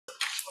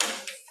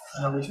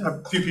I know we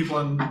have a few people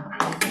in the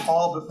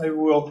hall, but maybe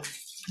we'll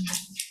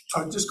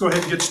just go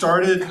ahead and get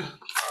started.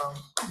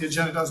 The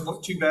agenda doesn't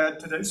look too bad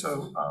today,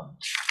 so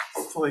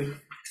hopefully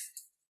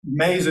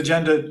May's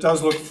agenda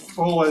does look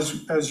full,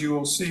 as you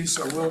will see,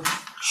 so we'll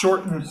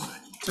shorten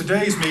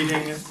today's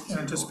meeting in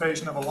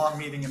anticipation of a long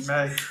meeting in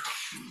May.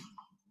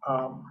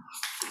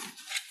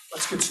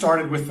 Let's get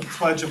started with the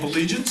Pledge of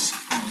Allegiance.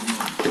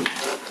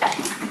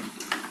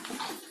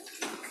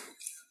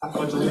 I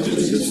pledge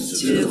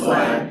allegiance to the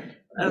flag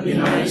of the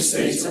United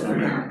States of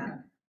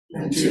America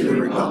and to the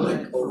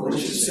republic for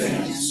which it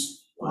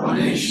stands, one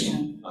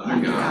nation,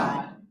 under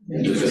God,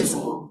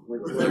 indivisible,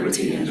 with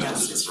liberty and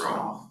justice for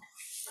all.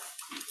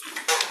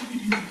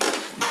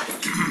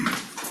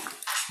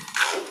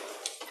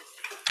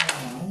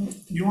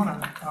 You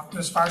want to,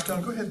 Ms.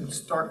 Firestone, go ahead and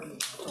start the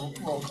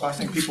roll call. I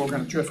think people are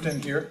going to drift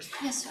in here.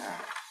 Yes, sir.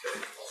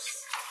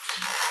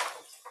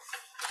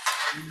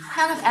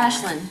 Town of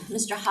Ashland,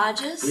 Mr.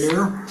 Hodges.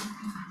 Here.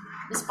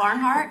 Ms.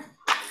 Barnhart.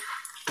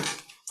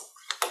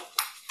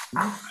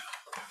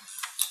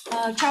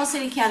 Charles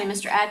City County,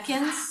 Mr.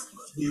 Atkins.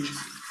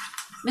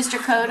 Mr.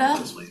 Coda.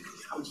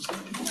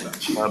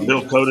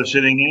 Bill Coda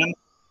sitting in.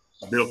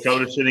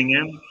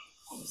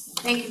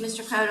 Thank you,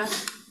 Mr. Coda.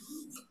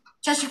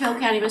 Chesterfield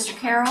County, Mr.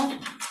 Carroll.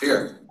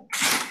 Here.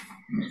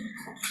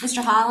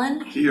 Mr.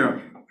 Holland.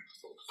 Here.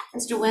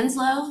 Mr.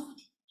 Winslow.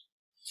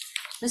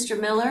 Mr.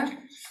 Miller.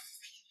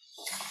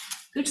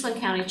 Goochland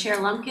County, Chair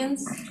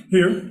Lumpkins.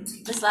 Here.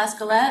 Ms.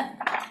 Lascalette.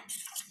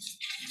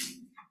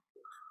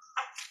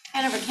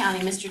 Hanover County,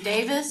 Mr.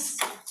 Davis.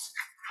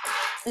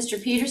 Mr.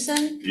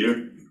 Peterson.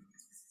 Here.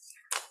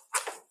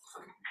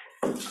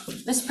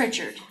 Ms.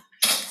 Pritchard.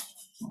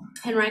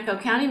 Henrico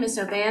County, Ms.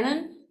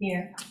 O'Bannon.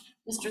 Here.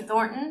 Mr.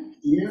 Thornton.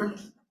 Here.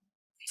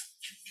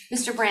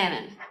 Mr.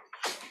 Brannon.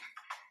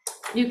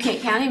 New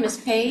Kent County, Ms.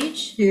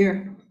 Page.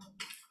 Here.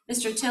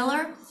 Mr.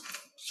 Tiller.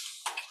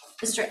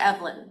 Mr.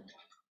 Evelyn.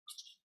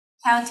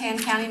 Powhatan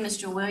County,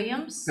 Mr.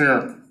 Williams.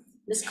 Here.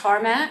 Ms.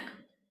 Carmack.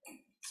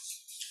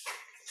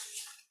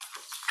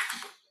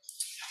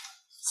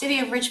 City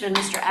of Richmond,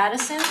 Mr.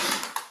 Addison.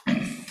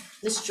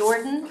 Ms.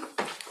 Jordan.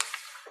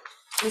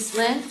 Ms.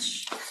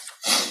 Lynch.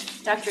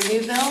 Dr.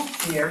 Newville.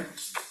 Here.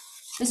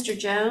 Mr.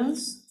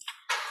 Jones.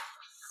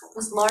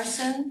 Ms.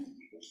 Larson.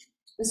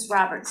 Ms.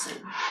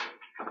 Robertson.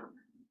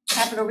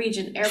 Capital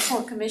Region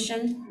Airport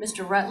Commission,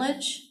 Mr.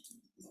 Rutledge.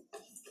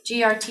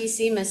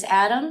 GRTC, Ms.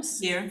 Adams.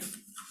 Here.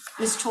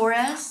 Ms.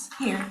 Torres.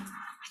 Here.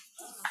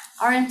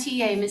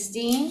 RMTA, Ms.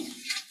 Dean.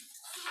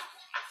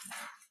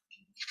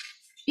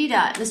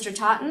 VDOT, Mr.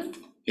 Totten.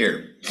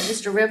 Here.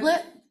 Mr.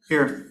 Riblett.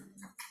 Here.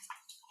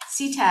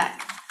 CTAC,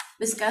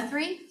 Ms.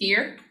 Guthrie.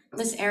 Here.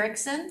 Ms.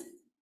 Erickson.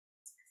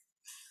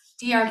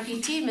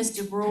 DRPT, Ms.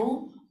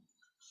 DeBrule.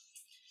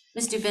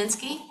 Ms.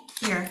 Dubinsky.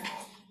 Here.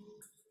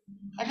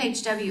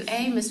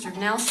 FHWA, Mr.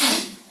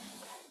 Nelson.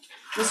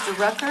 Mr.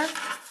 Rucker.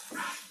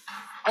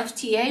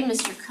 FTA,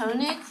 Mr.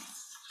 Koenig.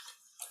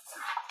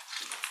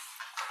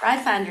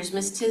 Ride Finders,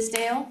 Ms.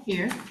 Tisdale.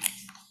 Here.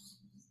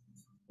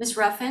 Ms.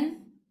 Ruffin.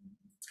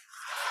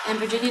 And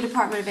Virginia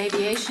Department of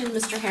Aviation,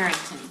 Mr.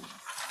 Harrington.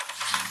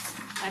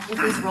 That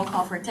concludes the roll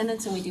call for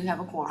attendance, and we do have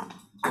a quorum.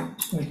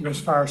 Thank you,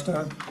 Ms.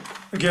 Firestone.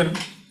 Again,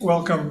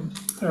 welcome,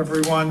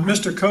 everyone.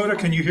 Mr. Coda,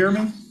 can you hear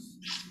me?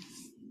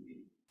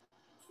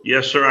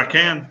 Yes, sir, I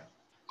can.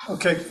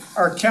 Okay,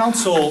 our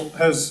council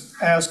has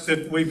asked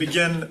that we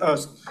begin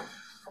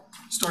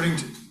starting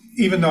to,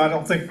 even though I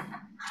don't think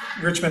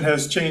Richmond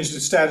has changed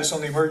its status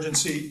on the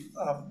emergency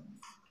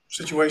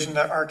situation,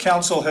 that our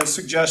council has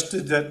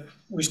suggested that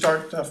we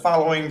start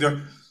following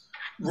the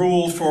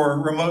rule for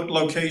remote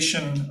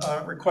location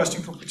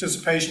requesting for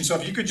participation. So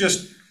if you could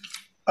just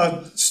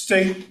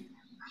state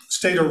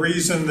a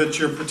reason that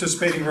you're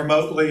participating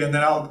remotely, and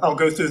then I'll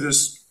go through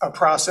this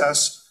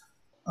process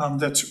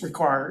that's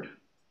required.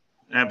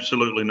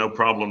 Absolutely no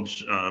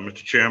problems,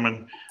 Mr.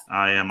 Chairman.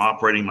 I am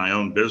operating my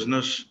own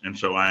business, and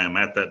so I am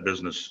at that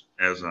business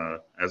as I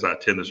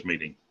attend this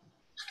meeting.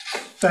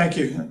 Thank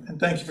you, and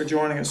thank you for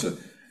joining us.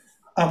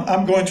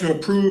 I'm going to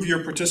approve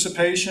your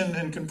participation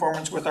in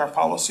conformance with our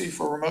policy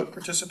for remote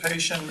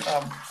participation.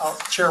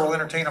 Chair will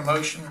entertain a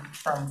motion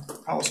from the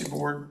policy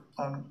board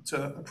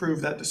to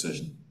approve that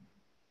decision.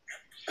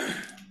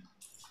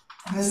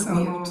 I move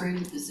we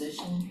approve the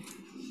position.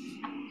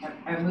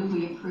 I move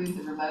we approve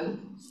the remote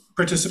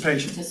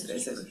Participation.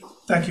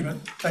 Thank you,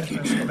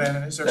 Ms.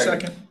 O'Bannon. Is there a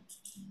second?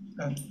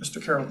 And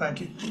Mr. Carroll,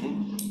 thank you.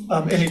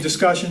 Any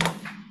discussion?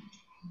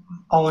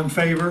 All in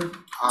favor?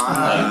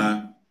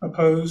 Aye.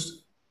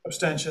 Opposed?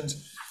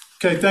 Abstentions?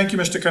 Okay, thank you,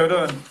 Mr.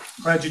 Coda, and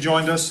glad you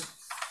joined us.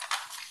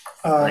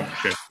 Thank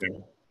you,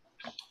 Chair.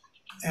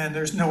 And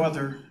there's no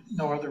other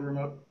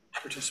remote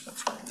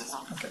participants.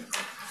 Okay.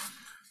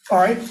 All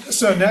right,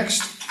 so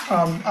next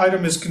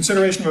item is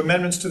consideration of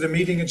amendments to the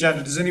meeting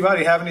agenda. Does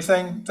anybody have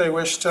anything they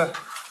wish to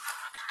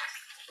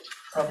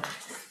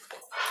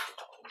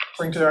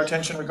bring to their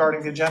attention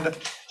regarding the agenda?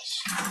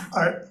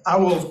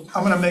 I'm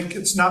going to make,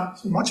 it's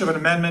not much of an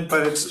amendment,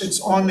 but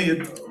it's on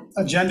the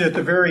agenda at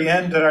the very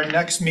end that our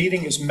next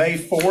meeting is May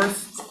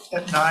 4th.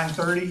 at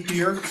 9:30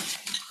 here.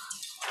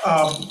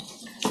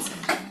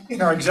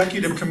 In our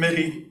executive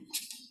committee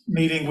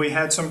meeting, we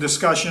had some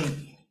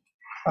discussion.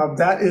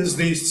 That is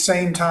the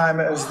same time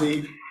as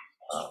the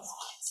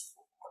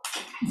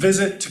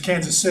visit to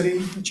Kansas City,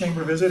 the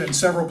chamber visit, and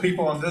several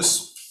people on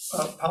this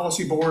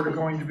policy board are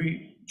going to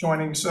be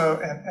joining.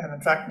 So, and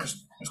in fact,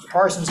 Mr.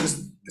 Parsons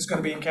is going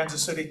to be in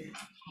Kansas City.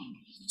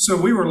 So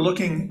we were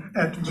looking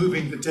at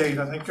moving the date.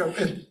 I think,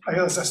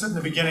 as I said in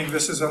the beginning,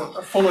 this is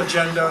a full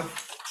agenda,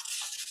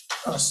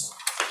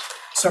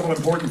 several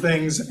important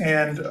things,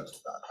 and I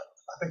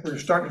think we're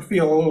starting to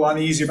feel a little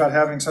uneasy about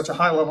having such a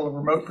high level of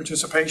remote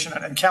participation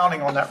and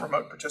counting on that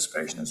remote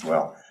participation as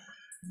well.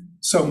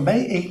 So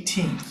May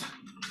 18th,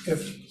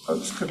 if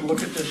folks could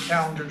look at their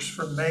calendars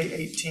for May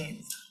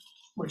 18th,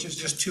 which is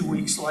just 2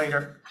 weeks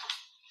later.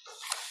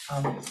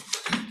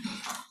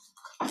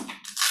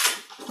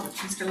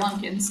 Mr.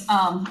 Lumpkins,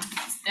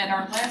 at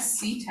our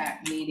last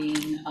CTAC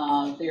meeting,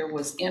 there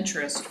was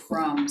interest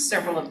from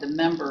several of the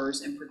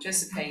members in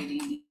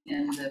participating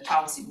in the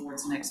policy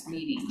board's next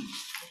meeting.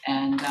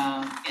 And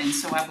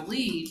so I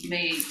believe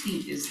May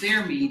 18th is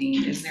their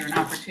meeting. Is there an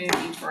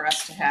opportunity for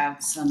us to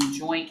have some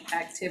joint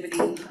activity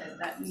at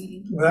that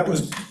meeting? Well,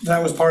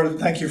 that was part of,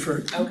 thank you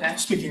for Okay.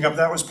 speaking up.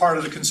 That was part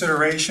of the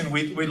consideration.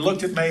 We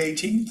looked at May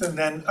 18th, and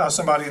then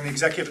somebody in the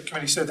executive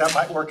committee said that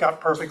might work out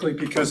perfectly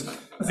because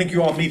I think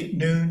you all meet at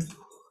noon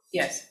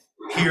Yes.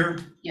 here.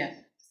 Yes.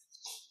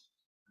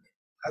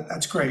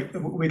 That's great.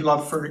 We'd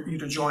love for you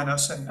to join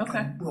us. And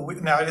Okay.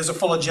 now it is a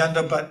full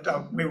agenda, but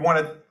we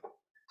wanted,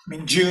 I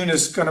mean, June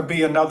is going to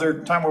be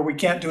another time where we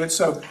can't do it.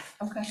 So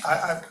Okay.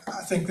 I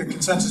think the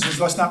consensus is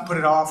let's not put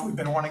it off. We've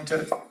been wanting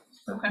to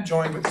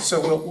join with,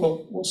 so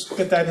we'll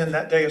fit that in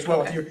that day as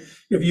well. Okay.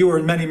 If you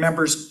or many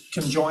members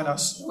can join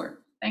us. Sure.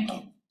 Thank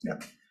you. Yeah.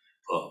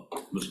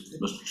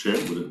 Mr. Chair,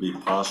 would it be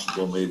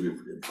possible maybe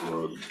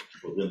for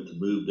them to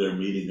move their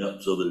meeting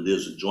up so that it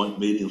is a joint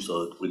meeting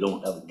so that we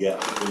don't have a gap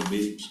between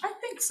meetings? I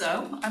think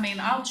so. I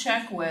mean, I'll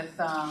check with,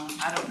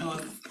 I don't know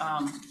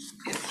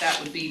if that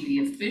would be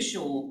the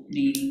official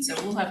meeting, so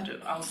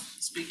I'll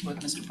speak with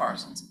Mr.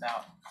 Parsons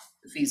about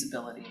the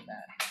feasibility of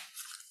that.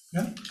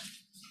 Yeah.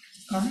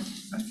 All right.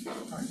 Thank you.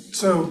 All right.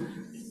 So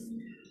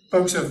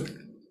folks have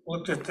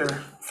looked at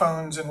their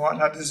phones and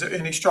whatnot. Is there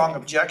any strong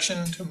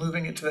objection to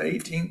moving it to the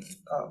 18th?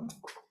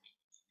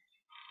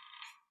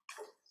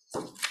 I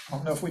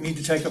don't know if we need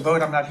to take a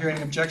vote. I'm not hearing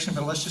an objection,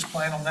 but let's just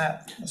plan on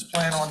that. Let's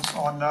plan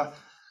on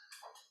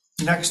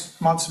next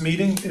month's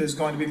meeting is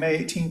going to be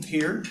May 18th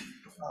here.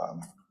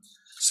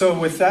 So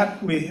with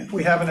that, we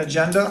have an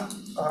agenda,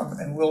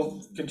 and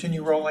we'll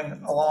continue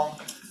rolling along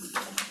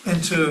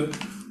into.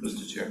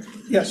 Mr. Chair,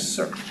 Yes,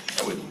 sir.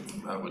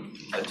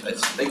 I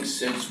think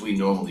since we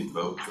normally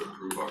vote to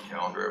approve our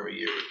calendar every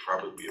year, it'd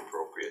probably be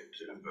appropriate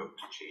to vote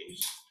to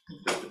change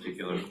the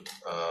particular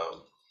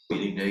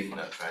meeting date,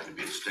 not trying to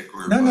be a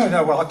stickler.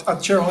 No. Well,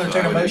 Chair will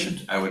entertain a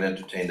motion. I would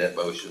entertain that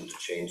motion to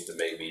change the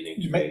May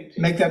meeting to May 18th.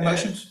 Make that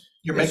motion?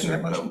 You're Yes, making sir.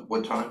 that motion?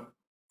 What time?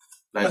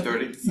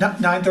 9:30?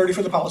 9:30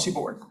 for the policy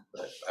board.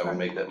 I will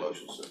make that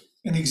motion, sir.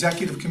 And the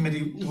executive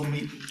committee will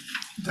meet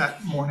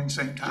that morning,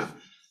 same time.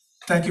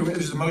 Thank you.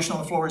 There's a motion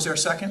on the floor. Is there a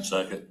second?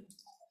 Second.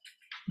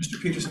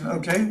 Mr. Peterson,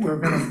 okay. We're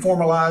going to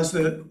formalize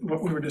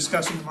what we were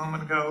discussing a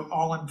moment ago.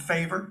 All in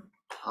favor?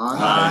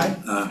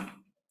 Aye.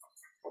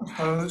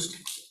 Opposed?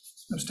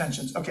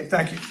 Abstentions? Okay,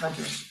 thank you. Thank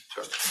you.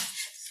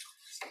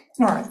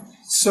 All right,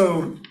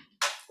 so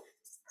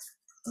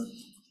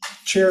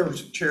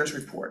chair's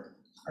report.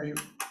 Are you,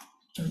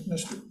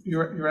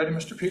 you ready,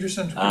 Mr.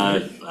 Peterson?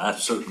 I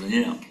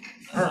certainly am.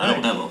 All right. I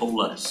don't have a whole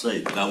lot to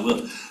say, but I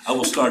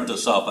will start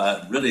this off.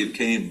 I really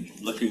came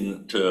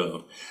looking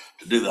to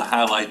do the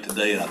highlight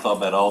today, and I thought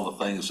about all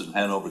the things in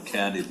Hanover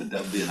County, but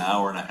that would be an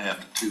hour and a half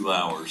to 2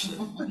 hours.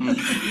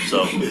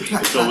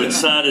 So we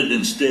decided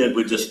instead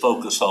we just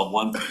focus on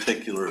one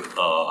particular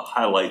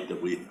highlight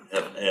that we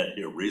have had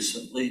here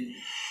recently.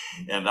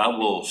 And I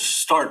will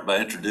start by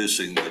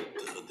introducing that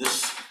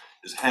this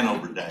is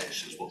Hanover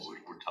Dash is what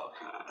we're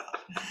talking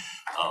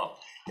about.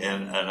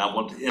 And I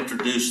want to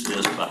introduce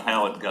this by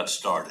how it got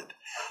started.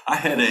 I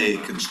had a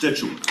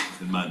constituent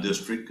in my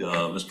district,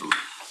 Mr.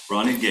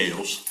 Ronnie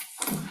Gales,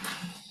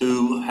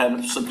 who had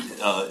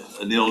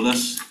an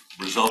illness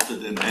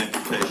resulted in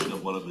amputation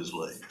of one of his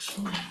legs.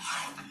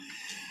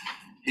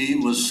 He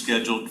was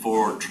scheduled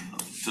for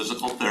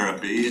physical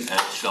therapy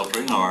at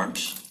Sheltering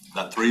Arms,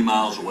 about 3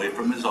 miles away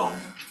from his home.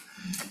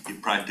 He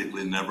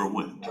practically never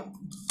went.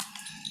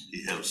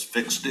 He has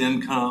fixed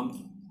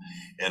income,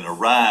 and a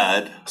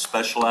ride,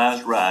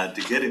 specialized ride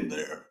to get him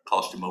there,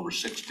 cost him over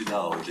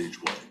 $60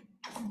 each way.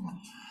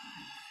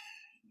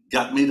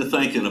 Got me to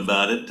thinking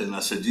about it, and I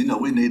said,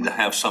 we need to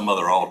have some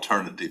other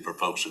alternative for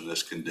folks in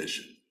this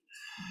condition.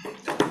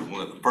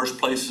 One of the first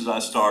places I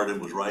started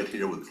was right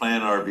here with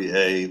Plan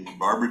RVA.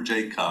 Barbara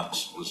J.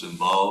 Cox was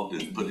involved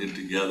in putting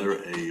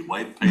together a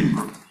white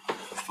paper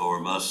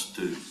for us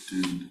to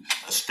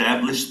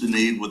establish the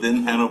need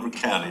within Hanover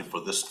County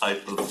for this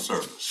type of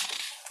service.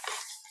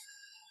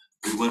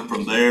 We went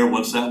from there.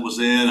 Once that was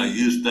in, I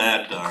used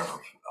that. Our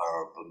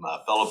my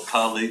fellow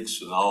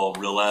colleagues and all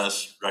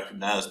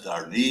recognized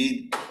our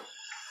need.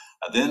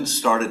 I then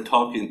started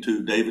talking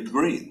to David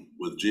Green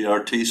with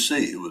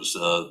GRTC, who was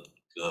the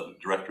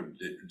director of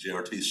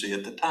GRTC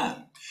at the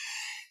time.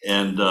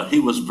 And he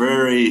was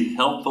very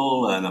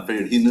helpful, and I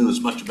figured he knew as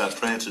much about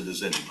transit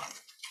as anybody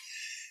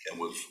and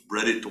was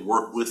ready to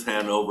work with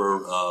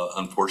Hanover.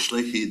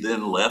 Unfortunately, he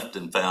then left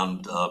and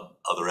found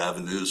other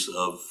avenues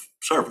of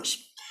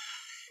service.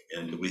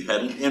 And we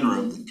had an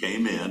interim that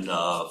came in,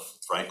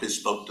 frankly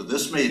spoke to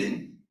this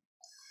meeting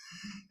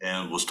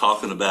and was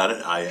talking about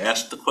it. I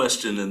asked the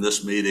question in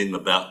this meeting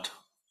about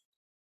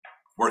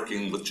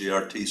working with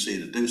GRTC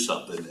to do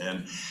something.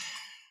 And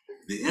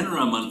the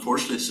interim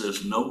unfortunately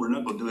says, no, we're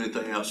not going to do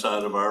anything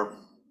outside of our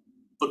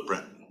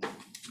footprint.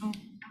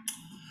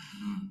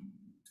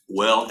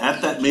 Well,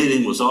 at that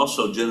meeting was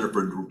also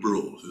Jennifer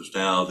Brule, who's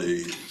now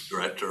the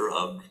director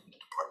of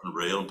Department of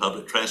Rail and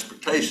Public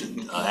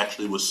Transportation.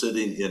 Actually was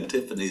sitting in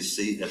Tiffany's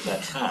seat at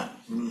that time.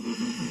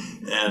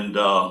 And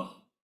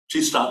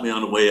she stopped me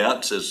on the way out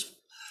and says,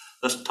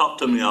 let's talk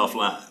to me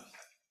offline.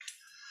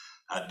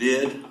 I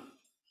did.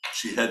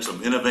 She had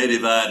some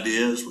innovative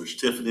ideas, which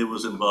Tiffany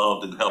was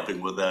involved in helping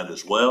with that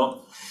as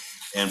well.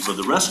 And for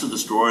the rest of the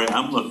story,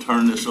 I'm going to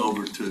turn this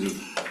over to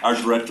our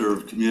Director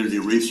of Community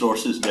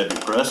Resources, Debbie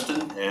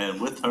Preston,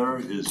 and with her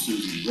is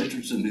Susan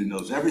Richardson, who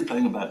knows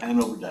everything about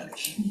Hanover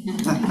Dash.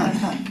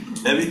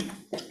 Debbie,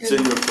 it's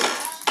in your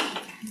place.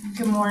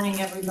 Good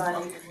morning,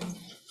 everybody.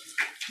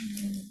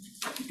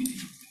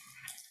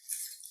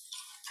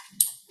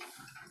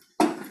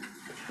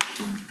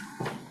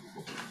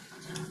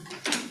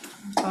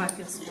 Oh, I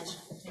feel special.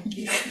 Thank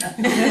you.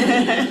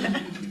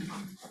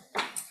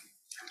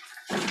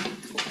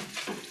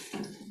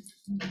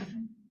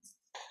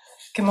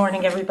 Good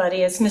morning,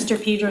 everybody. As Mr.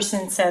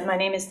 Peterson said, my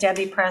name is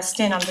Debbie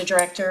Preston. I'm the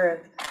Director of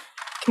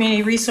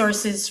Community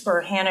Resources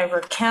for Hanover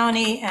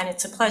County, and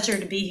it's a pleasure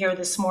to be here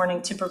this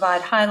morning to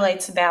provide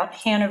highlights about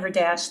Hanover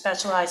Dash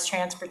Specialized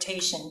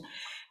Transportation.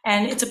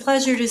 And it's a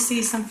pleasure to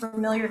see some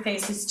familiar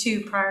faces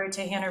too. Prior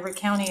to Hanover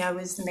County, I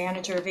was the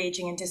Manager of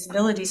Aging and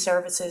Disability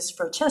Services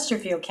for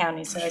Chesterfield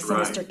County. So I see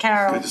Mr.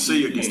 Carroll, Good to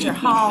see you again. Mr.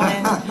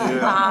 Holland,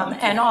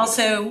 and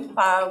also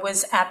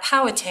was at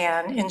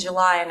Powhatan in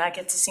July, and I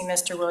get to see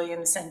Mr.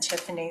 Williams and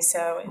Tiffany.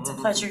 So it's a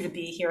pleasure to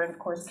be here, and of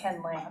course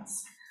Ken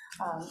Lance,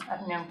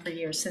 I've known for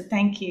years. So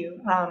thank you.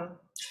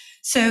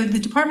 So the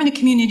Department of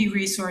Community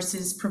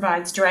Resources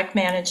provides direct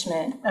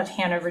management of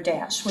Hanover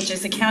Dash, which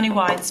is a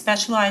countywide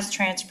specialized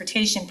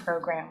transportation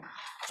program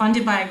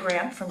funded by a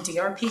grant from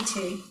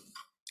DRPT,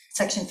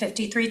 Section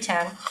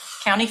 5310,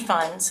 county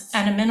funds,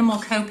 and a minimal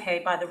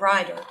copay by the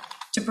rider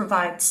to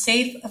provide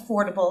safe,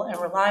 affordable,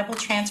 and reliable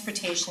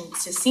transportation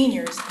to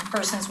seniors and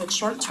persons with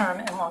short-term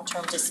and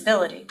long-term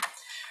disability.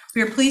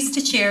 We are pleased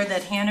to share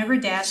that Hanover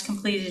Dash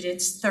completed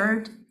its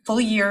third full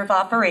year of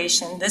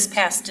operation this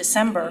past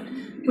December,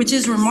 which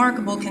is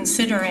remarkable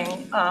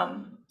considering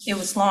it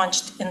was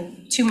launched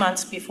in 2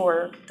 months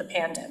before the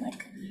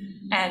pandemic.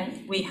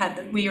 And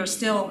we are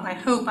still, I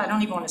hope, I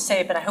don't even want to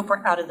say it, but I hope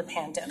we're out of the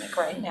pandemic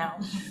right now.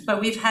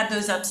 But we've had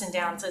those ups and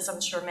downs, as I'm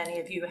sure many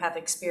of you have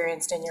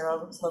experienced in your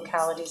own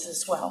localities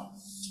as well.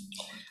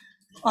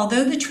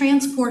 Although the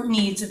transport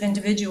needs of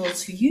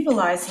individuals who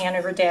utilize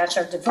Hanover Dash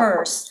are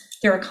diverse,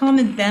 there are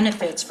common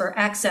benefits for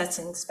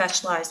accessing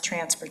specialized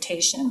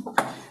transportation.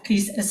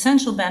 These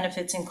essential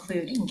benefits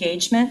include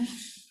engagement,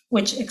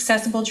 which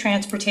accessible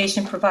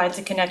transportation provides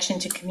a connection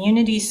to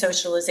community,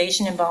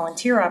 socialization, and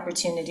volunteer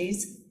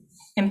opportunities.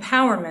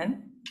 Empowerment,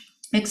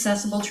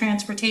 accessible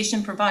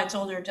transportation provides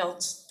older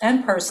adults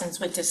and persons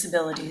with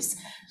disabilities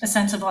a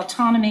sense of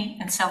autonomy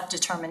and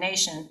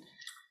self-determination,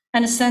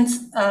 and a sense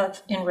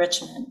of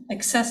enrichment.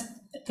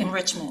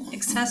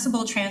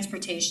 Accessible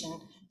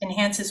transportation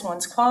enhances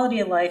one's quality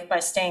of life by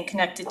staying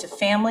connected to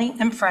family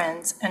and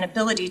friends and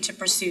ability to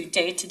pursue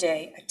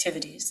day-to-day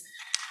activities.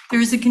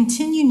 There is a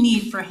continued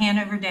need for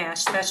Hanover Dash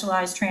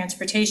specialized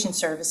transportation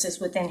services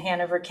within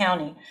Hanover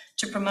County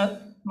to promote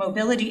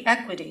mobility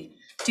equity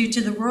due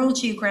to the rural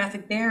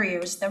geographic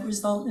barriers that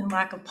result in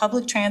lack of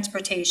public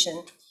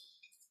transportation.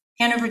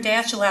 Hanover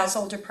Dash allows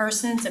older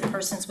persons and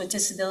persons with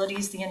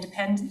disabilities the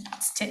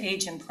independence to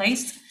age in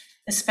place,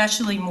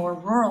 especially more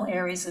rural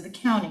areas of the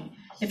county.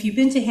 If you've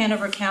been to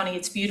Hanover County,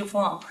 it's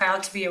beautiful. I'm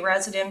proud to be a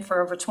resident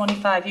for over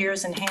 25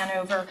 years in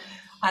Hanover.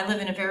 I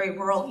live in a very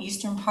rural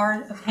eastern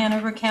part of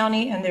Hanover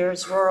County, and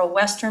there's rural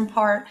western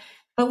part,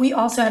 but we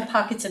also have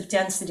pockets of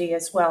density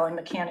as well in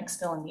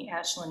Mechanicsville and the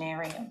Ashland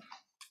area.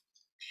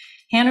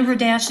 Hanover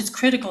Dash is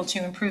critical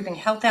to improving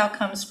health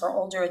outcomes for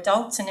older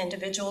adults and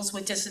individuals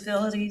with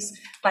disabilities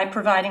by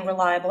providing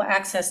reliable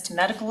access to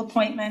medical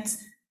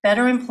appointments,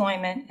 better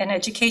employment and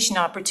education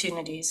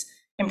opportunities,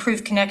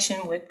 improved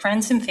connection with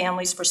friends and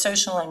families for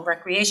social and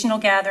recreational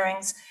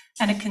gatherings,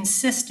 and a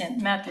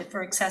consistent method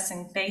for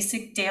accessing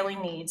basic daily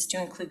needs to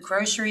include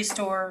grocery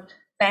store,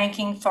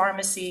 banking,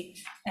 pharmacy,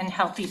 and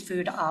healthy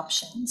food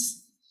options.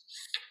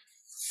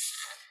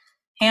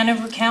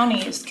 Hanover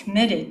County is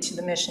committed to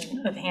the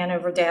mission of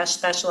Hanover Dash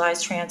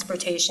Specialized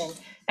Transportation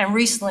and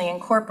recently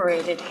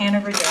incorporated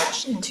Hanover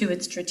Dash into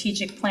its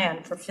strategic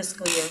plan for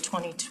fiscal year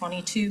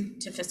 2022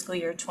 to fiscal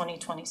year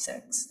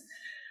 2026.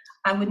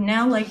 I would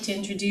now like to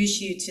introduce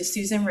you to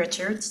Susan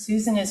Richards.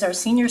 Susan is our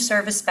Senior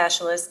Service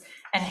Specialist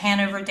and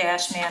Hanover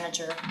Dash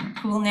Manager,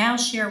 who will now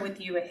share with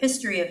you a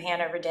history of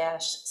Hanover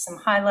Dash, some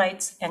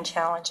highlights and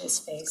challenges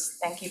faced.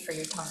 Thank you for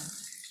your time.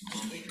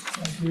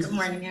 Good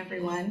morning,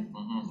 everyone.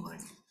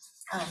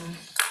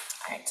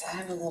 All right, so I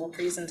have a little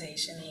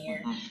presentation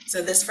here.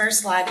 So this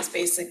first slide is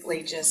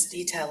basically just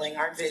detailing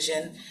our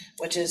vision,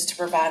 which is to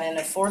provide an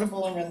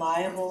affordable and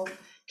reliable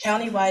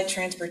countywide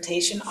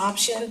transportation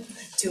option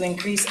to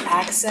increase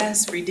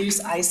access,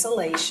 reduce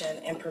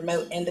isolation, and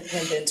promote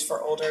independence for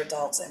older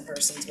adults and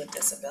persons with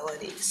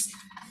disabilities.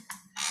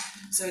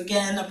 So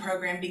again, the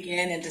program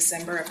began in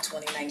December of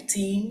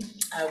 2019.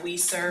 We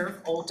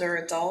serve older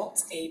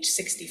adults age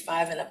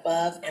 65 and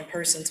above and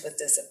persons with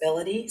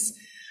disabilities.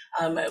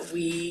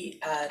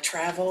 We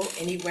travel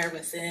anywhere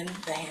within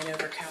the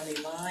Hanover County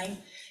line,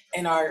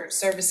 and our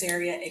service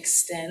area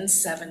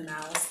extends 7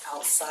 miles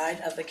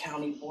outside of the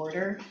county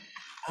border,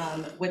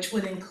 which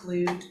would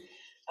include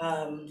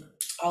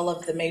all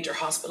of the major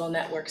hospital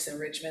networks in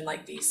Richmond,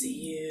 like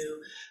VCU,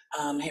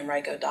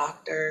 Henrico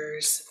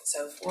Doctors, and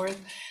so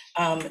forth.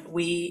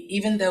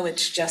 Even though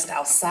it's just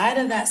outside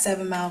of that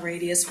 7-mile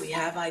radius, we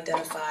have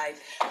identified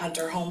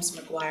Hunter Holmes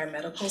McGuire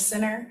Medical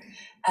Center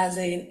as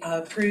an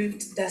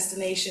approved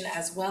destination,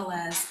 as well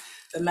as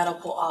the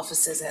medical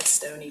offices at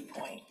Stony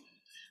Point.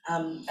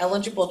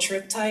 Eligible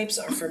trip types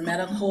are for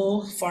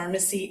medical,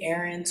 pharmacy,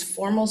 errands,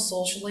 formal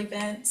social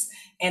events,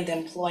 and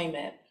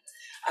employment.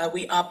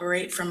 We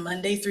operate from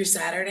Monday through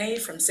Saturday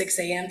from 6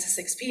 a.m. to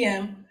 6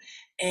 p.m.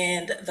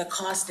 and the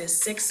cost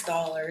is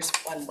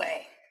 $6 one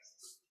way.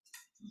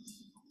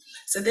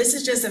 So this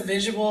is just a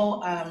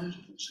visual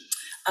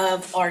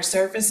of our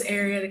service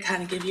area to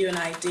kind of give you an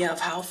idea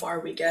of how far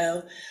we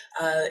go.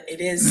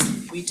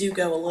 We do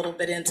go a little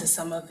bit into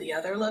some of the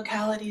other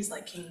localities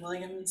like King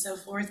William and so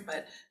forth,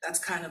 but that's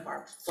kind of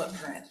our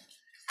footprint.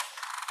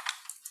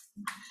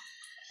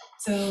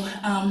 So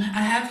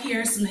I have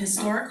here some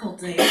historical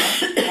data.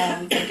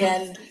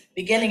 Again,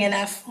 beginning in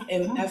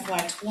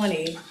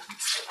FY20,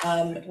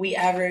 we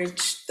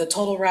averaged the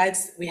total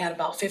rides, we had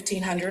about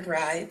 1,500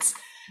 rides.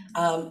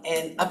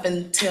 And up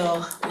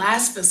until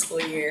last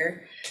fiscal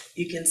year,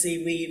 you can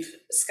see we've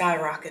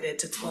skyrocketed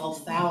to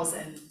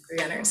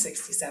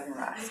 12,367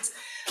 rides.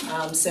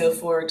 So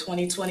for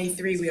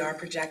 2023, we are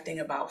projecting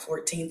about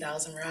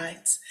 14,000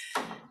 rides.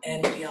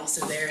 And we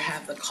also there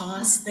have the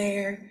cost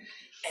there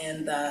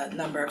and the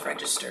number of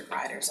registered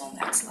riders on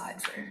that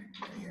slide for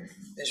your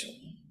visual.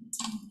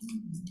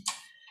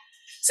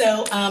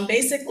 So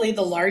basically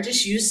the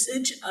largest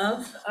usage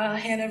of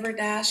Hanover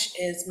Dash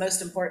is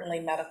most importantly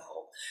medical.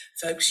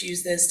 Folks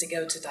use this to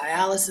go to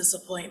dialysis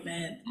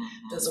appointment,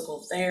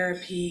 physical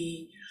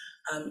therapy,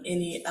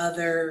 any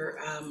other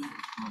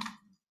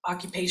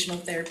occupational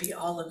therapy,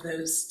 all of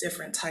those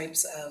different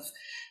types of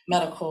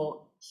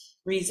medical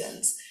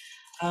reasons.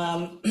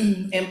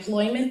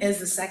 Employment is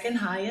the second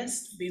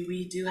highest.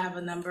 We do have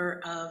a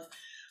number of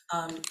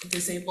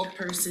disabled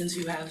persons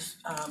who have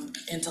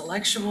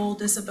intellectual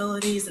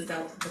disabilities and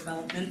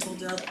developmental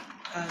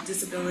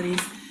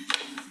disabilities,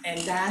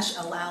 and Dash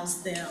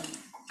allows them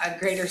a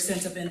greater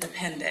sense of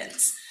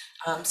independence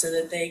so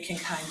that they can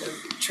kind of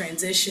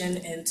transition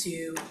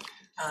into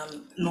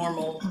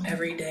normal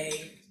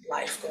everyday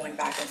life going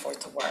back and forth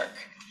to work.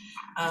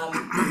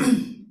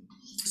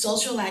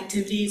 Social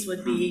activities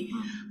would be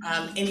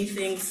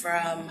anything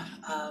from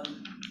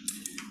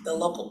the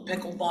local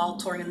pickleball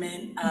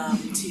tournament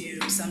to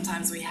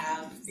sometimes we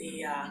have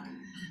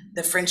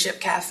the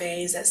friendship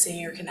cafes that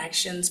Senior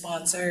Connection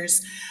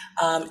sponsors.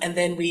 And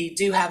then we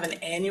do have an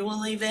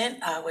annual event,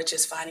 which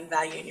is Finding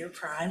Value in Your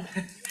Prime.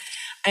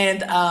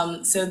 And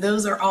so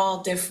those are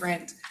all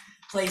different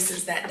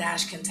places that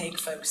Dash can take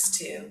folks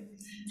to.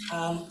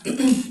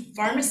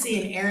 Pharmacy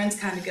and errands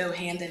kind of go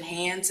hand in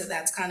hand, so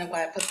that's kind of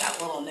why I put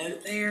that little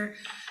note there,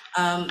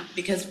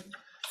 because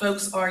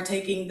folks are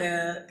taking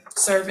the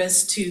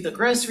service to the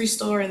grocery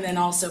store and then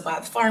also by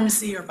the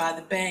pharmacy or by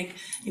the bank,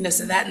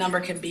 so that number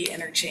can be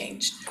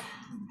interchanged.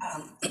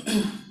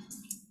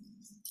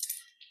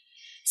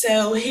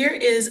 So here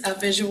is a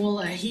visual,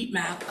 a heat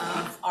map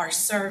of our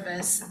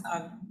service,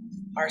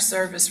 our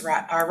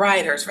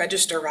riders,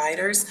 registered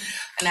riders.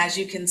 And as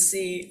you can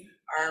see,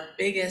 our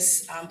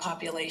biggest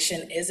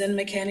population is in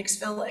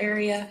Mechanicsville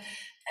area.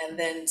 And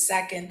then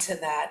second to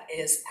that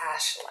is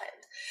Ashland.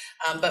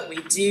 But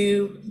we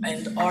do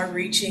and are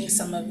reaching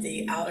some of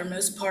the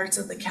outermost parts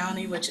of the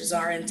county, which is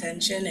our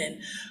intention.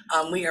 And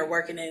we are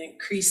working on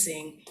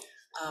increasing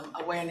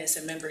awareness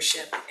and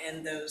membership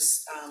in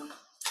those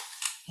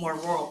more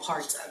rural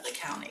parts of the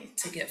county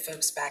to get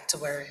folks back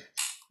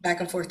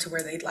and forth to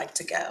where they'd like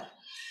to go.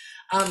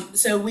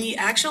 So we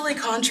actually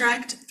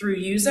contract through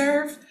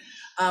USERV,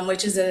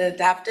 which is an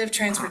adaptive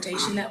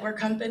transportation network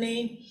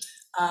company.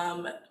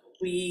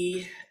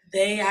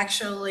 They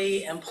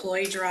actually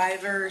employ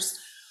drivers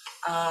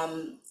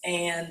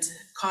and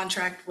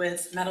contract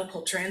with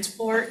medical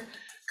transport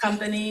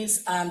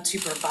companies to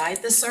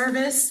provide the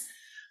service.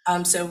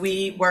 So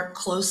we work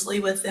closely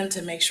with them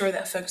to make sure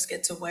that folks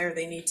get to where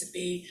they need to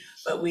be,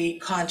 but we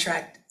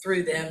contract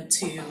through them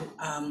to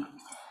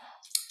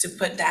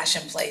put Dash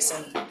in place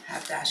and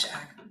have Dash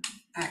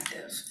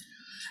active.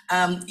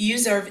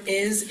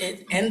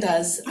 USERV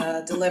does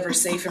deliver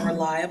safe and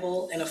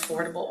reliable and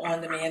affordable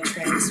on-demand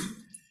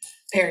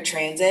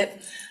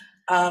paratransit.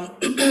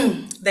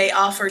 They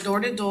offer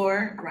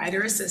door-to-door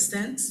rider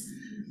assistance.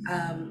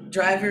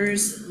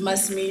 Drivers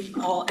must meet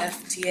all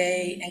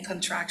FTA and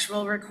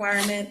contractual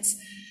requirements.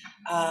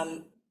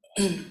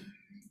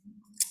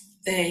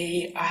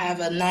 They have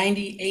a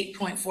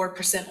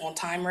 98.4%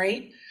 on-time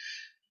rate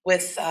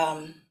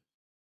within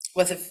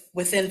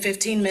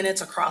 15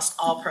 minutes across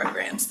all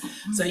programs.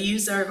 So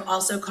USERV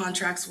also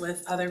contracts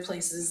with other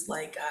places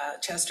like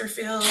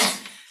Chesterfield,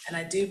 and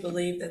I do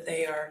believe that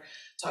they are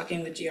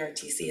talking with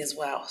GRTC as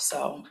well.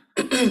 So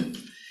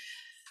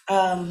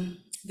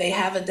they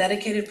have a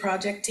dedicated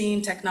project team,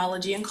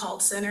 technology, and call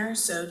center.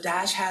 So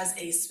Dash has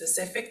a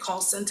specific call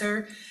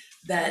center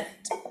that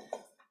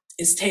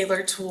is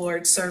tailored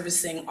towards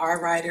servicing our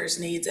riders'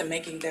 needs and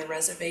making their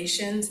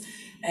reservations.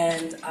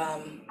 And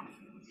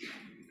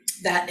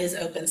that is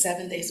open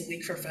 7 days a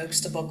week for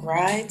folks to book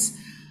rides.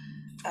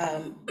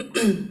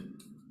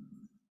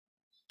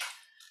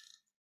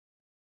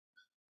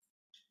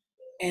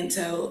 And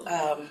so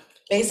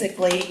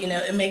basically,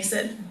 it makes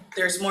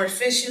there's more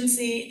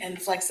efficiency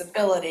and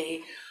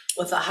flexibility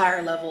with a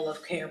higher level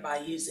of care by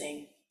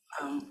using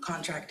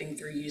contracting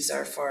through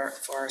USERV for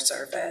our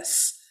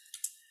service.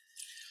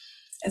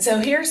 And so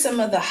here are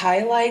some of the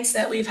highlights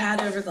that we've had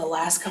over the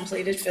last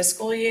completed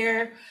fiscal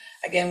year.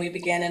 Again, we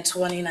began in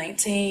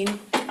 2019.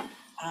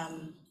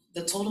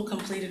 The total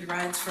completed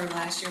rides for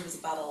last year was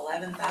about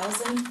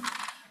 11,000.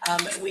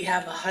 We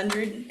have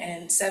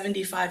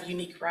 175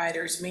 unique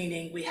riders,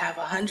 meaning we have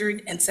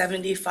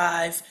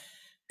 175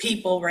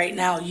 people right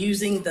now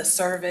using the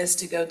service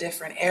to go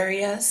different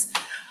areas.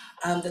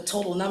 The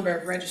total number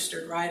of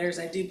registered riders,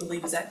 I do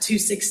believe, is at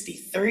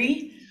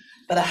 263,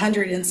 but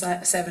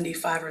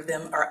 175 of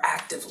them are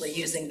actively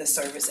using the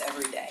service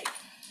every day.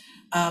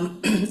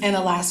 In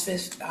the last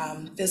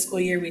fiscal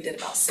year, we did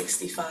about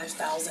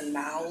 65,000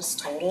 miles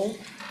total.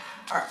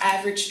 Our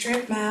average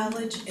trip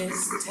mileage is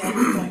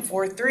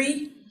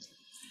 10.43.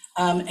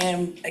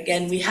 And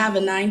again, we have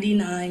a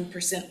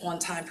 99%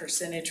 on-time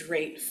percentage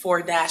rate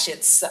for Dash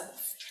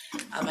itself.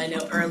 I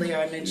know earlier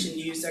I mentioned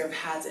USERV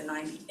has a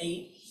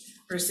 98%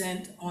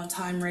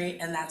 on-time rate,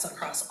 and that's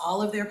across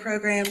all of their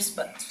programs,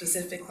 but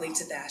specifically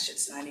to Dash,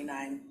 it's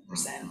 99%.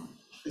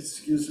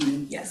 Excuse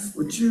me? Yes.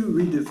 Would you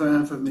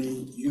redefine for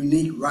me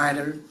unique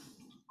rider?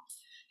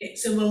 Okay,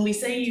 so when we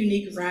say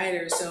unique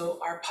riders, so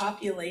our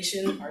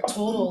population, our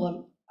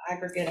total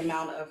aggregate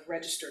amount of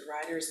registered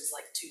riders is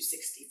like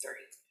 263.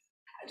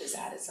 I just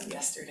added some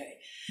yesterday.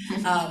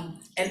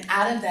 And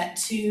out of that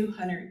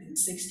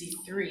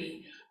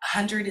 263,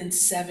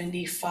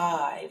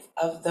 175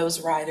 of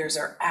those riders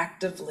are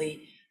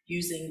actively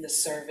using the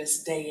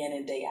service day in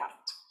and day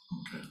out.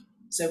 Okay.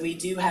 So we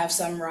do have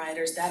some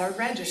riders that are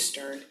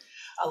registered.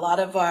 A lot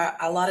of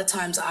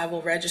times I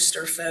will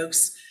register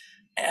folks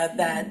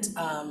that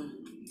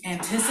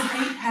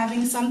anticipate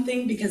having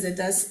something, because it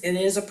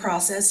is a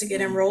process to get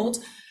enrolled.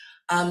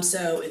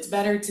 So it's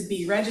better to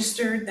be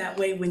registered. That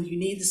way, when you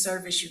need the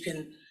service, you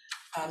can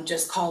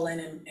just call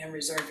in and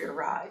reserve your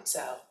ride.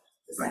 So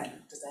does that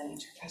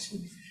answer your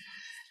question?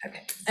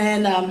 Okay.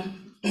 And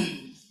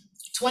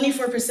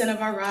 24%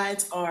 of our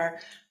rides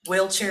are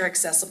wheelchair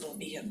accessible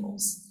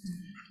vehicles.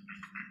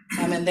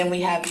 And then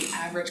we have the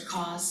average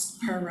cost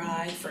per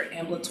ride for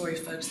ambulatory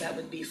folks. That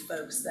would be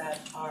folks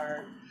that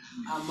are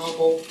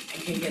mobile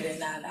and can get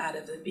in and out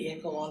of the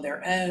vehicle on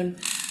their own.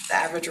 The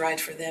average ride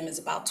for them is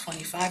about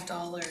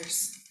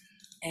 $25,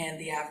 and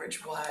the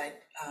average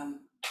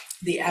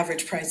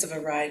price of a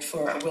ride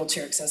for a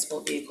wheelchair accessible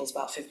vehicle is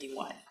about $51.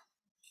 Why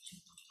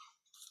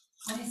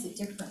is it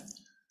different?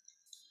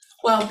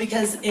 Well,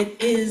 because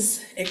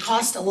it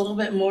costs a little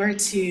bit more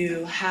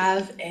to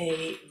have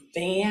a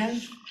van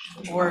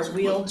or a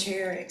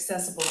wheelchair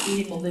accessible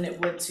vehicle than it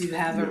would to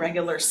have a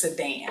regular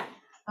sedan.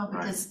 Oh,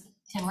 because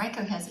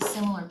Henrico has a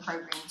similar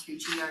program through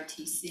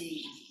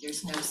GRTC.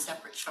 There's no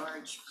separate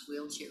charge for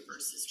wheelchair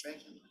versus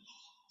regular,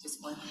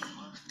 just one thing.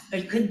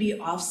 It could be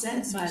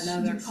offset by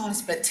another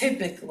cost, but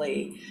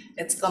typically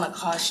it's gonna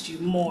cost you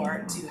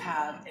more to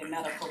have a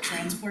medical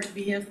transport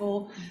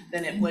vehicle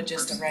than it would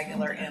just a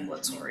regular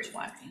ambulatory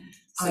one.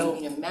 So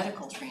you mean a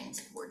medical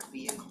transport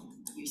vehicle?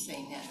 You're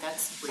saying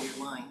that's where you're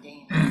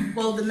lying down.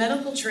 Well, the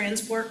medical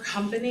transport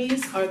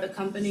companies are the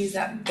companies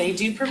that they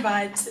do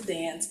provide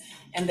sedans,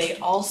 and they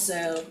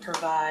also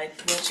provide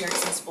wheelchair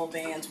accessible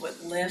vans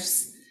with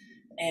lifts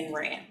and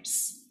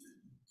ramps.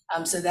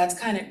 So that's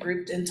kind of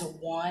grouped into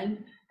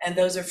one, and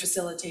those are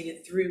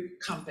facilitated through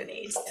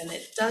companies. And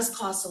it does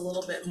cost a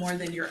little bit more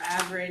than your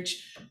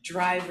average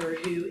driver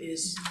who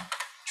is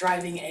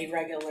driving a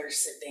regular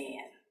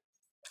sedan.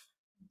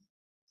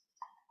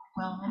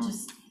 Well,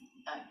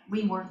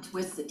 we worked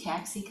with the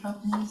taxi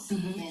companies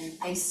and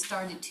they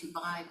started to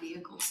buy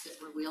vehicles that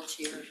were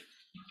wheelchair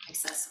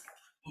accessible,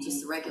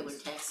 just the regular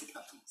taxi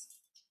companies.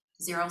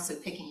 Because they're also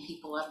picking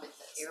people up at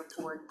the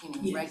airport,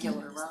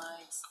 regular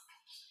rides.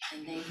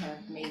 And they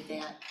have made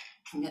that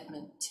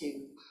commitment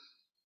to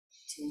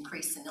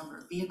increase the number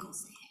of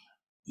vehicles they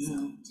have.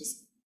 So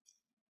just,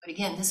 but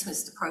again, this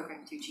was the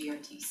program through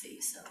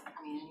GRTC, so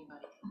I mean,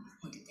 anybody can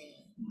look at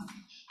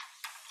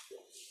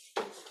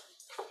that.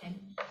 Okay.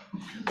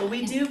 Well,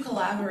 we do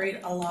collaborate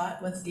a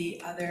lot with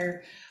the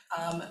other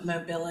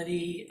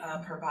mobility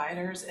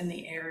providers in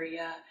the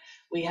area.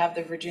 We have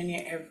the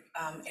Virginia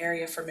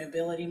Area for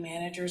Mobility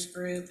Managers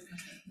Group,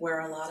 where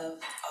a lot of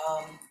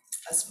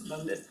us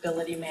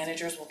mobility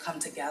managers will come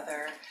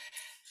together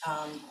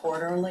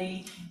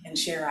quarterly and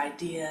share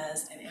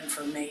ideas and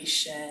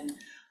information,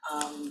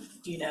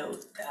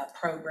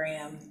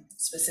 program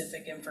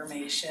specific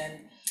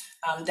information.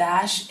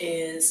 DASH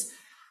is,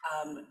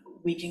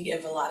 we can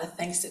give a lot of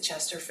thanks to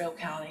Chesterfield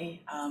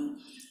County.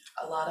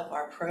 A lot of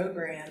our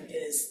program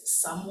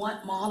is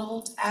somewhat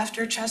modeled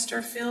after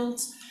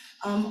Chesterfield's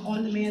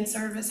on-demand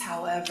service.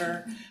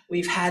 However,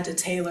 we've had to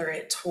tailor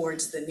it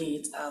towards the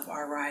needs of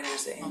our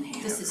riders in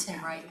Hanover. This is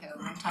Henrico.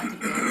 I'm talking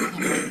about the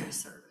Henrico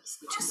service,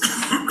 which is.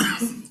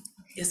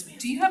 Yes, ma'am.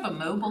 Do you have a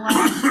mobile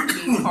app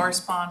to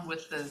correspond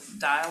with the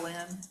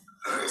dial-in,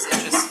 or is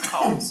it just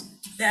calls?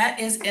 That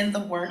is in the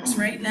works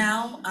right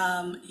now.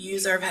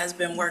 USERV has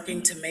been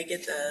working to make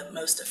it the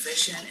most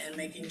efficient and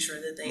making sure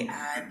that they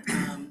add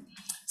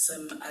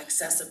some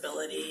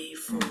accessibility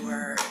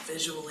for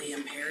visually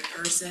impaired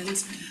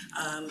persons.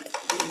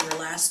 We were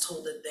last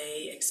told that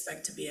they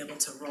expect to be able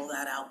to roll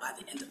that out by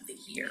the end of the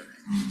year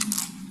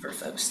for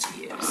folks to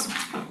use.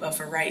 But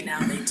for right now,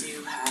 they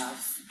do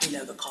have,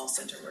 the call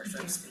center where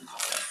folks can call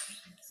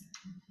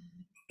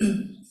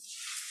it.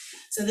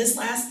 So this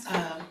last,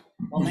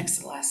 next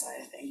to the last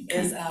slide, I think,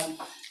 is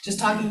just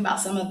talking about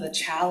some of the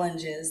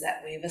challenges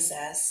that we've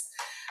assessed.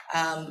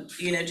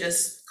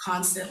 Just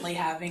constantly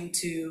having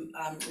to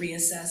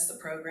reassess the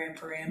program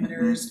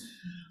parameters,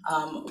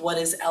 what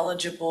is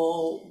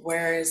eligible,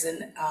 where is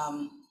an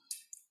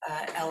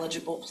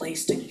eligible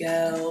place to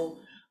go,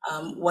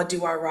 what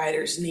do our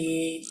riders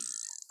need,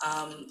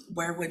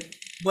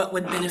 what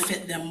would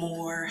benefit them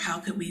more, how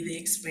could we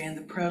expand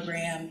the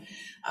program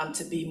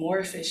to be more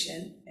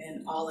efficient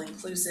and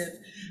all-inclusive,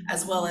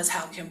 as well as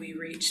how can we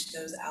reach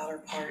those outer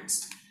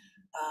parts,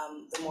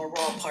 the more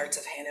rural parts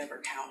of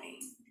Hanover County.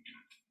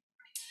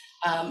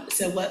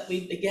 So what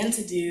we began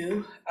to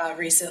do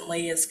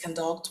recently is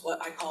conduct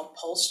what I call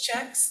pulse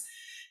checks.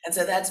 And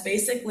so that's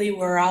basically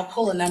where I'll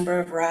pull a number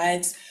of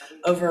rides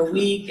over a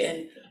week,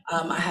 and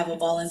I have a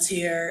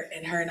volunteer,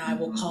 and her and I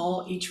will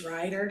call each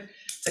rider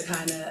to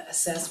kind of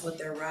assess what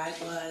their ride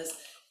was,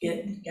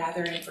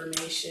 gather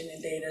information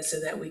and data so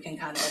that we can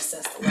kind of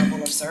assess the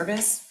level of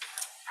service.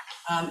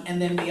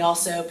 And then we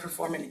also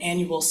perform an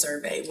annual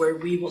survey where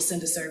we will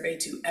send a survey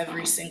to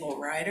every single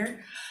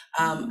rider.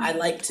 I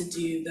like to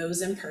do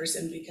those in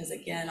person because,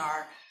 again,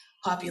 our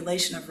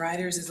population of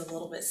riders is a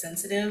little bit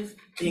sensitive,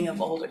 being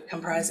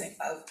comprising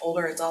of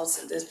older adults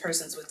and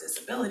persons with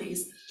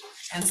disabilities.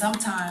 And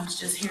sometimes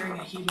just hearing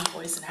a human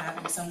voice and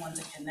having someone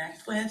to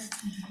connect with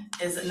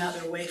is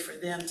another way for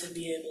them to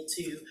be able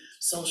to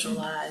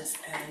socialize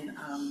and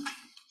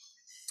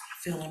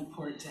feel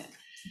important.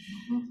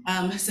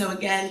 So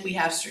again, we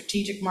have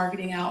strategic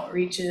marketing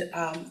outreach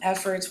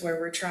efforts where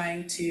we're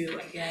trying to,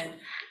 again,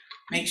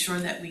 make sure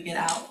that we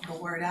get the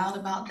word out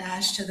about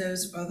DASH to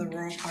those other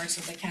rural parts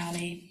of the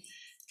county.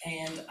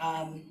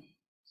 And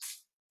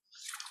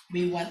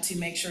we want to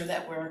make sure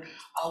that we're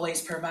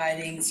always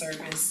providing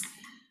service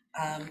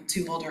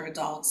to older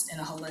adults in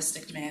a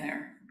holistic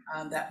manner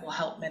that will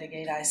help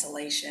mitigate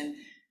isolation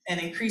and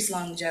increase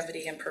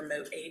longevity and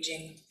promote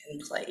aging in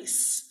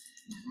place.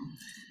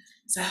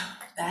 So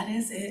that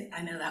is it.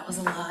 I know that was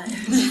a lot.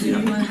 Does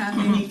anyone have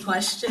any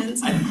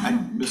questions?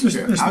 Mr.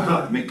 Chair, I'd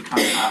like to make a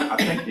comment. I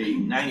think the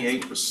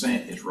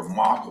 98% is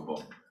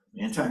remarkable.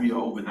 Anytime you're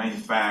over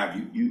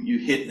 95, you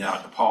hitting it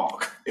out the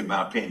park, in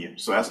my opinion.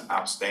 So that's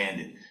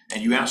outstanding.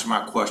 And you answered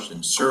my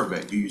question,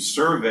 survey. Do you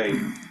survey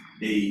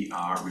the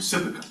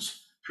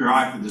recipients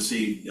periodically to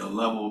see the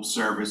level of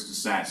service, the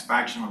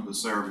satisfaction of the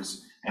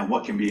service, and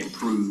what can be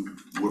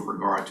improved with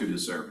regard to the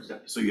service?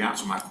 So you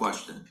answered my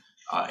question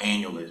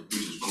annually, which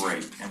is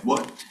great. And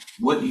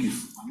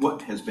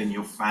what has been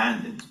your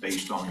findings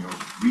based on your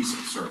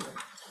recent survey?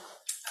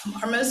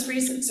 Our most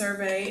recent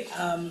survey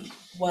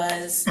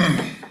was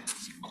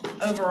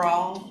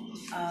overall,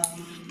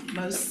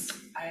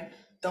 I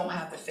don't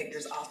have the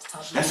figures off the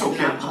top of my head. That's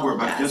okay, don't worry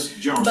about this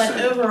general But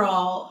setting.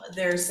 overall,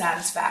 there's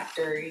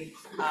satisfactory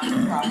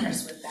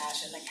progress with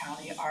DASH in the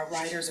county. Our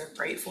riders are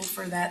grateful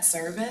for that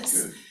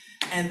service. Good.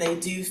 And they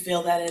do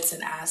feel that it's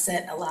an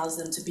asset, allows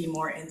them to be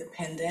more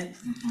independent,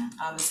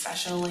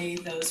 especially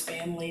those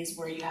families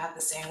where you have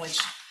the sandwich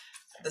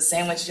the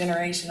sandwich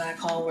generation I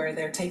call, where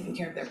they're taking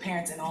care of their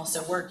parents and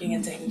also working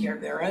and taking care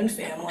of their own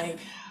family.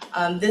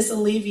 This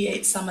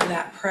alleviates some of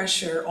that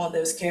pressure on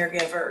those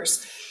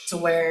caregivers to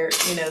where,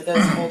 you know,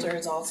 those older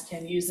adults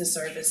can use the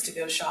service to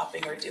go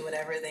shopping or do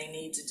whatever they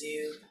need to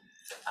do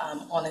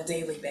on a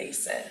daily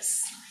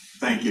basis.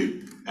 Thank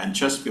you. And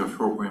Chesterfield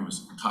program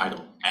is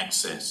entitled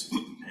Access,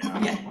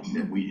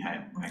 that we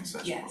have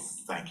access.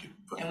 Yes. Thank you.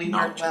 And we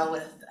work well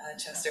with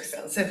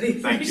Chesterfield, so we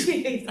Thank you.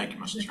 appreciate it. Thank you,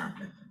 Mr.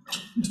 Chairman.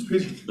 Mr.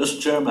 Peters? Mr.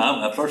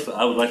 Chairman, first,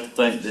 I would like to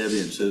thank Debbie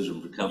and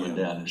Susan for coming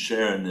down and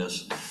sharing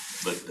this.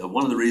 But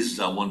one of the reasons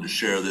I wanted to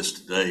share this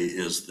today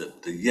is that,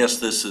 yes,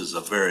 this is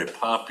a very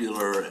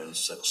popular and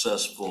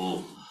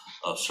successful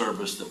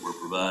service that we're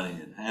providing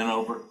in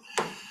Hanover,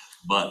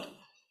 but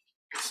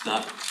it's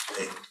not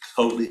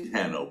totally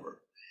Hanover.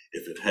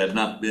 If it had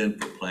not been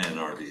for Plan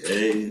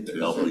RDA, the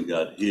help we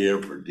got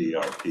here for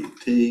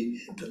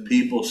DRPT, the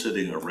people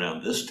sitting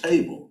around this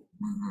table,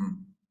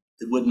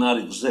 it would not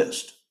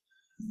exist.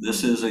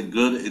 This is a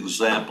good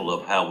example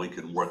of how we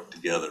can work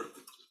together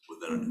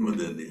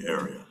within the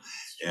area.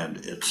 And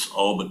it's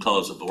all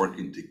because of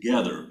working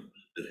together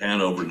that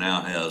Hanover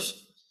now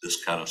has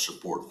this kind of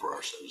support for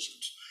our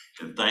citizens.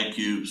 And thank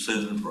you,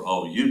 Susan, for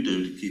all you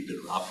do to keep it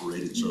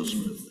operating so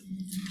smoothly.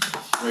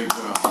 Great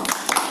job.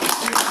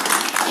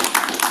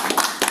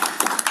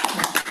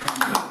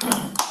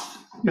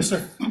 Yes,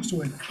 sir, Mr.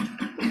 Wade.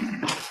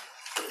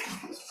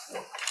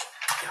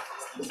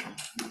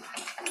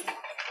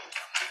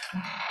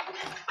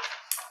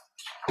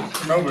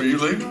 Nova, you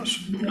leaving us?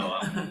 No,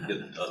 I'm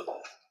getting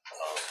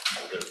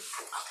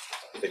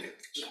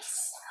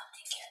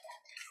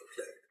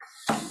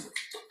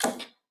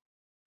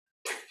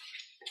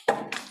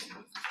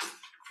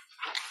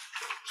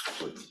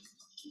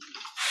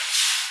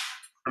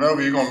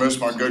Nova, you're gonna miss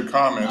my good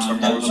comments. I'm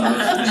gonna say.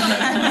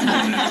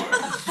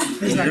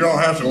 You don't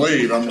have to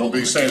leave. I'm gonna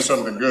be saying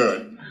something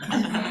good.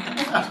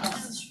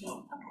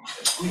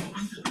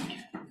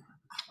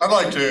 I'd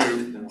like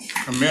to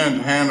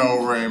commend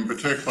Hanover, in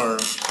particular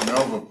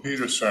Nova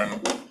Peterson,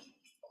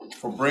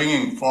 for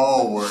bringing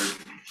forward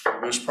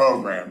this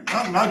program.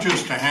 Not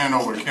just to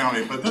Hanover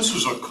County, but this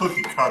is a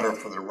cookie cutter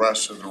for the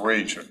rest of the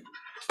region.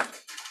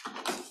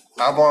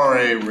 I've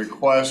already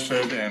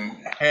requested and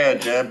had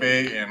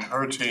Debbie and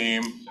her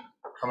team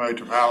come out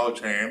to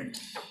Palatine,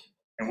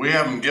 and we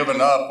haven't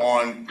given up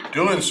on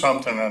doing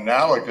something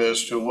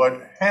analogous to what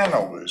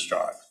Hanover has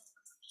done.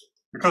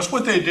 Because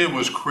what they did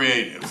was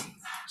creative.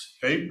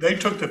 They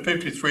took the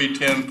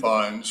 5310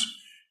 funds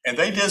and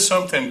they did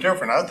something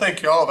different. I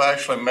think y'all have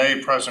actually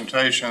made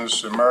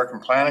presentations to the American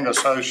Planning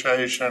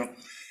Association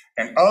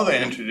and other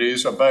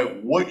entities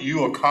about what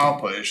you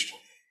accomplished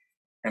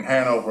in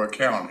Hanover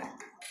County.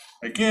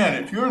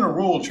 Again, if you're in a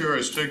rural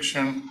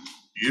jurisdiction,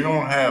 you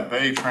don't have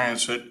Bay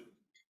Transit,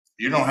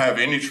 you don't have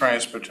any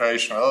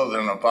transportation other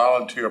than a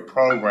volunteer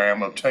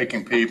program of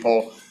taking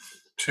people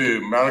to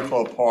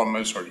medical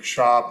appointments or to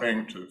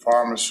shopping, to the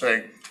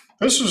pharmacy.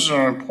 This is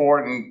an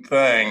important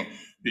thing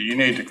that you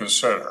need to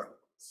consider.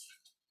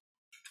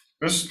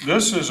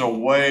 This is a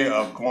way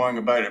of going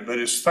about it, but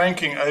it's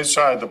thinking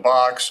outside the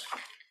box,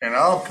 and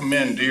I'll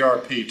commend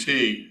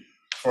DRPT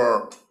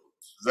for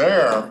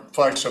their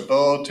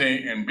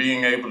flexibility in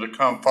being able to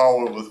come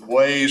forward with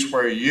ways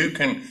where you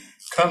can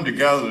come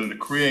together to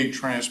create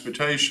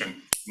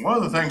transportation. One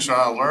of the things that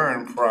I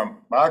learned from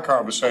my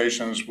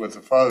conversations with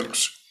the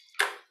folks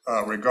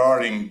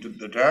regarding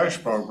the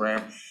DASH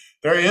program,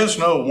 there is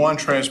no one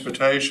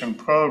transportation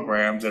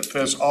program that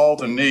fits all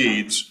the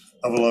needs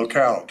of a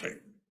locality.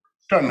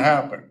 Doesn't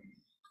happen.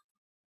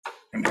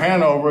 In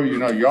Hanover, you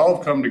know, y'all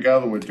have come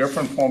together with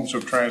different forms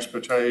of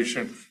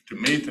transportation to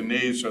meet the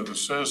needs of the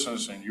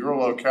citizens in your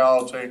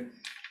locality.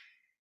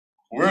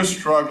 We're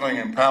struggling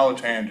in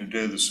Palatine to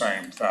do the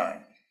same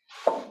thing.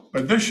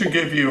 But this should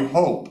give you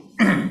hope,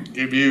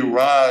 give you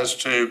rise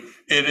to,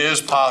 it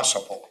is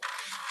possible.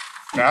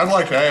 Now, I'd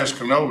like to ask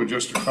Canova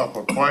just a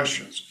couple of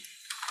questions.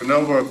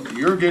 Canova,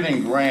 you're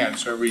getting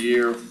grants every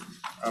year,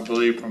 I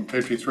believe, from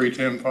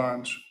 5310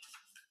 funds?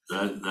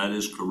 That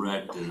is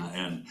correct,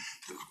 and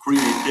the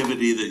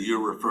creativity that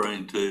you're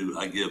referring to,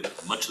 I give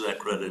much of that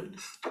credit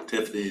to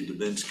Tiffany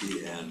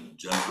Dubinsky and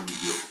Jennifer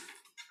DeGill.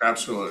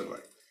 Absolutely.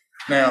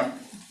 Now,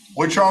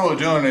 what y'all are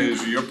doing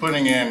is you're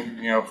putting in,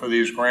 you know, for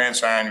these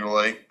grants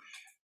annually,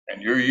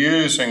 and you're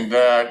using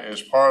that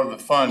as part of the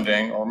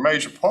funding, or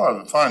major part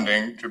of the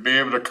funding, to be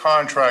able to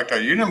contract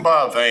out. You didn't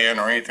buy a van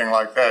or anything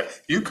like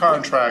that. You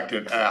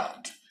contracted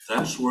out.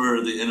 That's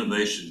where the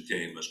innovation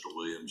came, Mr.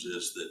 Williams,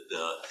 is that,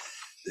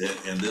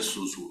 and this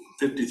was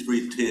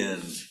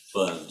 5310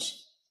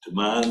 funds, to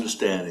my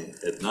understanding,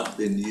 had not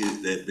been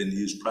used, they had been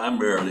used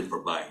primarily for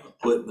buying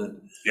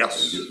equipment.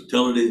 Yes. And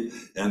utility,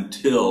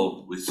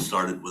 until we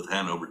started with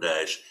Hanover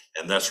Dash,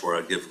 and that's where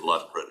I give a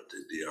lot of credit to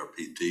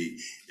DRPT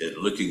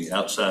in looking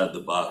outside the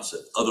box at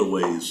other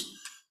ways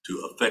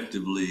to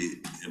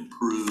effectively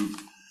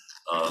improve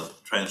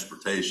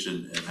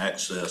transportation and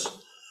access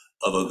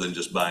other than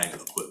just buying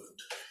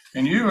equipment.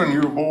 And you and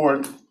your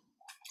board,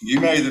 you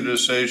made the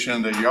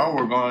decision that y'all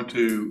were going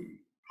to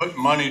put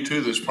money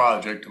to this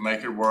project to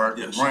make it work,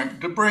 Yes.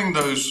 to bring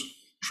those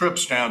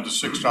trips down to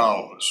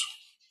 $6.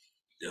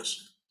 Yes.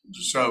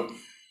 So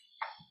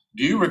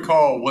do you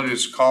recall what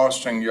it's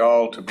costing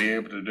y'all to be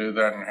able to do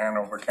that in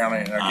Hanover County?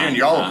 And again,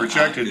 y'all are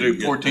projected to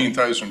do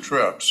 14,000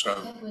 trips, so.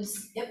 It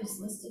was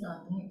listed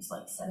on here, it's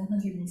like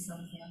 700 and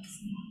some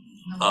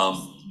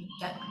thousand.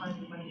 That part of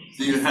the rate.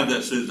 Do you have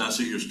that, Susan? I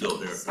see you're still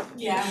here.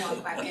 Yeah, I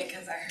won't back it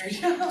because I heard you.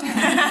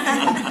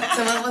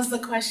 So what was the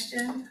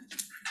question?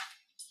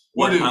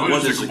 What is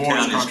is the the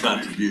board's county's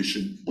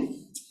contribution?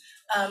 contribution?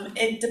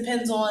 It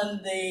depends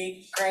on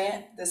the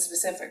grant, the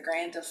specific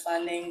grant of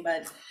funding,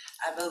 but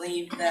I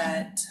believe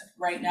that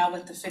right now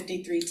with the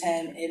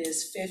 5310, it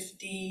is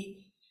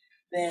 50,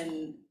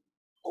 then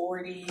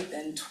 40,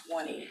 then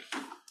 20.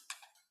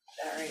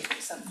 All right,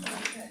 something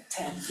like that,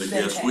 10. But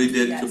then yes, 10, we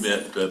did yes.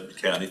 commit that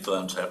county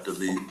funds have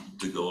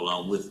to go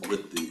along with the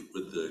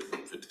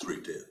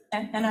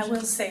 5310. And I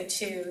will say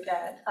too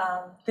that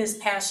this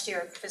past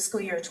year,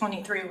 fiscal year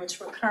 '23, which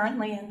we're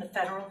currently in the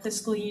federal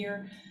fiscal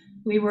year,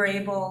 we were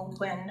able,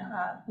 when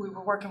we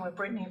were working with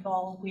Brittany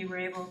Bowl, we were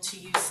able to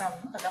use some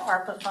of the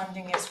ARPA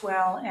funding as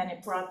well, and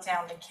it brought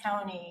down the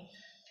county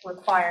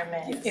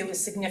requirement. Yes. It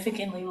was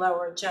significantly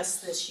lower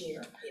just this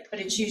year, Yeah. but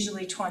it's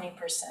usually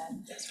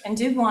 20%. That's right. And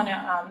did want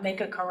to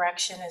make a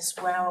correction as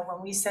well. When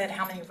we said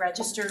how many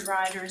registered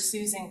riders,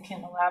 Susan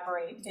can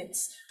elaborate.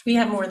 We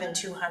have more than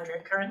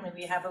 200. Currently,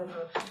 we have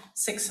over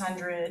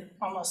 600,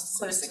 almost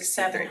close to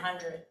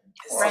 700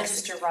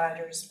 registered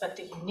riders, but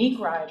the unique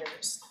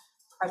riders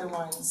are the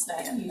ones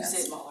that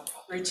use it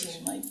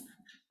routinely.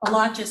 A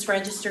lot just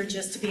registered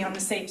just to be on the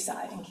safe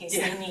side in case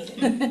they need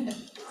it.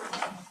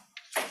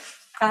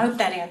 I hope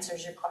that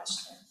answers your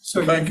question.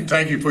 So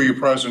Thank you for your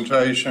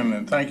presentation,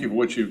 and thank you for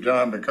what you've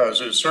done, because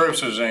it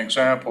serves as an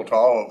example to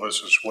all of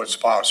us as what's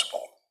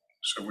possible.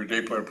 So we're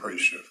deeply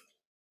appreciative.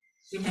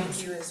 We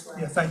thank you as well.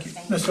 yeah, thank you.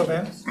 Ms.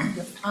 Sylvan?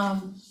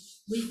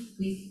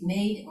 We've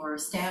made or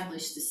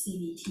established the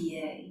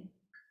CBTA,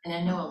 and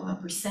I know a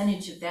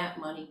percentage of that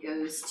money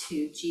goes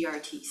to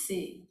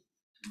GRTC.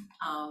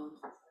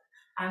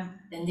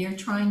 And they're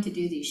trying to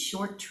do these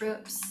short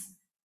trips.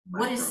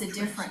 What is the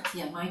difference?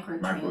 Yeah,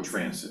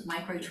 microtransit.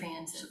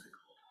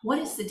 What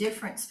is the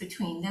difference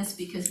between this,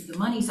 because the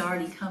money's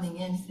already coming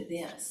in for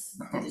this,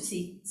 for the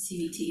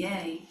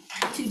CBTA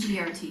to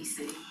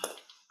GRTC.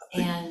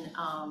 And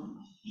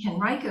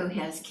Henrico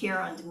has Care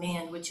on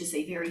Demand, which is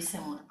a very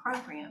similar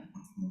program,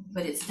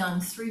 but it's done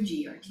through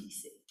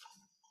GRTC.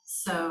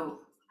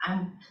 So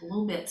I'm a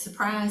little bit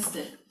surprised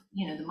that,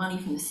 the money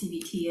from the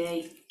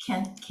CBTA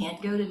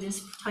can't go to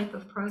this type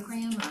of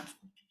program, or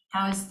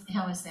how is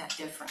that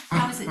different?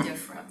 How is it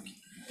different?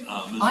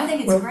 I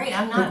think it's Well, great,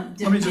 I'm not.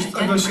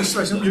 let's just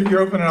say,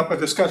 you're opening up a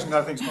discussion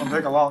that I think is gonna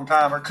take a long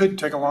time, or could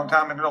take a long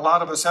time, and a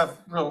lot of us have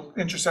real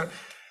interest in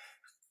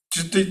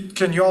it.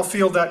 Can you all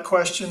field that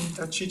question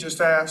that she just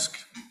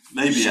asked?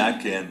 Maybe I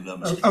can,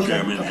 Mr. Okay.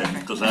 Chairman,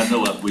 because I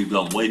know we've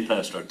gone way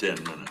past our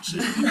 10 minutes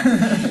here.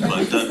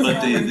 But the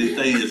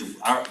thing is,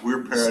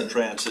 we're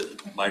paratransit,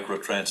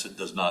 microtransit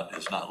is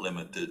not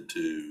limited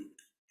to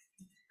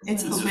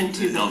It's open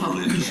to the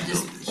elderly public.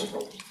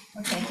 disabilities.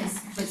 Okay,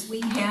 because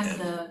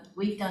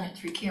we've done it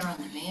through Care on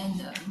Demand,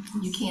 though.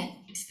 You can't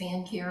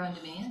expand Care on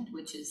Demand,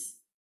 which is,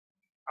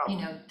 the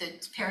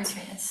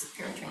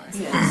paratransit.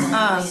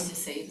 Yes.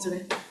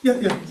 Disabled.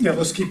 Yeah,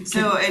 let's keep.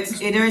 So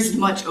it is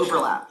much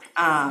overlap.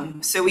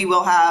 So we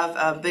will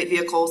have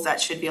vehicles that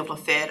should be able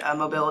to fit a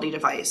mobility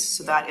device.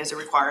 So that is a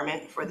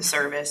requirement for the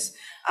service.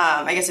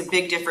 I guess a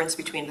big difference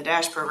between the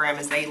DASH program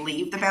is they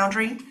leave the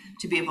boundary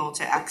to be able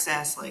to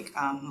access like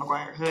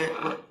McGuire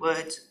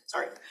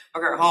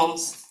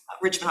Holmes,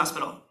 Richmond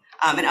Hospital,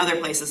 and other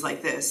places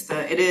like this.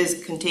 It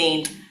is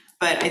contained,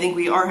 but I think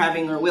we are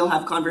having or will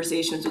have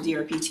conversations with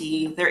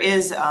DRPT. There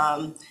is,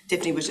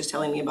 Tiffany was just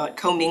telling me about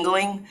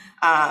commingling,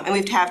 and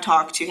we have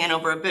talked to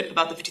Hanover a bit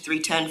about the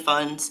 5310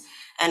 funds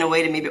and a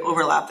way to maybe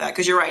overlap that,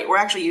 because you're right, we're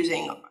actually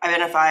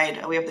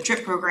identified, we have the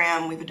TRIP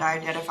program, we've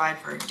applied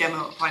for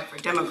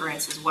demo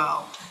grants as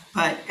well,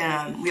 but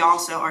we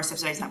also are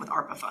subsidizing that with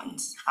ARPA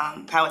funds.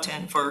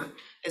 Powhatan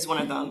is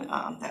one of them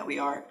that we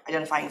are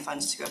identifying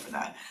funds to go for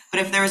that. But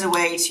if there is a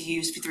way to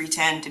use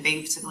 5310 to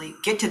basically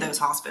get to those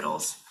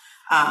hospitals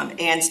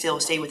and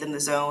still stay within the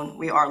zone,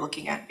 we are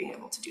looking at being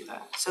able to do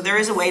that. So there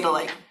is a way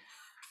to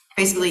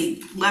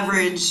basically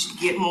leverage,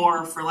 get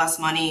more for less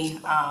money,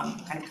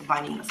 kind of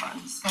combining the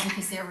funds. Well,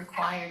 because they're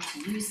required to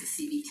use the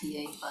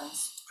CBTA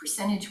funds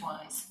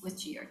percentage-wise with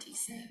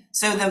GRTC.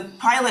 So the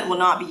pilot will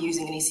not be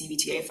using any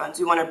CBTA funds.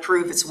 We want to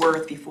prove its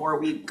worth before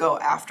we go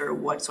after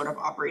what sort of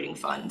operating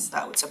funds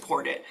that would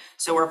support it.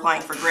 So we're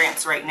applying for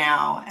grants right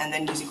now and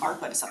then using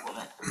ARPA to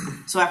supplement.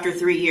 So after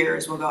 3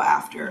 years, we'll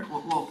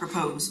we'll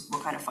propose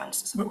what kind of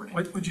funds to support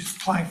it. Would you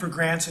applying for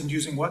grants and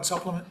using what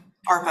supplement?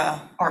 ARPA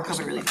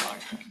COVID relief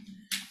dollars.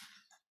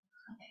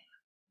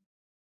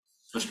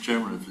 Mr.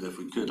 Chairman, if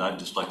we could, I'd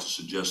just like to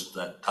suggest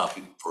that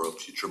topic for a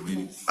future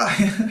meeting.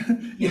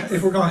 Yeah,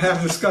 if we're gonna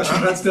have a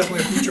discussion, that's definitely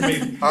a future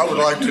meeting. I would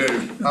like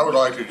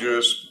to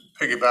just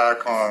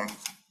piggyback on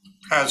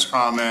Pat's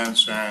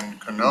comments and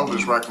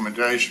Canova's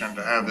recommendation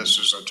to have this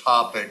as a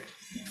topic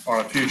on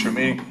a future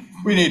meeting,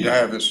 we need to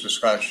have this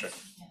discussion.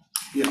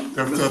 Yeah.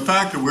 The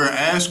fact that we're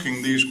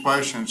asking these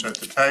questions at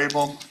the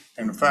table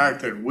and the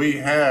fact that we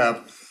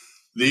have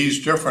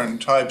these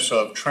different types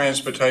of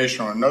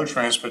transportation or no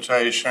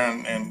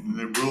transportation in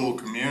the rural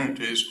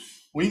communities,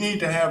 we need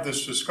to have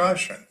this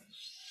discussion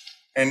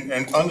and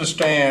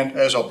understand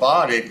as a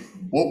body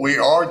what we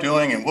are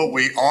doing and what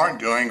we aren't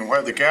doing and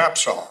where the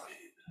gaps are.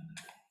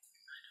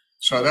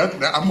 So that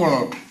I'm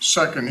going to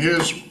second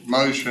his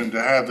motion to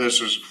have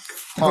this as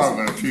part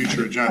of a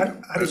future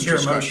agenda. I didn't hear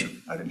a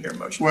motion. I didn't hear a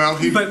motion. Well,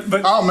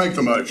 But- I'll make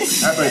the motion.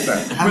 How about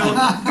that?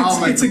 I'll Well,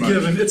 make it's a the motion.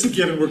 given, it's a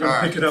given, we're gonna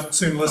All pick it up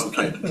soon, let's,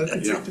 Okay.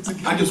 it's Yeah. a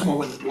given. I just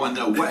want to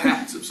know what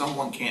happens if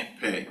someone can't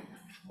pay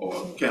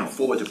or can't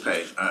afford to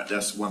pay.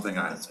 That's one thing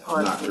I'm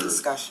Part not of the sure.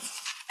 discussion.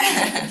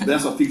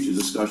 That's a future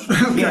discussion.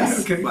 Okay,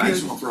 okay, But I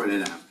just good. want to throw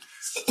that out.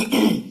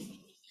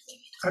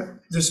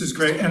 This is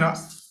great, and I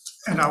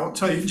will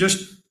tell you,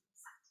 just,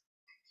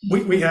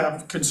 we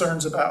have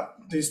concerns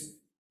about these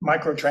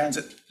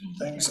micro-transit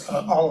things,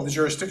 all of the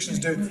jurisdictions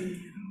do.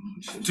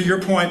 To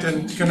your point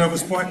and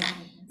Canova's point,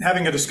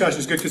 having a discussion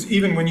is good, because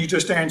even when you're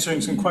just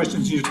answering some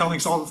questions, and you're telling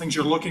us all the things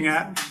you're looking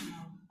at,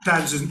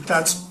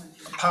 that's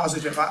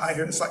positive, I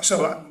hear, it's like,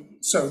 so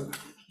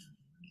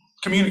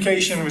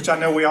communication, which I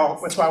know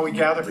that's why we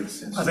gather,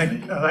 I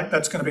think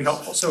that's gonna be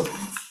helpful, so,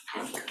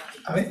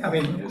 I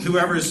mean,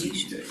 whoever's,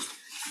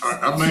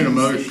 I made a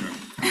motion.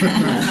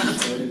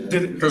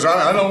 did it, Because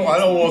I don't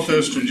want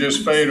this to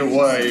just fade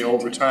away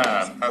over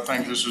time. I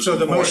think this is so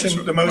the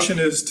important. motion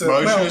is to,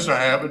 Motion well, is to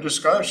have a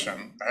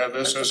discussion, have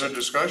this as a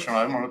discussion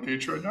item on a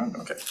future agenda.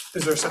 okay,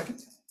 is there a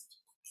second?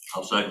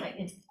 I'll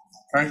second.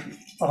 Thank you.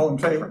 All in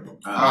favor?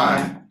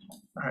 Aye.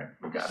 All right,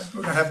 we got it,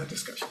 we're gonna have the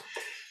discussion.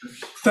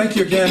 Thank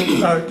you again,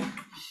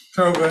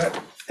 Tova,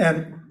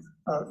 and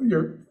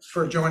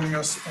for joining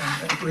us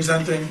and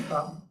presenting.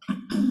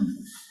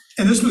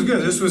 And this was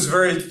good, this was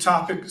very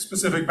topic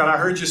specific, but I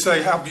heard you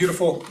say how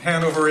beautiful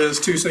Hanover is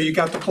too, so you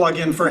got the plug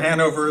in for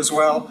Hanover as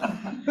well.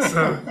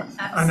 So,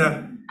 I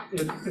know,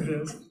 it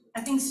is. I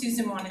think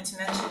Susan wanted to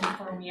mention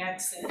before we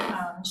exit,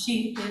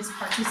 she is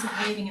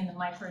participating in the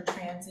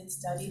microtransit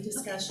study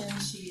discussion.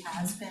 She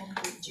has been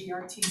with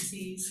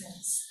GRTC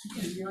since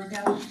a year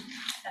ago.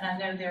 And I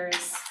know there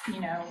is,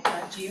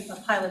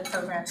 a pilot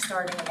program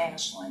starting in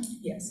Ashland,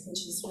 yes, which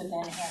is within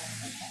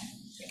Hanover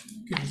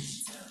County.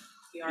 So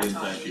We are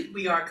talking,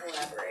 we are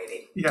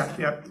collaborating.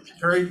 Yeah,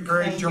 very,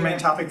 very Thank germane you.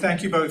 topic,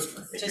 thank you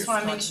both. Just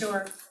want to make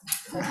sure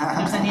if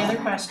there's any other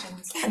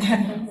questions.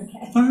 Okay,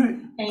 All right,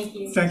 thank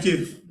you. thank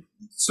you.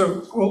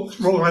 So we'll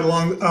roll right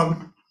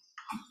along.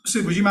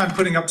 Sid, would you mind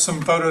putting up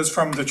some photos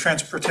from the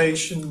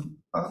transportation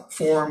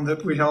forum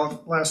that we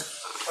held last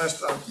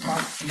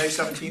month, May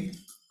 17th?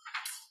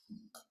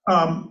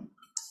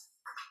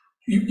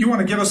 You want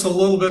to give us a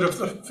little bit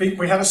of,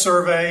 we had a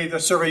survey,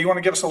 you want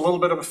to give us a little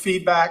bit of a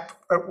feedback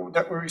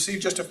that we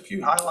received, just a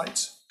few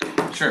highlights?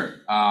 Sure.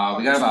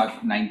 We got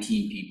about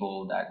 19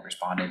 people that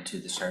responded to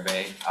the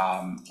survey.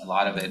 A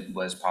lot of it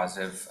was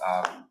positive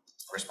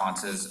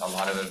responses. A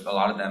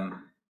lot of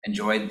them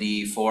enjoyed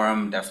the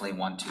forum, definitely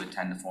want to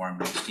attend the forum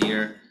next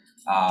year.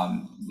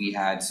 We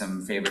had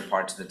some favorite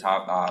parts of the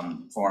top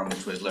forum,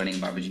 which was learning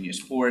about Virginia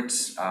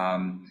sports,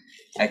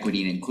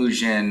 equity and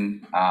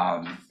inclusion,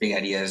 big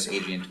ideas,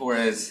 Adrian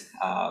Torres,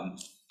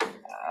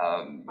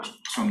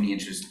 so many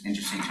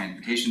interesting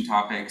transportation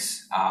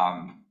topics.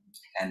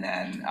 And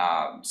then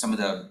some of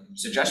the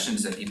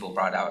suggestions that people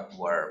brought out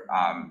were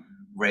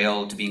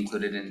rail to be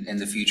included in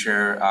the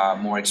future,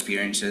 more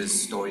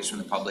experiences, stories from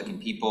the public and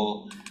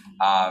people,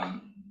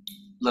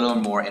 little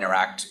more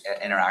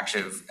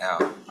interactive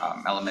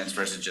elements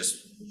versus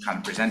just kind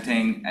of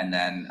presenting, and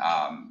then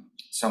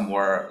some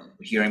more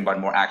hearing about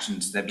more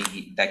actions that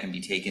can be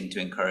taken to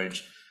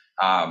encourage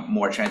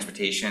more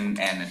transportation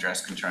and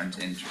address concerns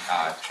in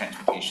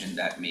transportation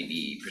that may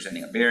be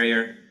presenting a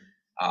barrier.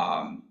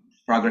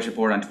 Progress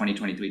report on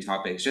 2023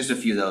 topics, just a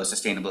few of those,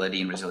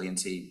 sustainability and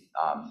resiliency,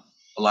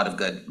 a lot of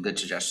good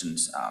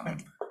suggestions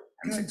and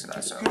things like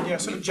that, so. Yeah,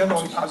 so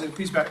generally positive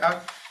feedback.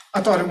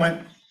 I thought it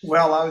went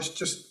well. I was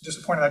just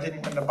disappointed I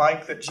didn't win the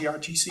bike that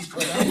GRTC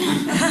put out.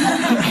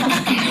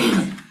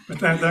 But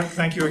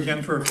thank you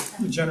again for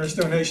the generous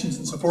donations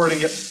and supporting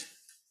it.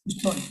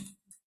 Mr. Tony.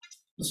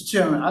 Mr.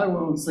 Chairman, I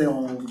want to say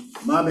on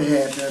my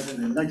behalf as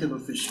an elected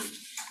official,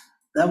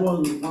 that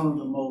was one of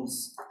the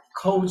most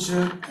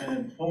cogent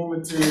and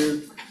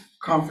informative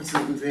conferences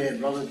we've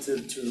had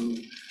relative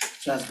to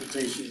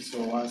transportation.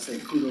 So I say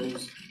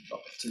kudos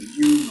to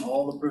you and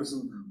all the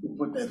person who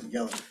put that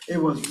together.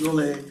 It was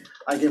really,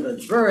 I give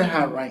it a very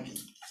high ranking,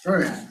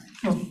 very high.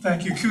 Well,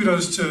 thank you.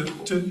 Kudos to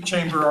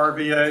Chamber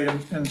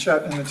RVA and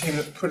Chet and the team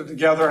that put it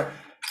together.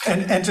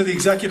 And to the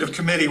executive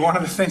committee, one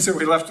of the things that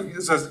we left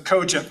as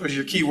cogent was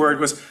your key word,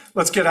 was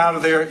let's get out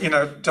of there,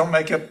 don't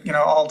make it,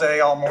 all day,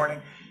 all morning.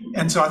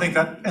 And so I think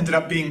that ended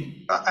up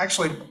being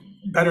actually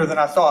better than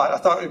I thought. I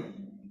thought it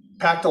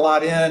packed a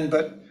lot in,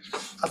 but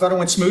I thought it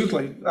went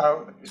smoothly.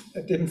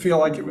 It didn't feel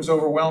like it was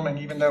overwhelming,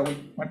 even though we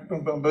went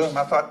boom, boom, boom.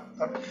 I thought,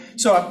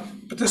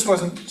 but this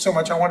wasn't so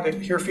much, I wanted to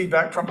hear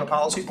feedback from the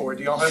policy board.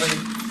 Do y'all have any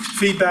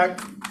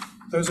feedback?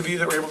 Those of you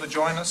that were able to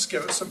join us,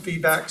 give us some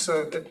feedback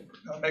so that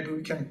maybe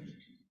we can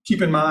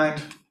keep in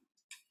mind,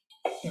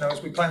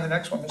 as we plan the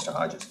next one, Mr.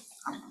 Hodges.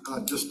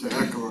 Just to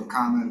echo a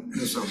comment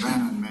Ms.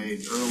 O'Bannon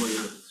made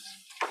earlier,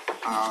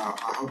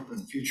 I hope in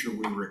the future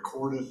we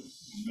record it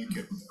and make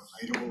it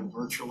available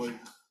virtually.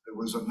 There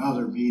was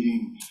another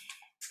meeting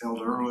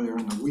held earlier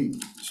in the week,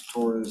 Ms.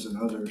 Torres and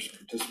others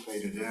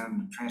participated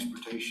in,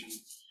 transportation,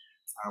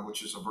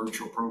 which is a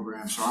virtual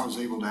program. So I was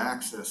able to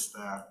access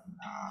that.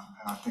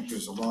 And I think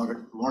there's a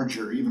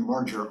even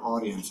larger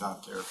audience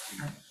out there if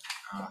you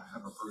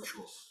have a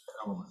virtual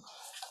element.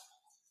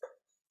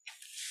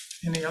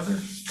 Any other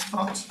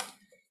thoughts?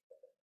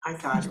 I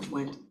thought it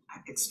went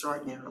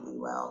extraordinarily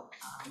well.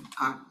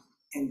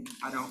 And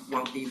I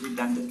won't be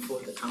redundant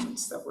for the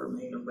comments that were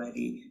made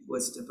already. It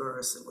was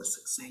diverse, it was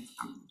succinct,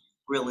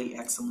 really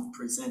excellent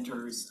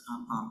presenters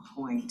on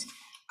point,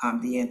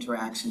 the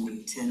interaction,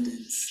 the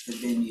attendance, the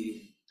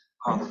venue,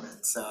 all of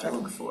it. So I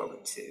look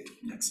forward to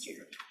next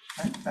year.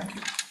 Thank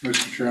you.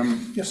 Mr.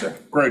 Chairman? Yes, sir.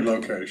 Great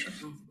location.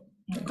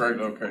 Great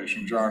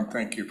location. John,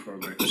 thank you for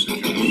the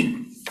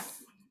suggestion.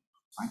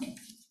 Thank you.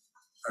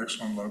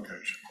 Excellent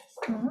location.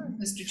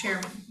 Mr.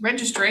 Chairman,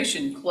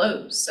 registration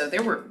closed, so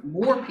there were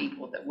more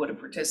people that would have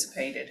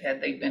participated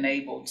had they been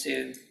able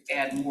to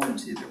add more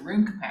to the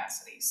room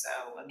capacity. So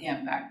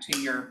again, back to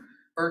your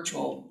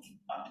virtual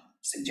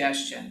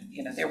suggestion,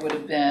 there would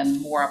have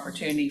been more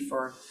opportunity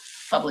for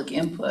public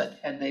input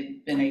had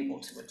they been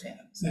able to attend.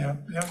 So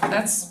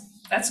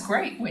that's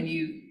great when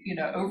you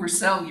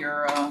oversell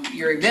your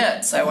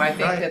event. So I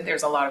think that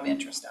there's a lot of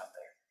interest out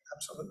there.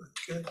 Absolutely,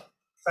 good.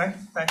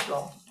 Thank you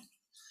all.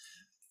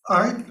 All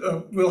right,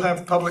 we'll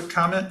have public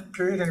comment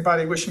period.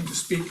 Anybody wishing to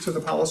speak to the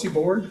policy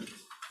board?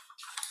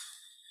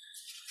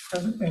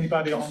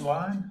 Anybody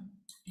online?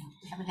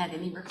 We haven't had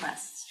any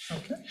requests.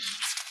 Okay.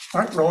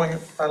 All right, rolling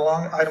right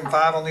along, item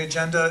 5 on the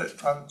agenda.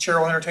 Chair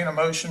will entertain a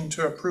motion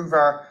to approve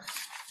our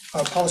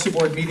policy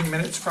board meeting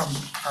minutes from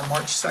our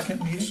March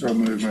 2nd meeting. So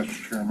moved,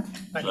 Mr. Chairman.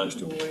 Thank you,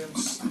 Mr.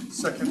 Williams.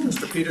 Second,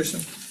 Mr.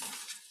 Peterson.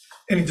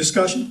 Any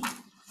discussion?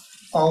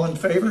 All in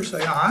favor,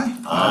 say aye.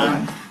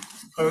 Aye.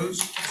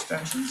 Opposed,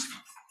 abstentions?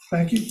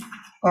 Thank you.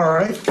 All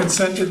right,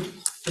 consent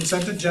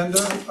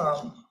agenda.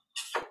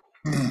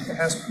 It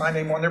has my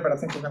name on there, but I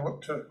think we're going to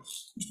look to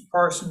Mr.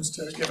 Parsons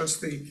to give us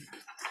the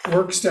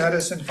work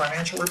status and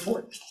financial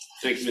report.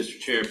 Thank you, Mr.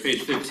 Chair.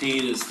 Page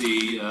 15 is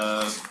the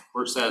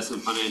work status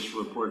and financial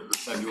report for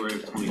February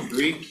of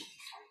 23.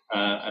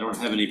 I don't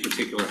have any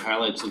particular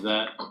highlights of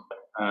that.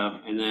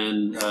 And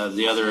then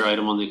the other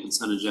item on the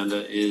consent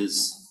agenda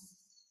is,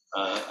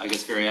 I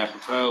guess, very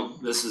apropos.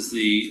 This is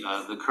the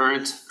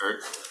current, or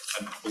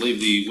I believe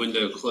the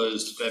window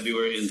closed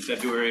in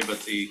February,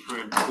 but the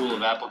current pool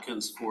of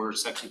applicants for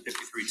Section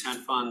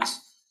 5310 funds.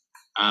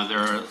 There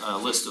are a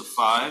list of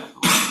 5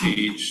 on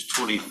page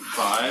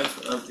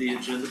 25 of the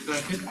agenda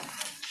packet.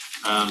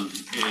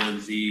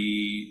 And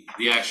the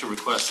action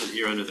requested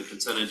here under the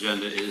consent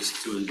agenda is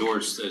to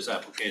endorse those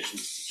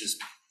applications, to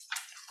just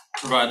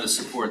provide the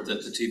support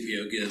that the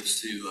TPO gives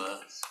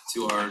to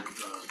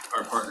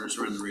our partners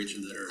around the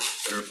region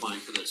that are applying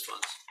for those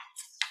funds.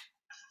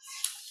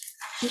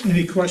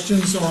 Any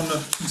questions on the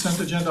consent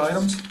agenda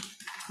items?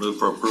 Move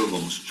for approval,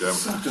 Mr.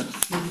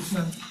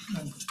 Chairman.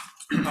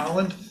 And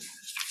Holland,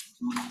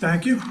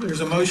 thank you.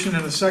 There's a motion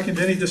and a second.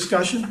 Any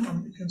discussion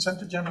on the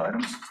consent agenda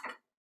items?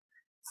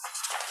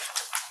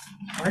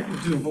 All right, we'll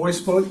do a voice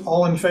vote.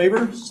 All in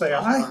favor, say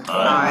aye.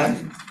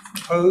 Aye.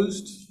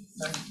 Opposed?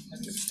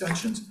 Any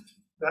abstentions?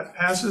 That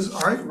passes.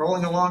 All right,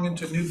 rolling along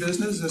into new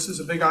business. This is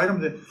a big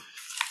item, the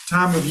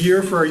time of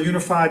year for our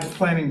Unified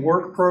Planning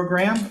Work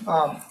Program.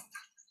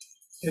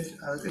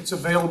 It's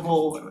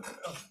available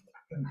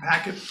in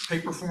packet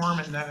paper form,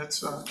 and then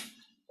it's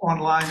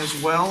online as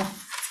well.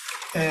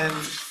 And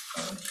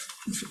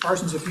Mr.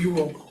 Parsons, if you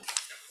will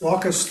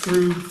walk us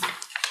through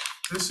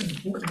this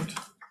important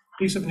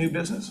piece of new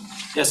business.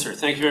 Yes, sir.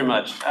 Thank you very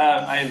much.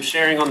 I am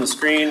sharing on the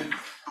screen.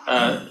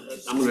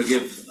 I'm going to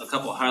give a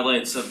couple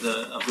highlights of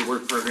the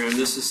work program.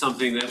 This is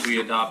something that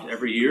we adopt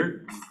every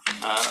year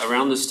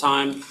around this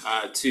time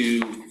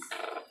to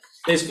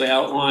basically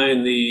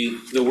outline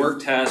the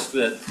work task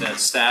that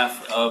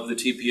staff of the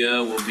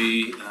TPO will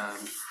be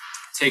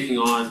taking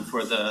on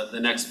for the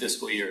next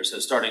fiscal year. So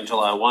starting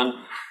July 1,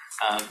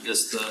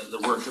 just the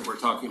work that we're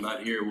talking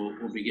about here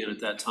will begin at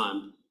that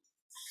time.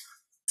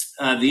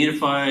 The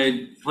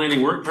Unified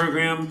Planning Work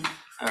Program,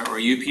 or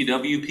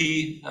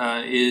UPWP,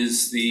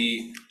 is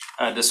the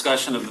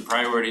discussion of the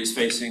priorities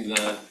facing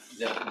the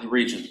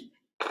region.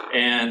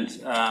 And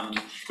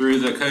through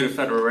the Code of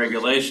Federal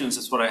Regulations,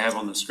 that's what I have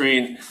on the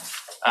screen,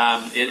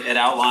 it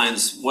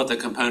outlines what the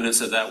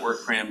components of that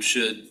work program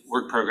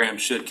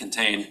should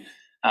contain.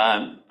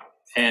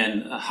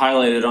 And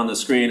highlighted on the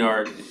screen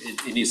are,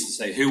 it needs to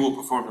say who will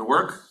perform the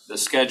work, the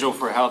schedule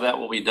for how that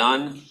will be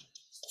done,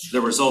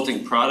 the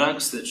resulting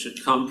products that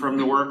should come from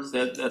the work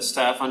that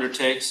staff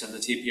undertakes and the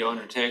TPO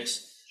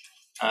undertakes,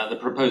 the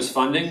proposed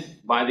funding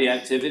by the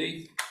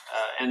activity,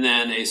 and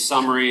then a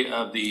summary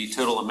of the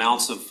total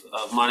amounts of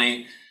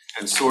money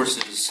and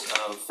sources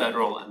of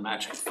federal and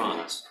matching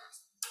funds.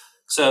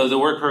 So the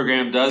work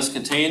program does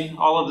contain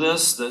all of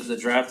this, the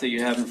draft that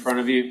you have in front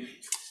of you.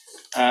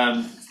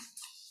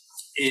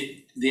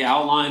 The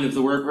outline of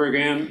the work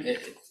program,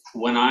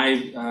 when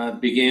I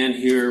began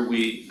here,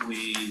 we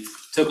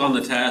took on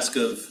the task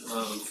of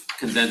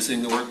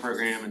condensing the work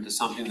program into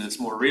something that's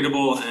more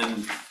readable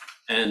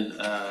and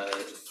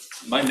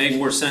might make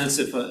more sense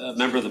if a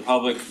member of the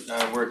public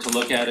were to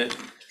look at it.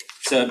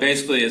 So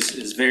basically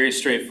it's very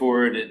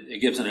straightforward. It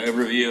gives an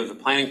overview of the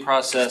planning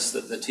process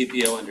that the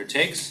TPO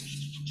undertakes.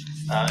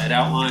 It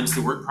outlines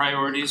the work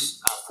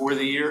priorities for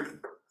the year.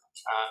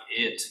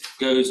 It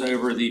goes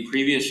over the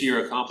previous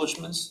year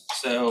accomplishments.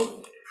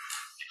 So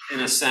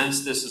in a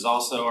sense, this is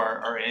also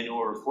our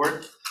annual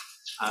report.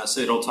 So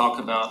it'll talk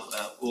about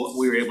what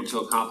we were able to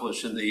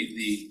accomplish in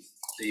the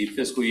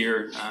fiscal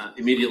year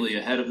immediately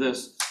ahead of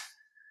this.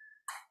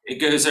 It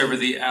goes over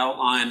the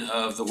outline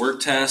of the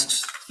work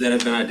tasks that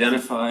have been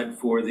identified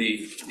for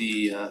the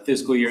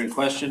fiscal year in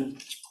question,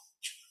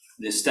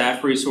 the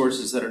staff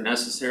resources that are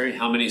necessary,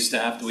 how many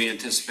staff do we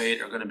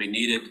anticipate are going to be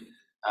needed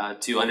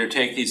to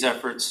undertake these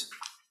efforts.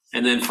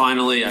 And then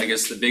finally, I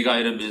guess the big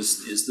item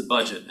is the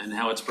budget and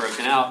how it's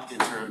broken out in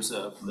terms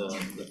of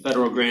the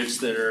federal grants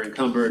that are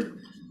encumbered,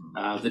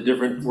 the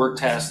different work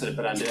tasks that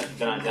have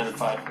been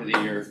identified for the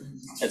year,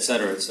 et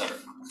cetera, et cetera.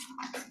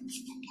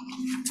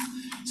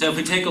 So if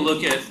we take a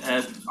look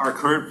at our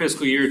current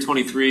fiscal year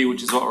 23,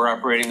 which is what we're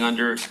operating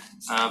under,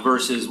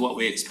 versus what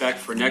we expect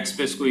for next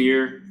fiscal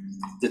year,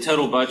 the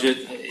total budget,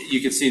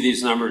 you can see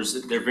these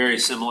numbers, they're very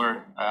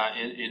similar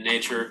in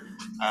nature.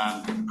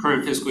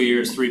 Current fiscal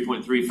year is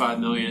 3.35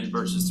 million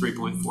versus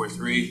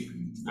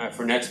 3.43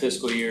 for next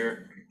fiscal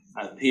year.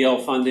 PL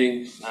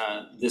funding,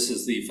 this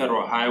is the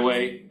federal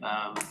highway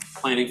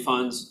planning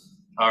funds,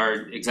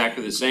 are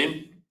exactly the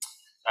same.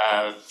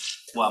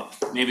 Well,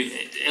 maybe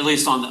at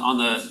least on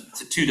the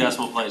 2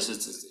 decimal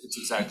places, it's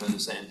exactly the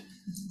same.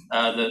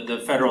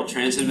 The Federal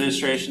Transit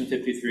Administration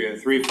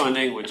 5303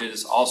 funding, which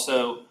is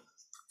also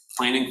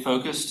planning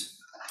focused.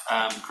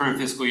 Current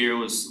fiscal year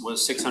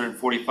was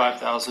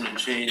 645,000 and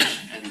change,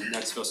 and the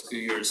next fiscal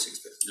year is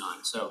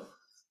 659. So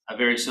a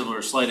very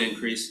similar, slight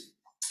increase.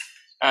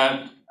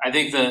 I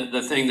think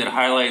the thing that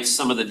highlights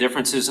some of the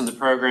differences in the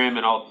program,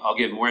 and I'll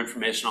give more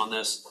information on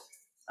this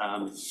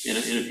in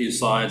a few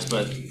slides,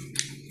 but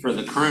for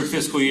the current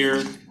fiscal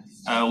year,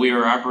 we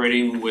are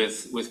operating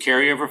with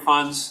carryover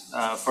funds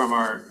from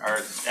our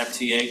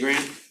FTA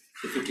grant,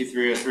 the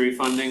 5303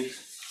 funding,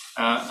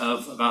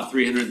 of about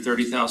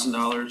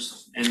 $330,000.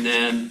 And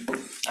then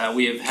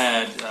we have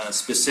had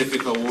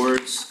specific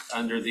awards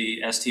under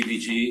the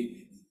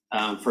STBG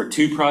for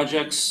 2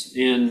 projects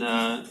in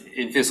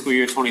fiscal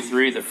year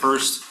 23. The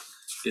first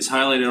is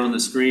highlighted on the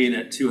screen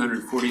at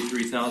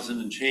 $243,000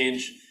 and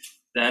change.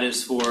 That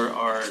is for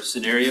our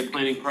scenario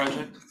planning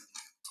project.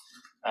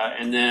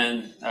 And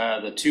then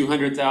the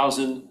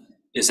 $200,000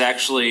 is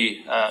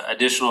actually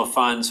additional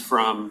funds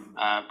from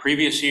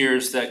previous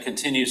years that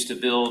continues to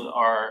build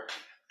our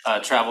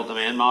travel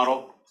demand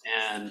model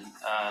and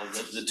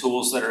the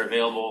tools that are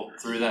available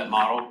through that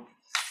model.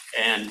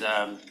 And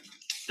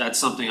that's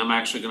something I'm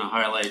actually going to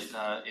highlight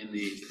in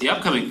the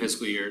upcoming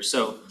fiscal year.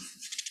 So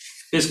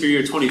fiscal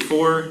year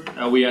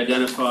 24, we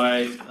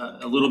identify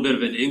a little bit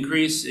of an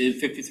increase in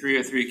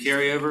 5303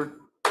 carryover,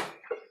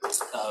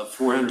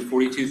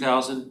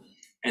 442,000.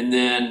 And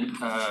then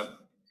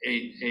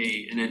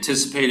an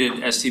anticipated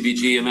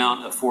STBG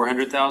amount of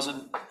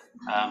 400,000,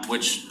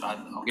 which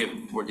I'll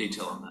give more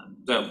detail on that.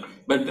 So,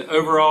 but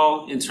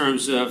overall, in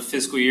terms of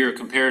fiscal year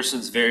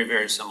comparisons, very,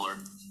 very similar.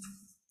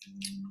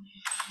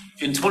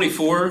 In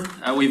 24,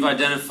 we've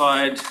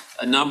identified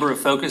a number of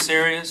focus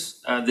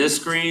areas. This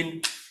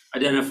screen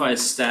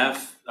identifies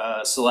staff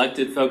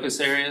selected focus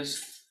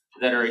areas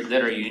that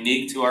are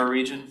unique to our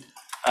region.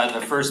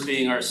 The first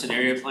being our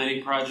scenario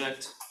planning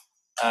project.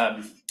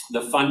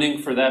 The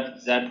funding for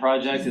that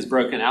project is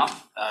broken out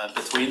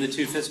between the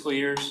 2 fiscal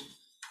years.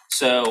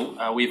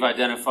 So we've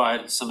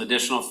identified some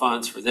additional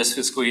funds for this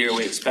fiscal year.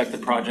 We expect the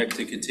project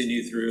to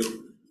continue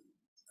through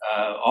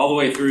all the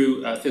way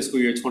through fiscal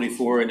year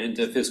 24 and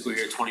into fiscal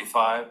year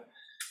 25.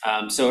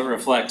 So it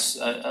reflects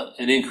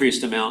an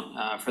increased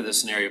amount for the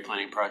scenario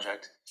planning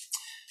project.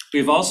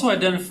 We've also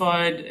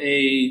identified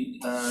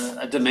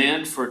a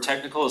demand for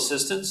technical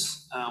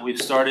assistance.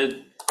 We've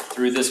started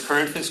through this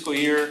current fiscal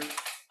year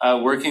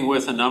working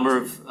with a number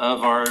of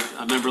our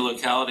member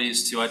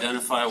localities to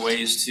identify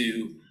ways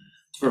to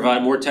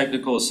provide more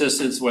technical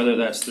assistance, whether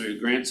that's through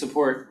grant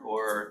support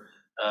or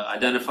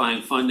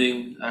identifying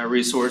funding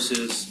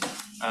resources,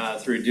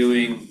 through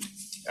doing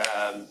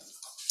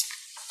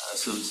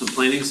some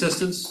planning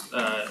assistance.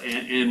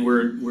 And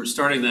we're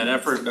starting that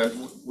effort, but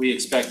we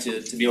expect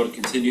to be able to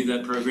continue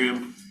that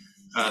program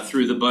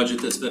through the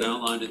budget that's been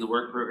outlined in the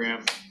work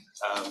program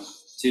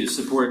to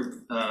support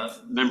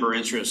member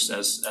interests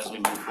as we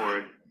move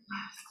forward.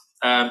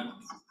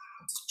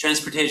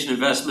 Transportation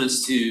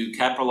investments to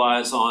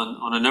capitalize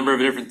on a number of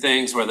different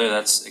things, whether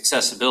that's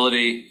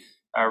accessibility,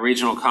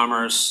 regional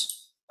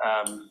commerce,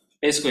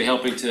 basically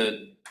helping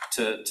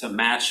to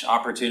match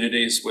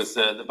opportunities with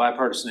the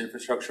bipartisan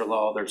infrastructure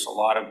law. There's a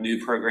lot of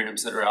new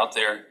programs that are out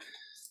there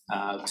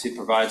to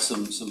provide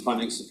some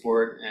funding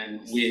support,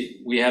 and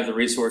we have the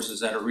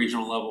resources at a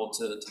regional level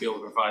to be able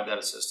to provide that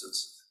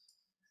assistance.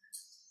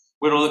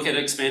 We're going to look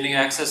at expanding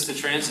access to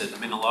transit. I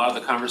mean, a lot of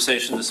the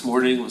conversation this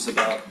morning was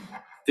about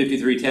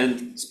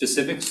 5310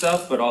 specific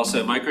stuff, but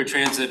also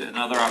microtransit and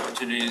other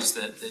opportunities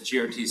that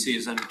GRTC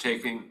is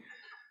undertaking.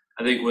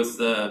 I think with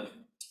the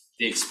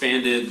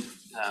expanded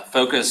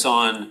focus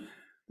on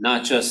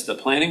not just the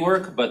planning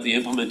work, but the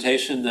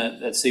implementation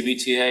that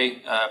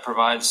CBTA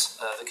provides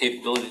the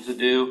capability to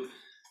do,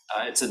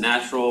 it's a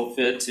natural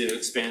fit to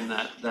expand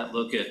that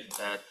look at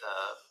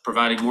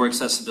providing more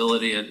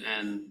accessibility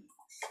and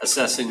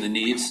assessing the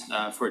needs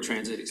for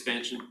transit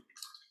expansion.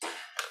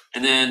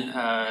 And then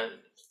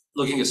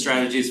looking at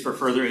strategies for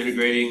further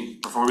integrating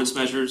performance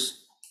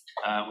measures.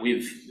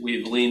 We've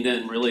leaned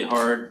in really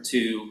hard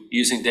to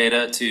using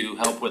data to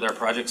help with our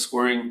project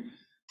scoring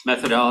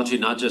methodology,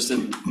 not just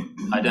in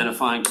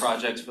identifying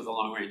projects for the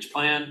long-range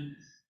plan,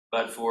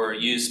 but for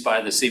use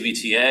by the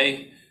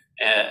CBTA,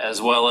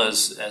 as well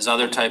as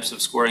other types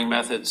of scoring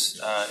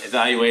methods,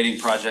 evaluating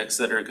projects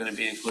that are going to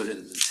be included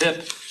in the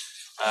TIP.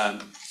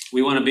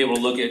 We want to be able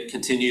to look at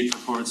continued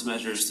performance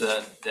measures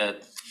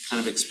that kind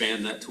of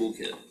expand that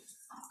toolkit.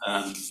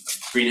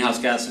 Greenhouse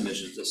gas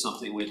emissions is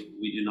something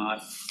we do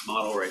not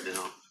model right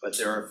now, but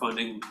there are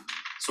funding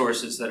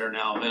sources that are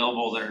now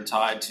available that are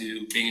tied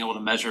to being able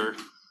to measure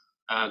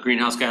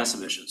greenhouse gas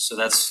emissions. So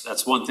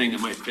that's one thing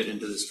that might fit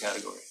into this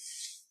category.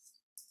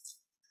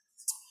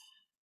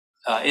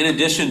 In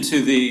addition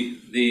to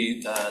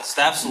the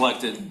staff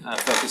selected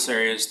focus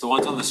areas, the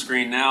ones on the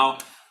screen now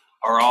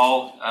are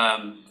all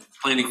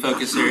planning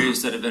focus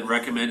areas that have been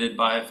recommended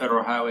by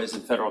Federal Highways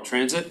and Federal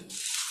Transit.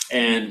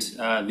 And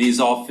these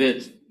all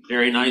fit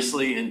very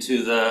nicely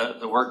into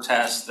the work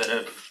tasks that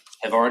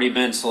have already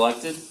been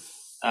selected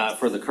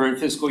for the current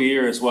fiscal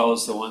year, as well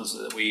as the ones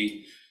that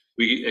we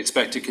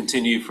expect to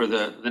continue for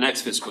the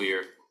next fiscal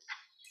year.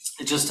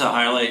 And just to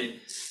highlight,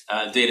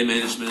 data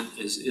management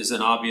is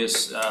an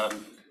obvious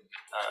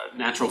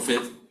natural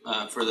fit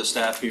for the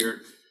staff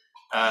here.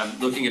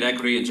 Looking at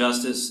equity and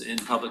justice in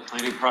public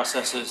planning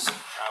processes,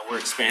 we're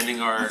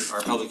expanding our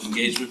public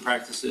engagement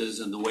practices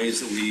and the ways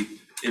that we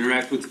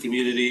interact with the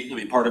community. I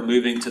mean, part of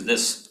moving to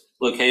this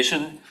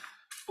location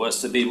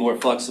was to be more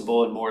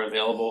flexible and more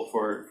available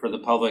for the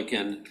public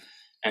and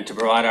to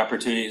provide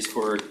opportunities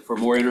for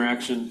more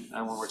interaction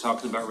when we're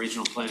talking about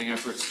regional planning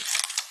efforts.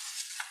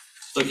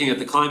 Looking at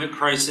the climate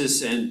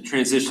crisis and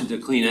transition to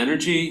clean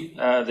energy,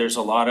 there's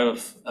a lot of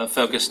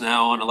focus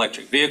now on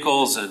electric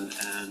vehicles and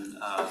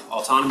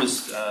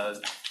autonomous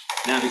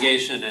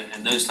navigation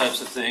and those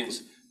types of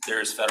things.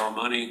 There's federal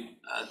money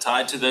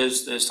tied to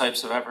those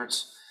types of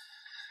efforts.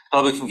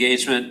 Public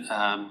engagement,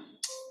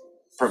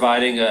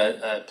 providing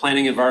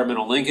planning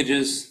environmental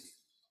linkages.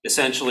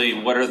 Essentially,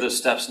 what are the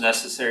steps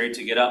necessary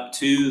to get up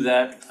to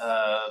that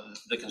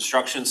the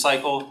construction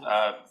cycle,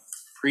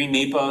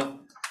 pre-NEPA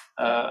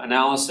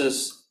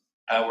analysis.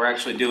 We're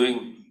actually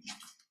doing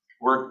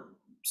work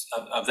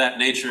of that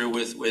nature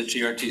with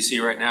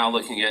GRTC right now,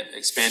 looking at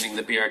expanding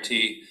the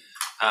BRT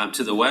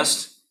to the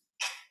west.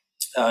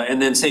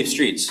 And then safe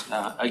streets.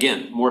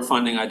 Again, more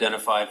funding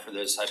identified for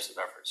those types of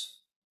efforts.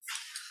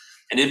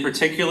 And in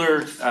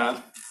particular,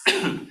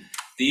 the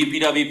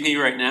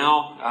UPWP right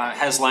now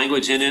has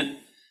language in it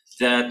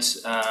that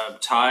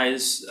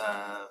ties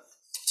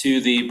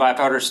to the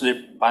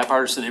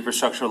bipartisan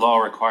infrastructure law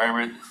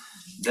requirement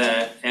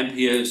that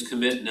MPOs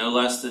commit no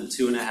less than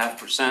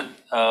 2.5%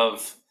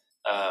 of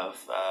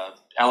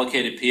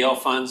allocated PL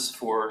funds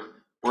for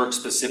work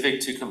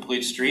specific to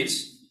complete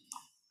streets.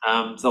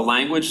 The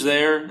language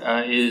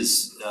there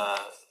is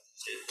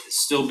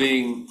still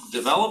being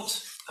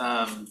developed.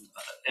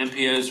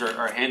 MPOs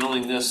are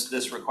handling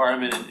this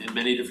requirement in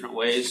many different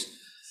ways.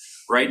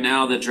 Right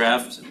now, the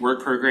draft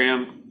work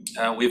program,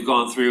 we've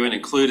gone through and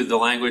included the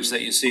language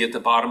that you see at the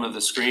bottom of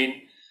the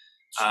screen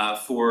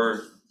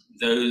for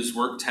those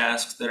work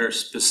tasks that are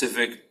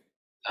specific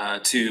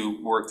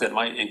to work that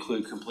might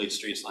include complete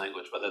streets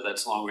language, whether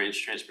that's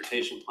long-range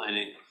transportation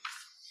planning,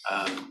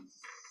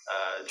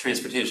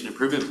 transportation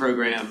improvement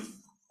program,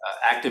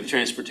 active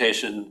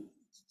transportation,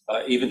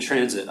 even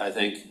transit, I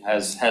think,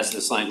 has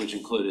this language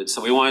included.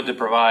 So we wanted to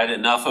provide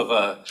enough of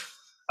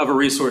a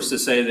resource to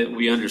say that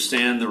we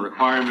understand the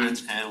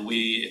requirements and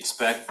we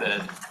expect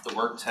that the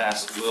work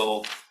task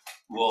will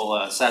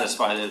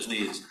satisfy those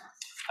needs.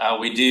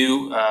 We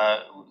do,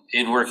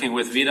 in working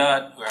with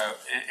VDOT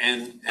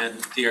and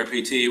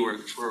DRPT,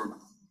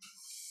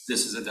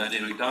 this is a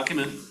dynamic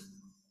document.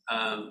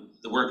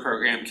 The work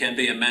program can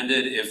be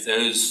amended if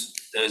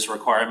those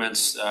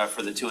requirements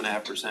for the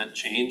 2.5%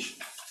 change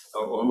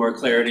or more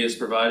clarity is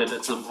provided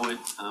at some point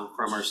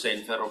from our state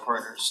and federal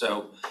partners.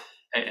 So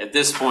At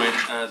this point,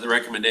 the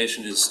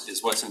recommendation is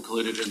what's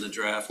included in the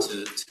draft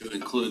to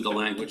include the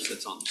language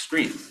that's on the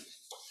screen.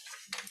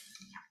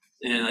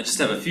 And I just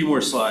have a few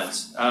more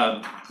slides.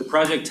 The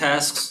project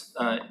tasks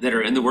that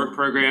are in the work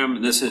program,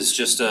 and this is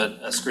just a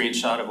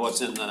screenshot of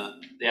what's in the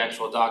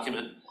actual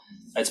document.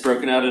 It's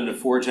broken out into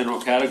 4 general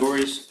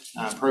categories: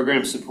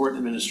 program support and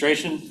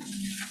administration,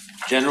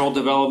 general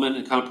development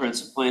and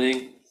comprehensive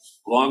planning,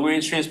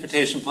 long-range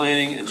transportation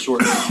planning, and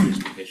short-range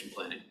transportation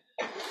planning.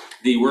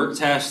 The work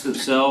tasks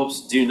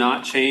themselves do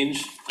not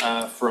change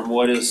from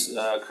what is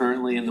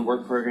currently in the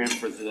work program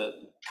for the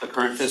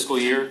current fiscal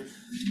year.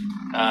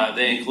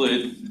 They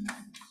include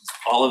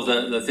all of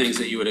the things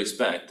that you would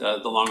expect, the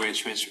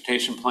long-range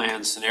transportation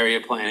plan, scenario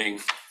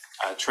planning,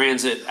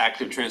 transit,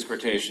 active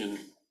transportation,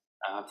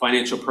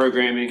 financial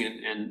programming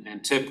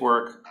and tip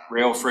work,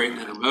 rail, freight, and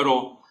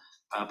intermodal,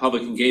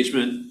 public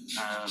engagement,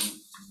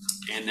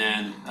 and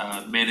then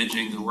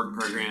managing the work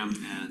program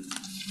and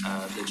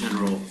the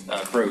general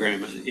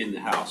program in the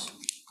House.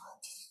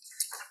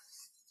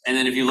 And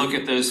then if you look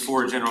at those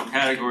 4 general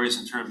categories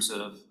in terms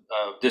of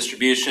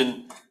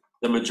distribution,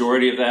 the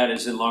majority of that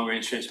is in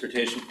long-range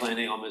transportation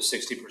planning, almost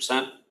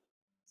 60%.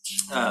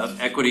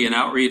 Equity and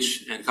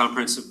outreach and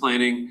comprehensive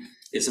planning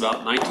is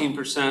about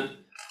 19%.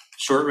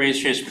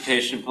 Short-range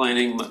transportation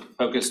planning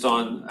focused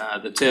on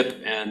the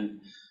TIP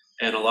and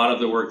a lot of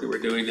the work that we're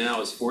doing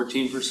now is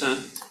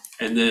 14%.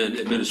 And then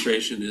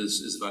administration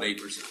is about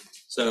 8%.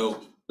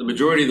 So the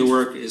majority of the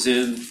work is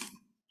in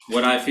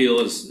what I feel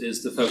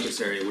is the focus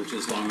area, which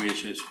is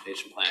long-range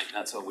transportation planning.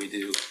 That's what we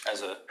do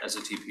as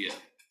a TPO.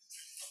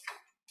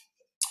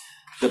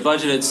 The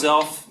budget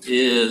itself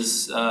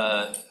is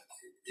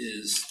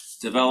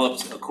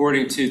developed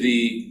according to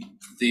the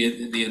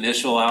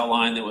initial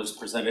outline that was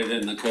presented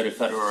in the Code of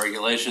Federal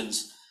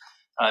Regulations.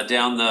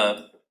 Down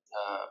the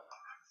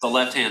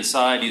left-hand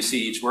side, you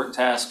see each work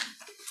task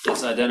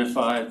that's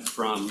identified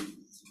from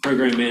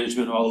program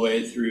management all the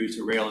way through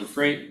to rail and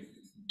freight.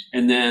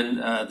 And then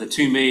the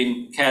 2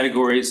 main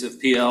categories of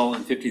PL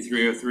and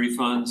 5303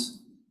 funds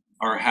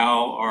are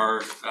how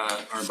our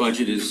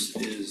budget is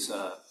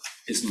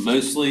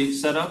mostly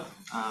set up.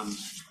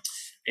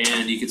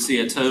 And you can see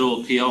a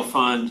total PL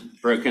fund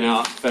broken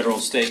out federal,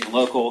 state, and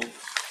local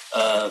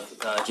of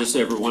just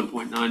over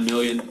 1.9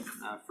 million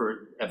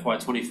for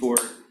FY24.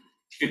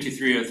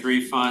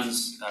 5303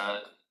 funds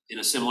in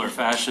a similar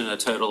fashion, a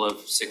total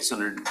of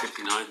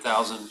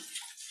 659,000,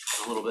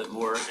 a little bit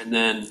more. And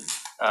then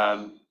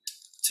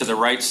to the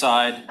right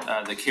side,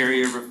 the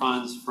carryover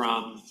funds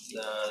from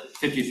the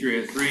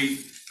 5303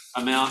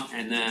 amount,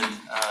 and then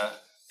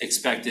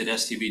expected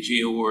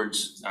STBG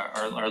awards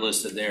are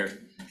listed there.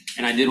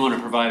 And I did want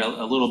to provide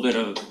a little bit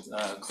of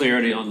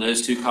clarity on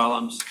those 2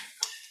 columns.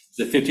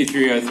 The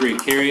 5303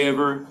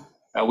 carryover,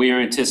 we are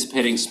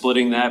anticipating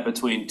splitting that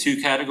between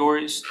 2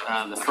 categories.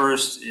 The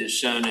first is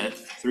shown at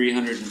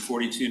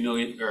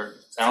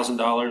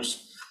 $342,000.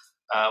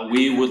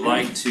 We would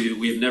like to,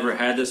 we have never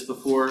had this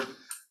before.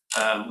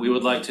 We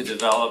would like to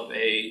develop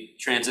a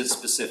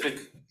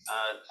transit-specific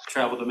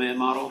travel demand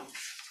model,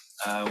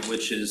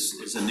 which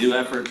is a new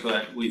effort,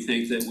 but we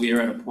think that we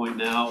are at a point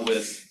now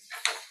with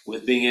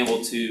being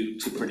able to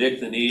predict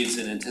the needs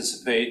and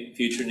anticipate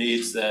future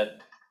needs, that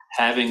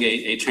having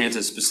a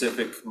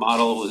transit-specific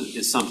model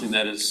is something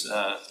that is,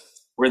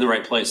 we're in the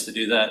right place to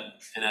do that.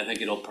 And I think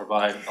it'll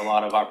provide a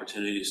lot of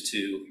opportunities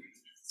to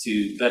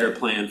better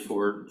plan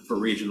for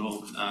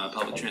regional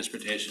public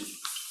transportation.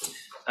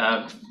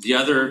 The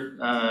other,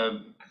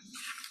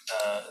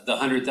 the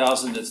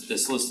 100,000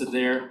 that's listed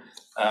there,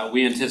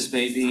 we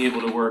anticipate being able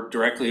to work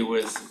directly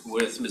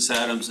with Ms.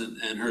 Adams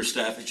and her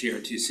staff at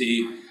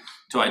GRTC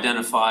to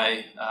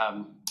identify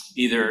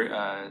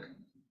either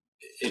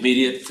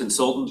immediate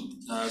consultant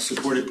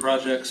supported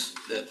projects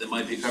that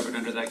might be covered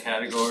under that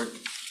category,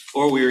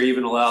 or we are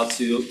even allowed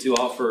to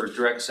offer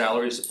direct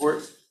salary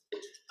support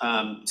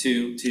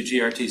to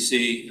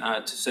GRTC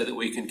so that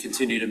we can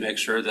continue to make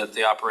sure that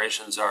the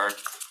operations are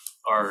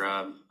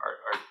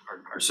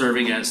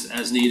serving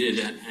as needed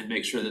and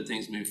make sure that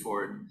things move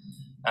forward.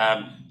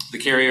 The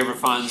carryover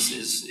funds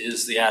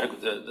is the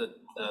adequate,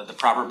 the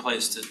proper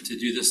place to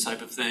do this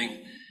type of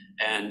thing.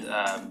 And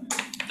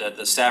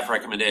the staff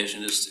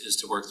recommendation is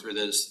to work through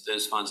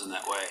those funds in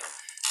that way.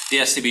 The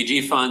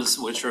STBG funds,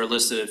 which are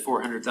listed at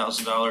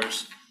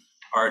 $400,000,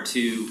 are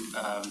to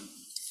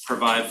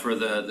provide for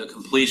the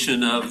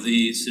completion of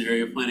the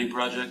scenario planning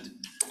project.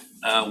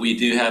 We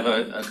do have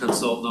a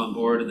consultant on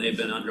board, and they've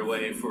been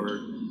underway for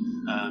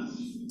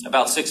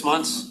about 6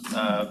 months.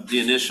 The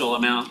initial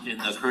amount in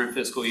the current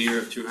fiscal year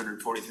of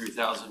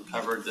 $243,000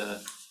 covered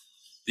the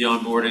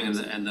onboarding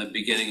and the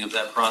beginning of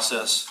that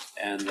process,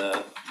 and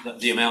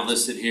the amount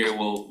listed here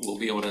will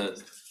be able to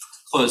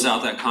close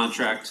out that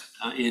contract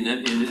in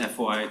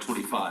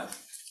FY25.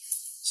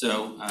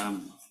 So,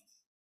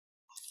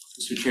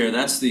 Mr. Chair,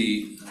 that's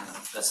the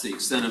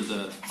extent of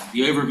the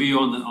overview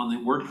on the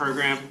work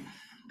program.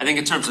 I think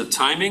in terms of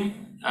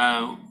timing,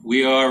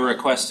 we are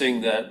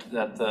requesting that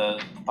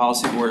the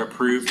policy board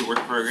approve the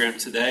work program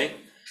today,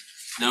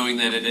 knowing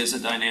that it is a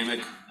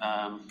dynamic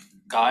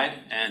guide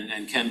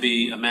and can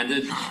be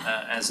amended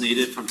as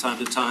needed from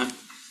time to time.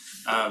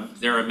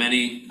 There are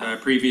many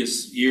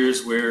previous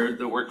years where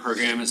the work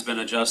program has been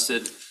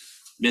adjusted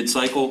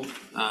mid-cycle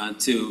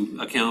to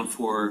account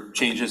for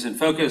changes in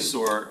focus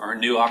or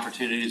new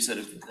opportunities that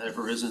have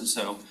arisen.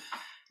 So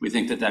we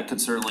think that could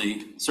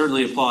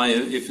certainly apply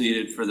if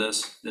needed for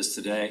this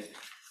today.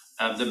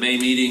 The May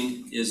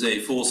meeting is a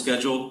full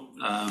schedule,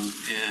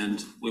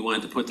 and we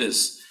wanted to put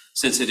this,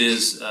 since it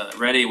is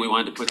ready, we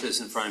wanted to put this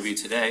in front of you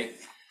today.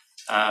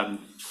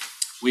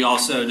 We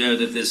also know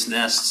that this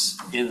nests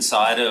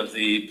inside of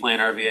the Plan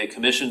RVA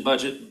Commission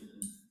budget,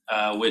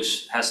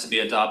 which has to be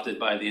adopted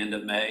by the end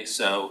of May.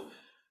 So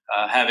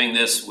having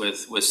this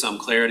with some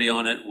clarity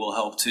on it will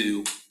help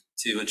to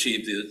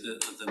achieve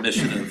the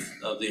mission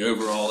of the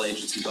overall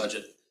agency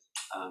budget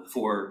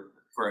for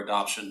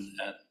adoption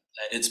at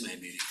its May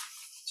meeting.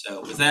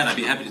 So with that, I'd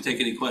be happy to take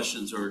any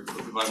questions or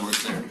provide more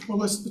clarity. Well,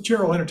 the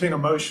chair will entertain a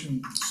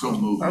motion. So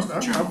moved,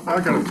 Mr. Chairman. I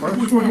got a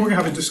question. We're going to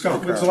have a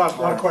discussion. There's a lot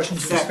of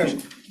questions to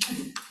discuss.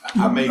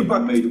 I made a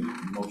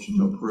motion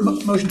to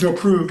approve. Motion to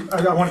approve.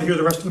 I wanted to hear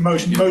the rest of the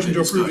motion. Motion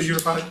to approve the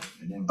unified.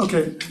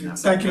 Okay,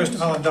 thank you, Mr.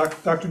 Holland.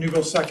 Dr.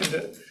 Newville seconded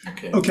it.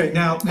 Okay,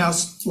 now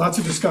lots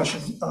of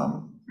discussion.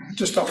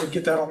 Just thought we'd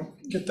get that on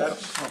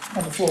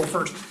the floor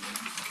first.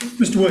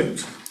 Mr.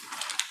 Williams.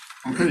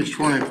 On page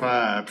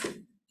 25,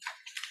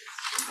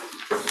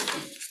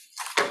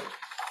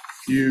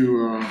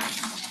 you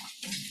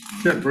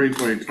just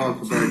briefly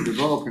talked about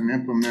develop and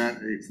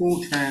implement a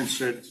full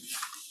transit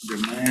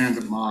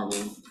demand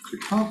model to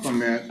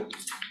complement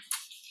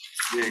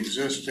the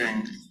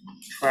existing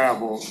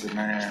travel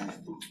demand,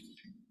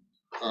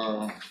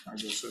 I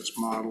guess that's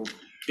model.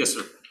 Yes,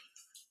 sir.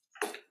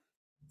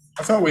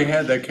 I thought we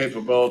had that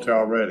capability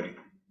already.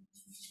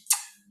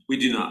 We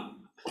do not.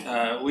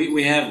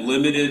 We have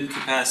limited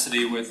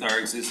capacity with our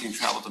existing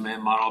travel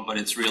demand model, but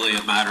it's really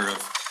a matter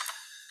of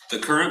the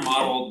current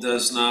model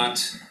does not,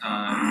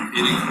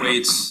 it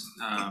equates,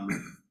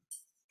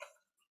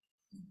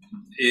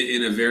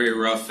 in a very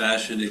rough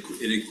fashion, it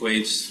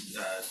equates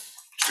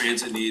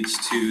transit needs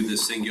to the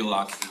single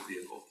occupant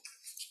vehicle,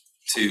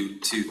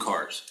 to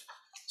cars.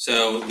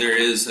 So there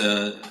is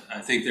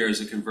I think there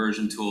is a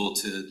conversion tool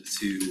to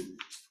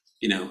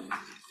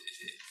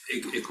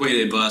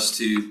equate a bus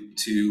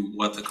to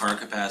what the car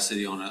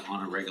capacity on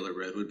a regular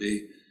road would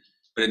be.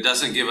 But it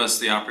doesn't give us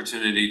the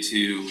opportunity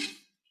to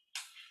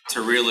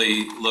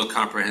really look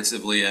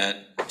comprehensively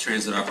at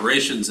transit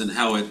operations and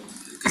how it,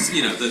 because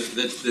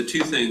the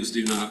two things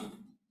do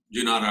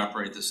not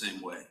operate the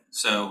same way.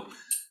 So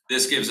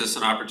this gives us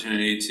an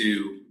opportunity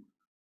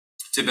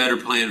to better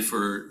plan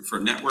for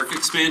network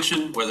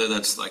expansion, whether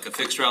that's like a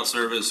fixed route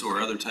service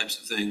or other types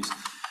of things,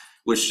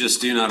 which just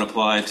do not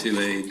apply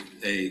to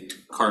a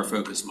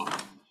car-focused model.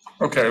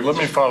 Okay, let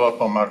me follow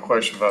up on my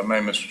question if I may,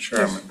 Mr.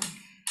 Chairman.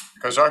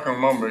 Because I can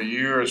remember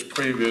years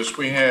previous,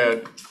 we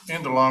had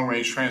in the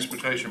long-range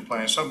transportation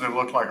plan, something that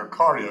looked like a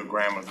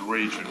cardiogram of the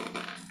region,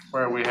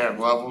 where we had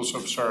levels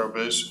of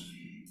service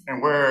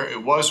and where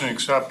it wasn't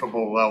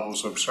acceptable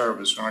levels of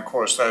service. And of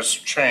course, that's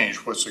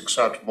changed. What's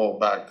acceptable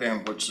back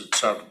then, what's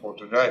acceptable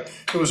today.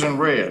 It was in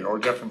red or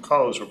different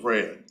colors of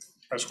red.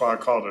 That's why I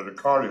called it a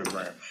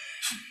cardiogram.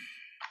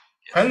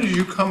 How did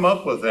you come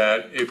up with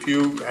that if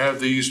you have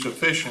these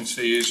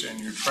deficiencies in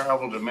your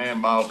travel demand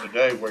model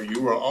today where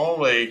you were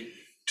only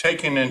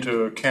taking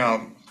into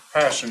account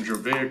passenger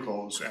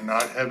vehicles and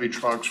not heavy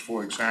trucks,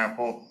 for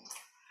example,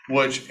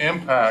 which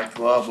impact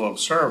level of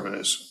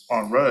service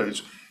on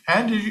roads?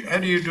 How do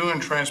you do in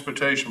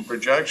transportation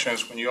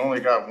projections when you only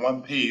got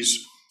one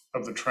piece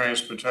of the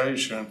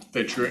transportation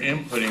that you're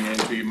inputting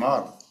into your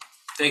model?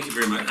 Thank you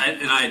very much.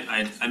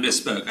 I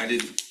misspoke.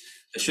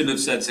 I shouldn't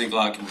have said single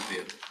occupant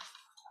vehicle.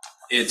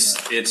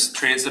 It's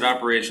transit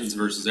operations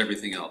versus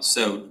everything else.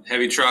 So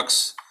heavy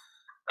trucks,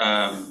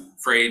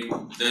 freight,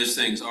 those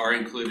things are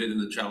included in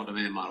the travel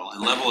demand model.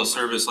 And level of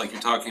service, like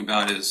you're talking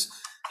about, is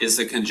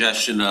the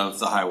congestion of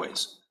the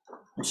highways.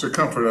 It's the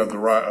comfort of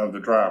the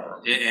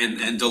driver.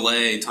 And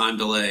delay, time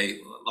delay,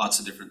 lots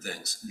of different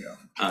things.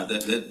 Yeah.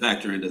 That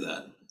factor into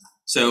that.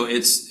 So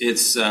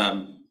it's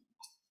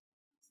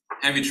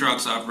heavy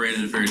trucks operate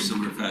in a very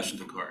similar fashion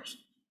to cars.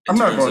 I'm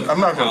not going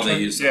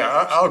to,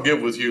 I'll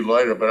get with you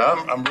later, but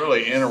I'm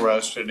really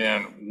interested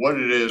in what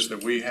it is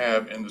that we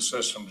have in the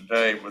system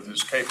today with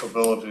its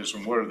capabilities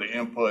and what are the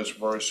inputs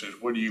versus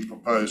what do you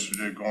propose to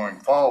do going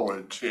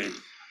forward to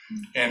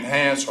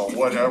enhance or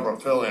whatever,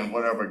 fill in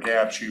whatever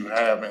gaps you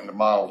have in the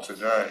model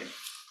today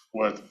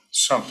with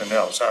something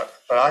else.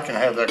 But I can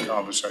have that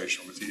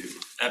conversation with you.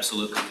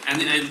 Absolutely.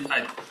 And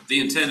the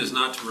intent is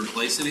not to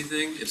replace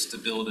anything, it's to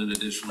build an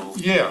additional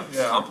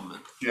complement.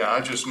 Yeah,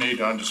 I just need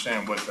to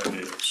understand what that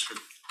is.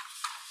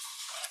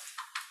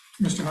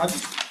 Mr.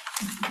 Hodges?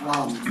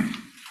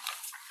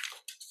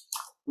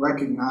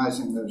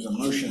 Recognizing there's a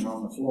motion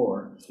on the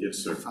floor. Yes,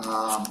 sir.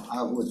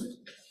 I would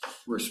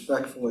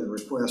respectfully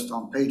request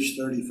on page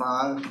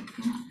 35,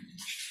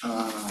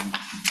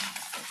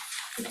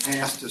 the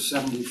path to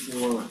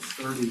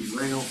 7430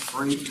 rail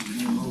freight and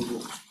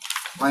intermodal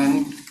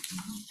planning.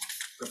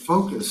 The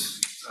focus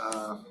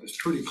is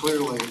pretty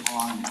clearly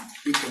on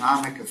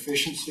economic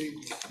efficiency,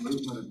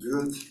 movement of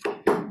goods.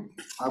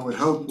 I would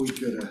hope we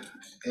could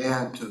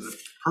add to the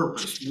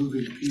purpose,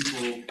 moving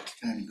people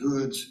and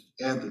goods,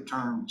 add the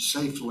term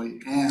safely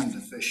and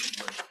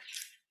efficiently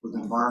with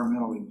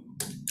environmentally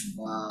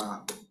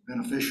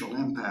beneficial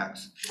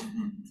impacts.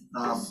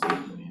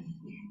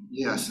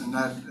 Yes, and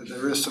that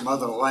there is some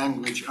other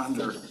language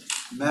under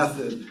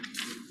method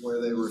where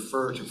they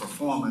refer to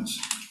performance.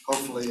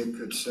 Hopefully it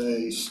could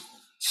say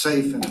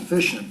safe and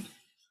efficient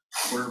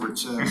wherever it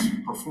says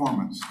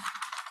performance.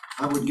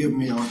 That would give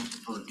me or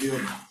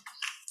give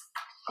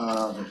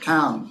the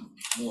town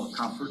more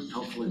comfort, and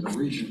hopefully the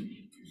region.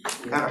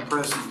 We had a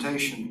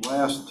presentation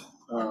last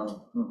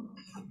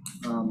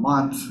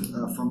month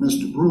from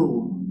Mr.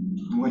 Brule,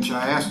 in which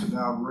I asked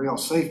about rail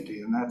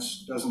safety, and that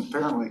doesn't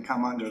apparently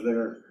come under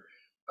their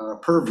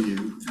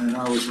purview, and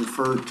I was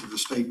referred to the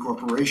State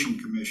Corporation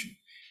Commission.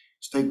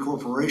 State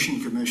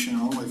Corporation Commission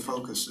only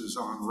focuses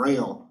on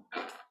rail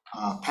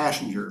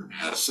passenger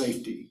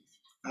safety.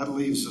 That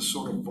leaves a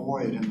sort of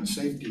void in the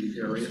safety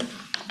area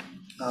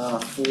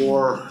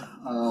for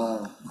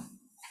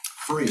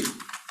freight.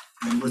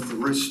 And with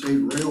the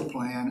state rail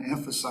plan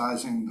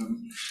emphasizing the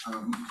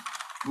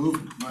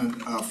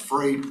movement of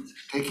freight,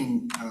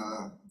 taking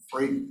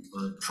freight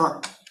or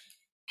truck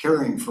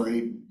carrying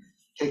freight,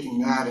 taking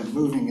that and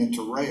moving it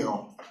to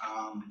rail,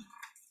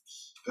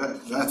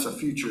 that's a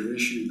future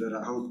issue that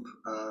I hope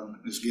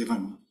is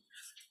given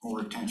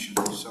more attention.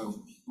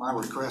 So my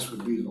request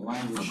would be the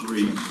language.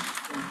 Agreed.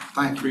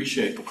 Thank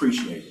you.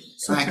 Appreciate it.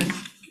 So Thank you.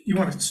 you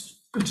want to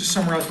just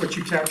summarize what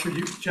you captured?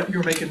 You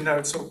were making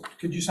notes, so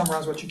could you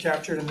summarize what you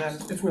captured? And then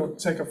if we'll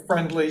take a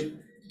friendly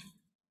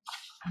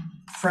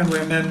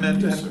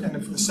amendment, and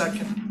if the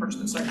second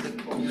person that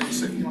seconded, you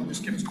want to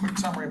just give us a quick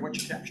summary of what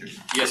you captured?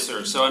 Yes,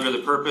 sir. So under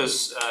the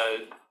purpose,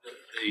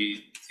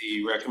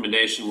 the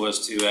recommendation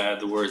was to add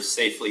the words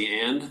safely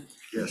and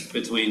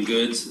between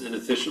goods and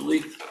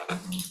efficiently.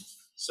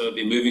 So it'd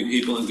be moving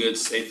people and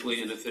goods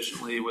safely and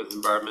efficiently with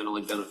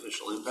environmentally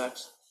beneficial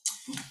impacts.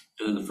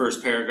 And then the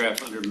first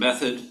paragraph under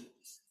method,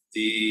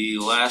 the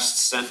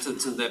last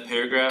sentence in that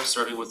paragraph,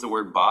 starting with the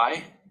word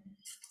by,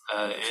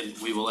 and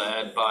we will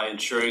add by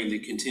ensuring the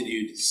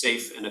continued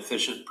safe and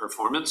efficient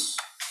performance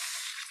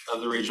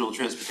of the regional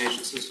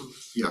transportation system.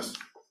 Yes.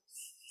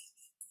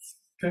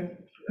 Okay.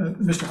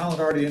 Mr.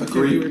 Holland already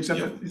indicated you accept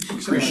it.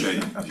 Appreciate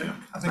it. Okay.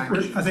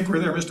 I think we're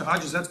there, Mr.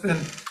 Hodges. That's been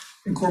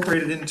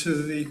incorporated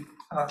into the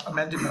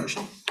amended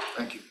motion.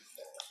 Thank you.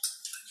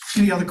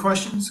 Any other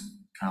questions,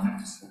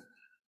 comments?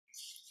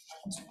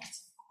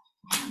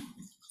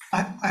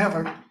 I have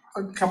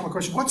a couple of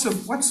questions.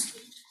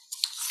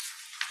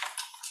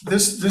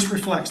 This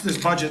reflects the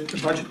budget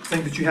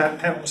thing that you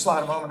had on the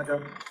slide a moment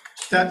ago.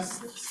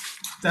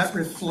 That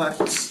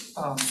reflects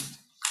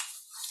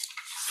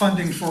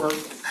funding for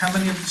how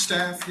many of the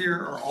staff here,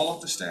 or all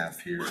of the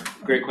staff here?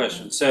 Great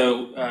question.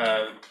 So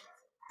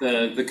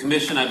the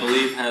commission, I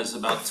believe, has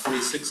about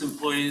 26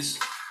 employees,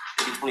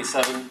 maybe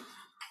 27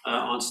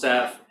 on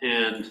staff,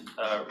 and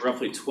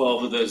roughly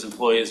 12 of those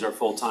employees are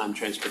full-time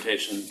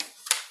transportation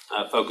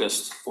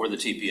focused for the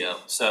TPO.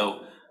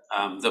 So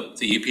the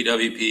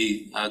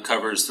UPWP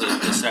covers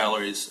the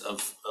salaries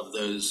of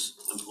those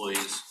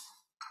employees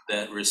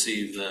that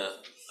receive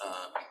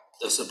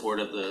the support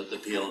of the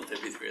PL and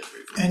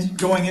 5303. And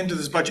going into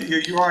this budget year,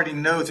 you already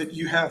know that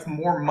you have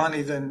more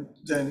money than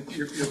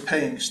you're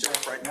paying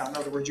staff right now. In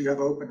other words, you have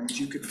openings,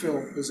 you could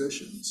fill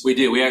positions. We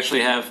do. We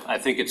actually have, I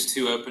think it's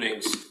 2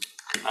 openings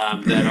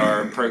that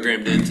are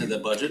programmed into the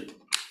budget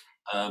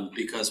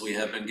because we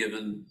have been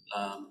given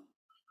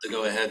the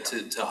go-ahead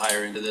to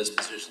hire into those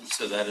positions.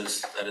 So that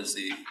is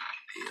the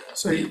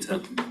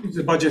intent.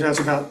 The budget has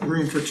about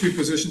room for 2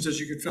 positions that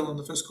you could fill in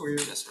the fiscal year?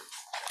 Yes, sir.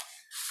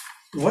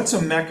 What's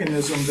a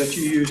mechanism that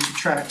you use to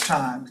track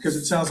time? Because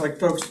it sounds like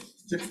folks,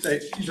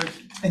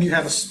 and you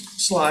have a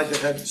slide that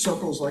had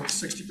circles like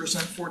 60%,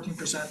 14%,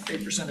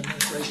 8%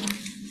 administration.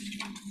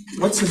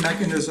 What's the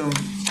mechanism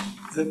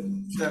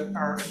that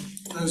are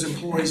those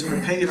employees that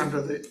are paid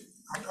under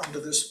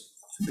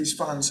these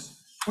funds?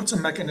 What's a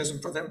mechanism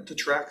for them to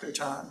track their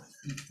time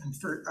and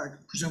for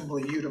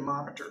presumably you to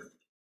monitor?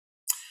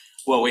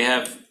 Well, we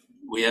have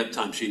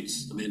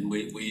timesheets. I mean,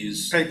 we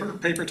use paper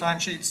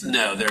timesheets.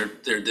 No,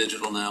 they're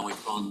digital now.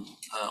 We've gone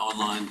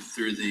online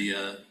through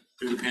the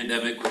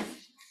pandemic.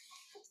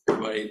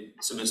 Everybody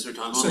submits their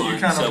time online. So you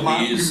kind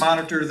of you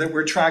monitor that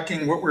we're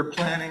tracking what we're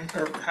planning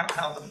or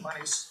how the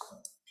money's.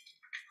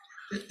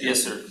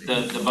 Yes, sir.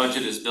 The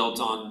budget is built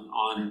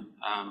on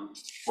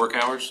work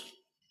hours,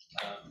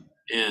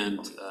 and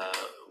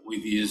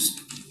we've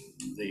used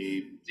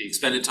the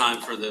expended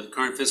time for the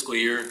current fiscal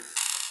year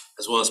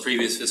as well as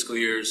previous fiscal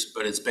years,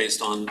 but it's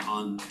based on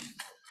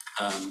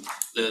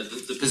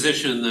the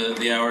position,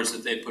 the hours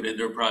that they put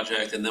into a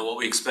project, and then what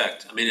we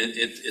expect. I mean,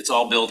 it's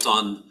all built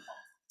on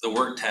the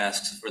work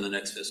tasks for the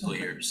next fiscal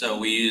year. So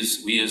we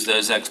use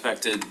those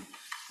expected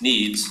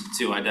needs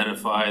to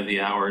identify the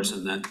hours,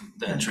 and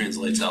that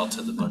translates out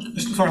to the budget.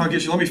 Mr. Thorne, I'll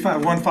get you. Let me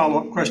find one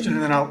follow-up question,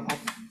 and then I'll.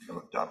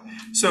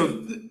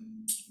 So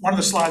one of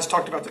the slides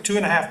talked about the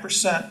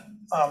 2.5%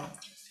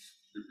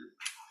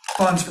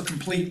 funds for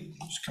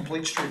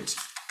complete streets.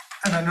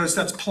 And I noticed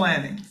that's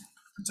planning.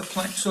 It's a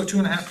plan, so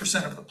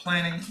 2.5% of the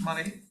planning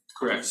money.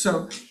 Correct.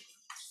 So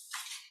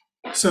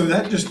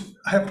that just,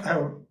 I have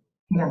a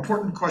more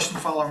important question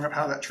following up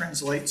how that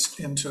translates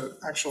into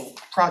actual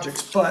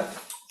projects, but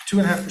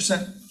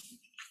 2.5%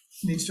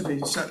 needs to be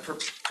set for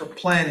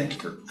planning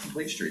for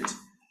complete streets.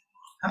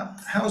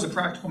 How as a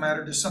practical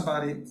matter does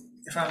somebody,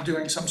 if I'm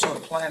doing some sort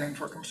of planning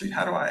for complete,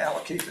 how do I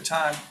allocate the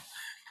time?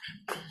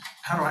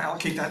 How do I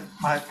allocate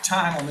my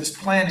time on this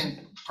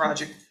planning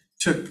project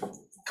to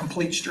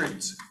complete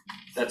streets?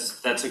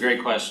 That's a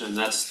great question.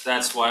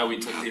 That's why we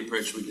took the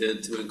approach we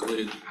did to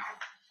include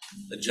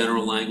a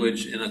general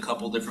language in a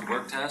couple different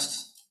work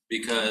tasks.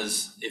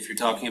 Because if you're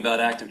talking about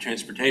active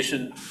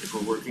transportation, if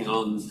we're working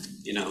on,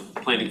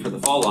 planning for the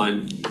fall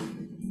line,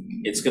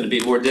 it's gonna be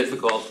more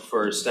difficult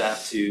for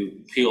staff to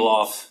peel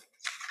off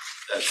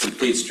a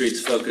complete streets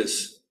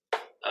focus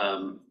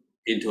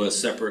into a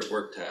separate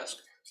work task.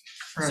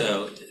 Right.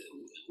 So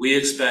we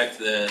expect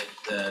that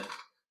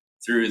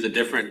through the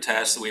different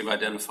tasks that we've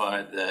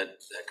identified, that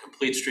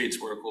complete streets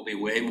work will be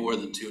way more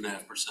than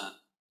 2.5%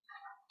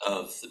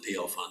 of the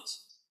PL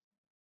funds.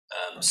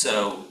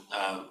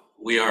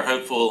 We are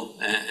hopeful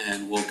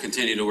and will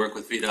continue to work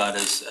with VDOT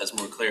as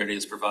more clarity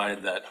is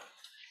provided that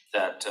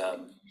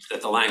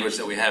the language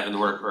that we have in the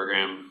work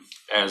program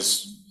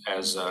as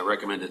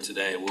recommended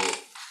today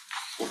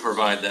will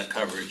provide that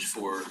coverage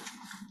for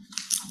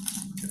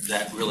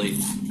that really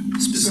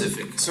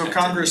specific. So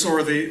Congress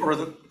or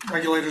the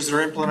regulators that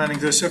are implementing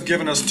this have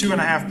given us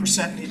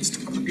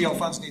 2.5% of the PL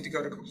funds need to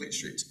go to complete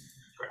streets.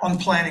 Correct. On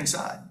planning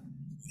side.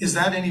 Is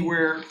that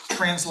anywhere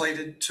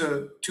translated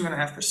to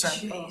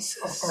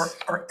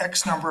 2.5% or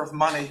X number of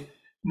money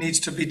needs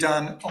to be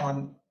done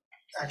on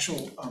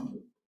actual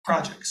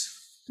projects?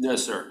 No,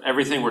 sir.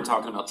 Everything we're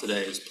talking about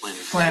today is planning.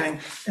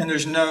 Planning, and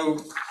there's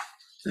no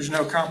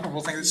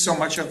comparable thing that so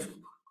much of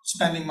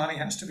spending money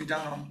has to be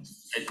done on.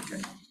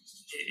 Okay.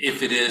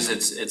 If it is,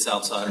 it's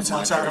outside of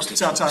my jurisdiction.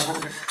 It's outside.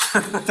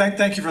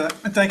 Thank you for that.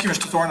 And thank you,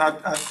 Mr. Thorne.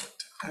 I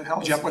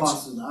held you up with.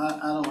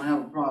 I don't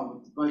have a problem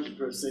with the budget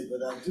per se,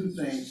 but I do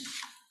think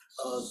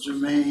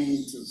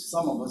germane to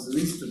some of us, at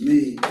least to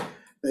me,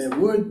 that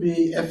would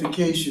be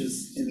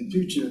efficacious in the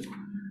future.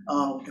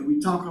 And we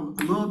talk a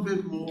little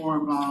bit more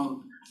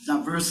about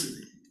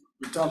diversity.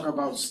 We talk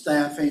about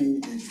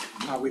staffing and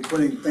how we're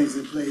putting things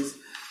in place,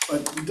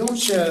 but we don't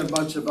share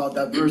much about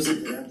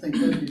diversity. I think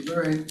that'd be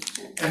very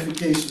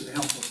efficacious and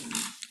helpful to me.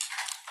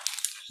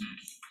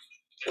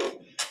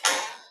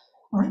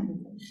 All right.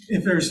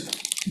 If there's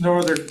no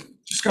other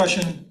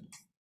discussion,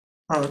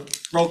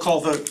 roll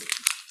call vote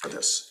for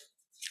this.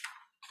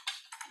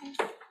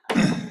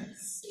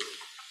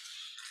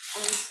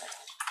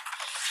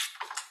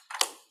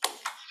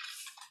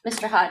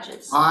 Mr.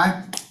 Hodges.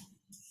 Aye.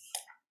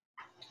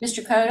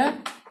 Mr. Cota.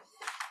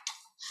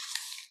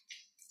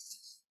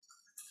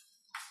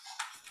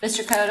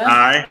 Mr. Cota.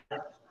 Aye.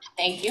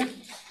 Thank you.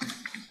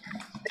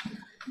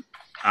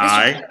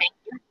 Aye.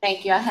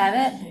 Thank you, I have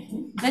it.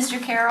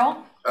 Mr. Carroll.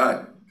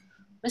 Aye.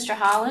 Mr.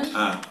 Holland.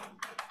 Aye.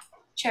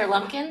 Chair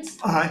Lumpkins.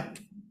 Aye.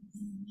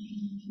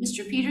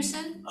 Mr.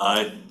 Peterson.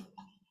 Aye.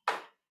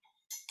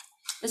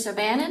 Ms.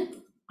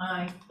 O'Bannon.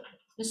 Aye.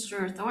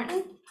 Mr.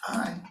 Thornton.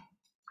 Aye.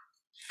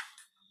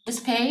 Ms.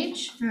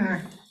 Page.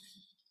 Mr.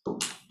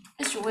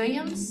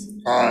 Williams.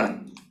 Aye.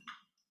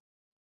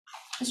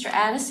 Mr.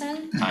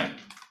 Addison. Aye.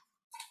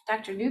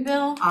 Dr.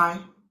 Newbill. Aye.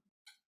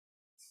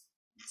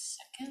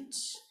 Second.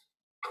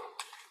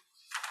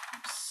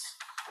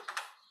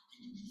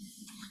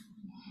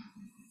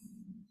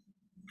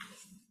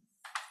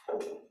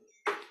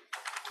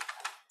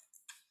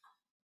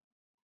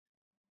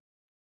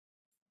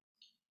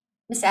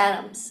 Ms.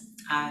 Adams.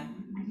 Aye.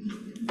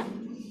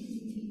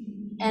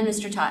 And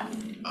Mr. Todd.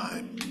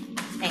 Aye.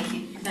 Thank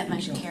you. That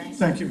motion carries.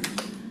 Thank you.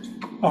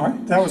 All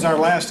right, that was our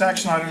last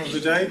action item of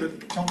the day,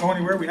 but don't go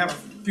anywhere. We have a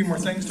few more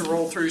things to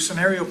roll through.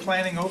 Scenario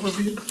planning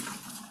overview.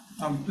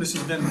 This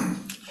has been,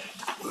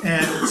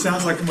 and it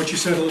sounds like from what you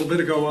said a little bit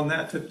ago on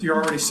that you're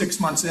already 6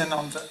 months in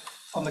on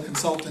the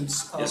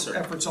consultants' Yes, sir.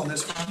 efforts on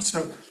this front.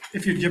 So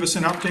if you'd give us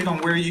an update on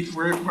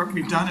what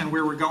we've done and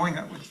where we're going,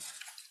 that would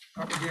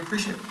be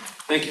appreciated.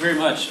 Thank you very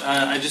much.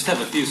 I just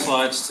have a few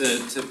slides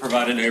to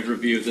provide an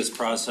overview of this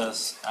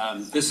process.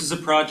 This is a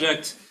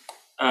project,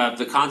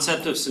 the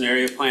concept of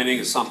scenario planning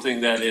is something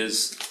that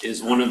is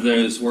one of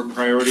those work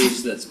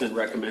priorities that's been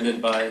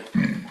recommended by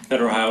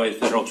Federal Highway,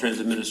 Federal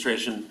Transit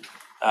Administration,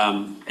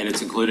 and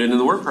it's included in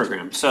the work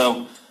program.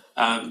 So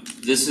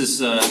this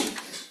is a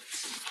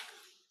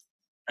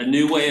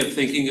new way of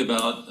thinking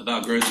about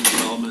growth and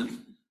development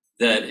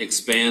that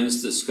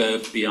expands the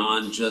scope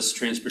beyond just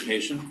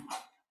transportation.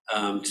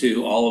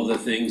 To all of the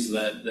things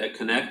that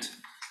connect.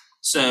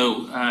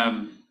 So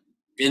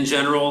in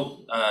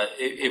general,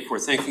 if we're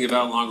thinking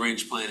about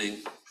long-range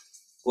planning,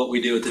 what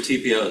we do at the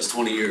TPO is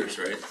 20 years,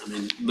 right? I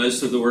mean,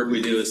 most of the work we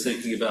do is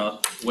thinking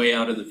about way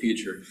out in the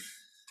future.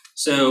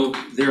 So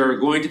there are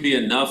going to be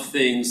enough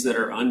things that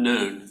are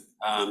unknown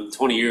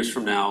 20 years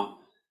from now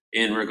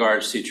in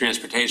regards to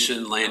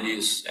transportation, land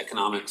use,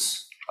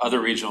 economics, other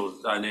regional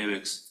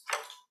dynamics,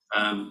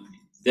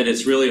 that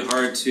it's really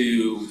hard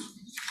to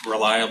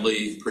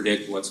reliably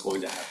predict what's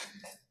going to happen.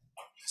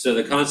 So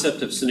the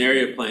concept of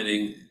scenario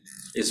planning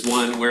is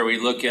one where we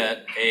look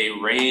at a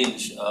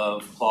range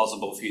of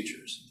plausible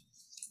futures.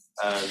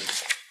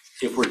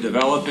 If we're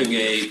developing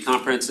a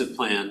comprehensive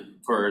plan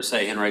for,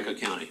 say, Henrico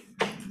County,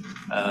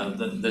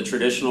 the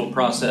traditional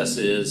process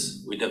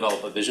is we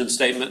develop a vision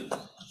statement,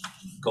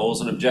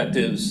 goals and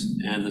objectives,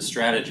 and the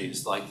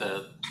strategies, like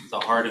the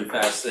hard and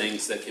fast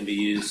things that can be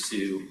used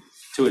to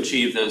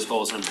achieve those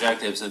goals and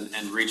objectives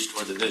and reach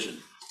toward the vision.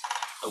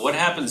 But what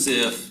happens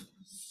if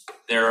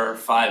there are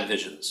 5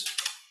 visions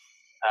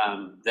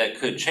that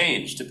could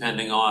change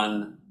depending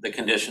on the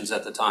conditions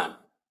at the time?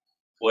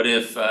 What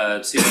if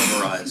sea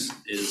level rise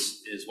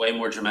is way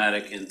more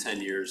dramatic in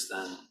 10 years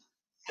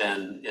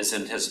than is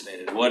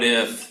anticipated? What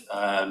if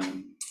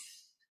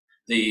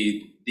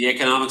the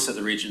economics of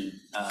the region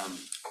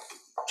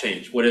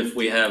change? What if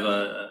we have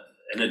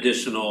an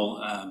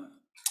additional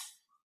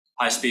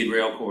high-speed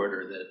rail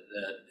corridor that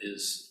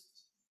is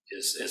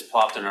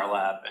plopped in our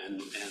lap, and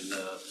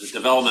the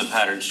development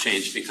patterns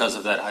change because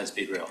of that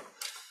high-speed rail?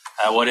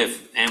 What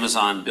if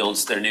Amazon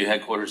builds their new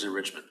headquarters in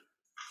Richmond?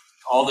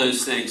 All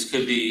those things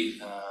could be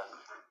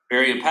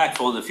very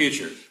impactful in the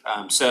future.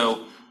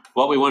 So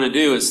what we want to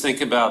do is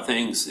think about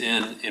things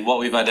in what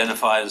we've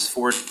identified as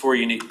four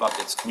unique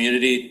buckets: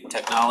 community,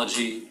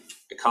 technology,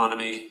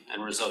 economy,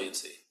 and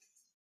resiliency.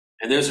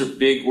 And those are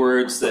big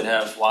words that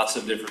have lots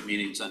of different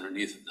meanings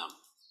underneath of them.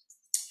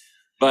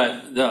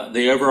 But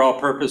the overall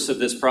purpose of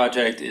this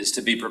project is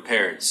to be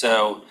prepared.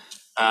 So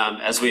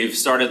as we've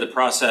started the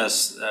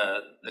process,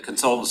 the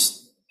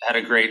consultants had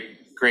a great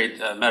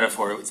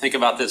metaphor. Think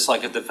about this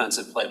like a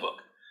defensive playbook.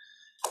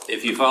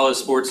 If you follow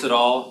sports at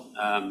all,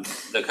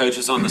 the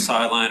coaches on the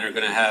sideline are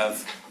going to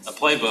have a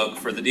playbook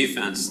for the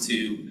defense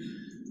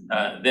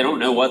they don't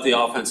know what the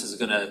offense is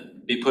going to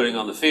be putting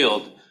on the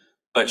field,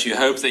 but you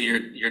hope that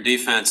your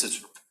defense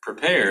is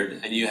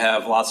prepared and you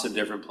have lots of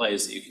different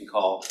plays that you can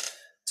call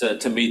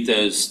to meet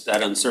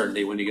that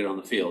uncertainty when you get on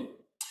the field.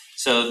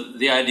 So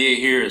the idea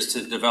here is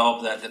to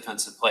develop that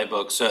defensive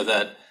playbook so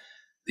that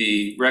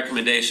the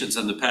recommendations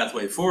and the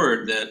pathway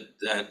forward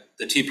that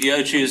the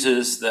TPO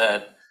chooses,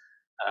 that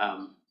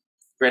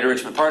Greater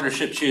Richmond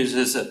Partnership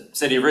chooses, that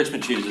City of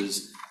Richmond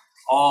chooses,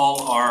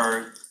 all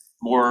are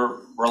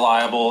more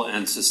reliable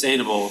and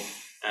sustainable,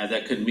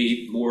 that could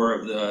meet more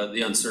of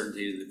the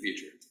uncertainty in the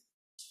future.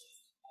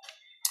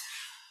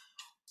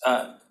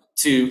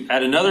 To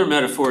add another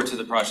metaphor to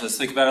the process,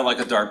 think about it like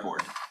a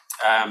dartboard.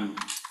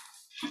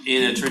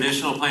 In a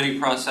traditional planning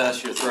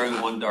process, you're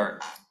throwing one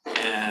dart,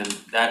 and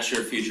that's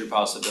your future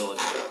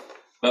possibility.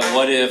 But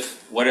what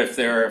if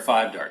there are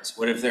 5 darts?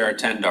 What if there are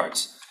 10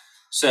 darts?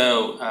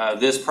 So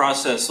this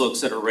process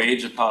looks at a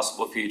range of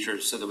possible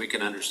futures so that we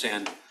can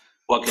understand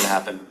what could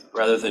happen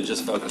rather than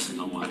just focusing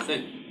on one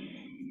thing.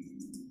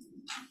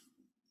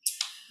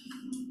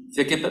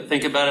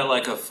 Think about it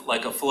like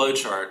a flow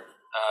chart,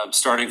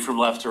 starting from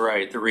left to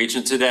right. The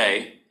region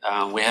today,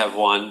 we have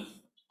one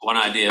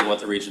idea of what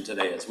the region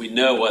today is. We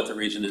know what the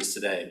region is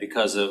today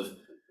because of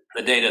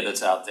the data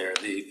that's out there,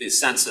 the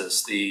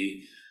census,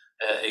 the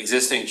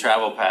existing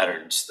travel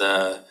patterns,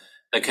 the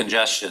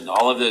congestion,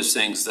 all of those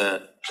things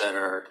that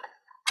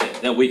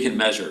we can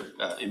measure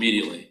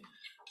immediately.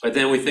 But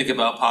then we think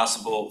about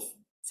possible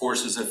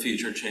forces of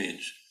future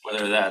change,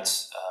 whether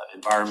that's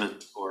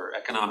environment or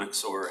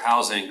economics or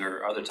housing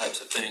or other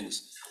types of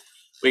things.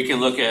 We can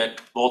look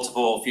at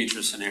multiple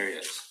future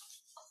scenarios.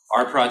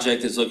 Our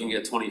project is looking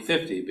at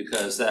 2050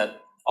 because that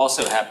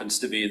also happens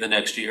to be the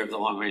next year of the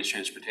long-range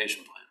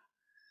transportation plan.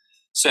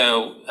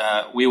 So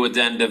we would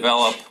then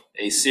develop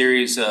a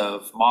series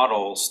of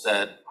models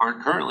that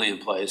aren't currently in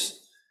place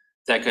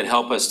that could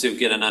help us to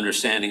get an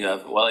understanding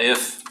of, well,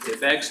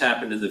 if X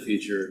happened in the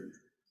future,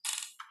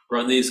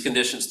 run these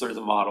conditions through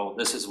the model,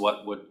 this is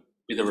what would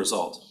be the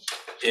result.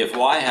 If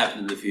Y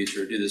happened in the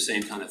future, do the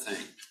same kind of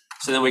thing.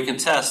 So then we can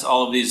test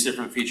all of these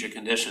different future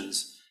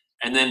conditions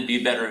and then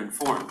be better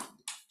informed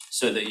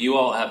so that you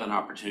all have an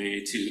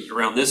opportunity to,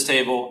 around this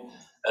table,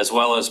 as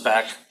well as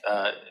back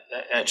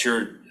at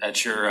your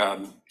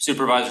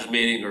supervisor's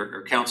meeting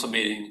or council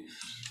meeting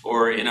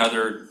or in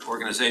other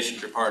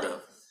organizations you're part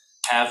of,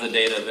 have the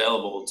data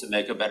available to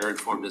make a better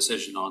informed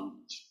decision on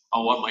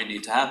what might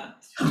need to happen.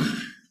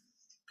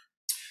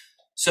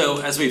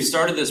 So as we've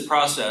started this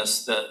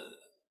process,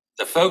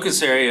 the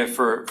focus area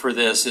for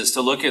this is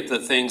to look at the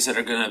things that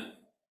are going to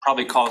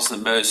probably cause the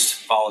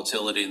most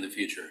volatility in the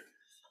future,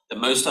 the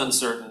most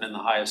uncertain and the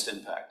highest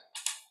impact.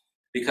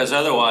 Because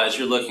otherwise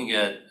you're looking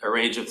at a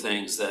range of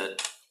things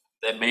that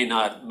may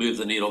not move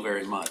the needle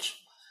very much.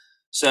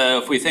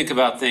 So if we think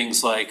about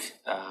things like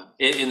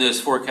in those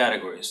 4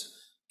 categories,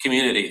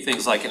 community,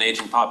 things like an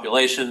aging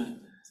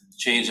population,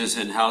 changes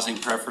in housing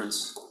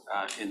preference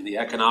in the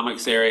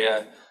economics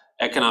area,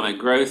 economic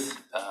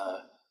growth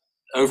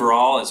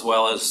overall, as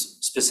well as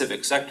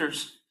specific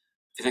sectors.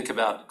 If you think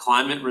about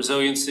climate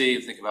resiliency,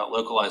 think about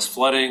localized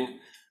flooding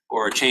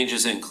or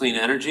changes in clean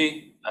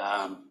energy,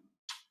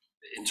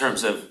 in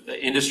terms of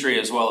industry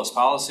as well as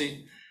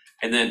policy,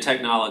 and then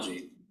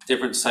technology,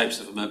 different types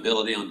of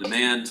mobility on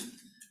demand.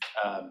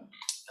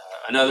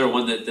 Another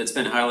one that's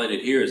been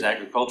highlighted here is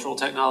agricultural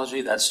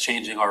technology. That's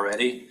changing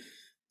already,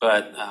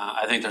 but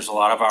I think there's a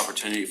lot of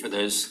opportunity for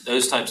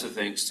those types of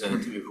things to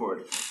move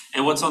forward.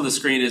 And what's on the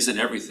screen isn't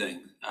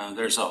everything.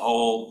 There's a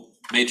whole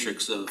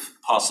matrix of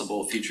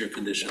possible future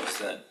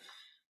conditions,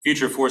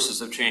 future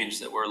forces of change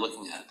that we're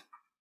looking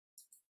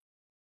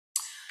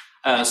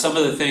at. Some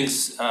of the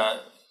things,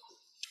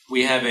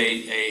 we have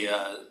a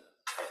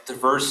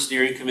diverse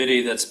steering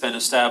committee that's been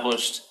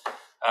established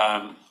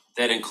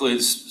that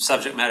includes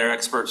subject matter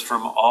experts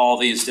from all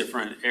these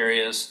different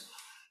areas.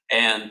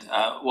 And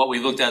what we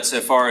looked at so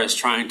far is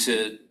trying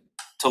to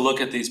look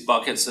at these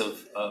buckets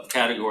of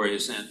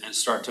categories and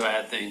start to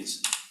add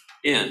things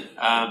in.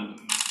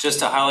 Just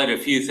to highlight a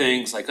few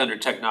things, like under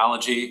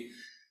technology,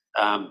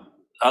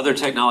 other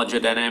technology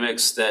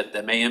dynamics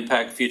that may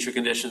impact future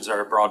conditions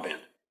are broadband.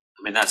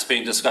 I mean, that's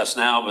being discussed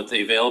now, but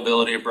the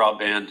availability of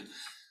broadband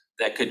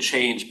that could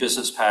change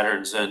business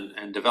patterns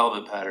and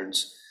development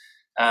patterns.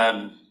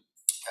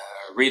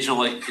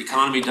 Regional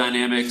economy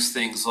dynamics,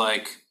 things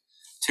like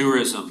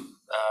tourism,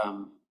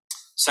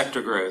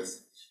 sector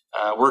growth,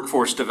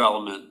 workforce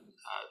development,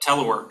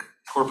 telework,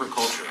 corporate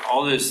culture,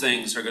 all those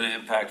things are going to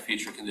impact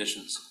future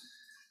conditions.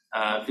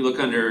 If you look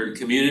under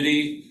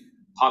community,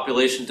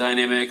 population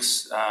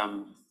dynamics,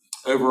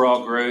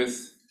 overall growth,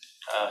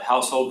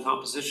 household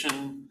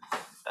composition,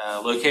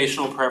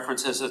 locational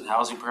preferences and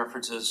housing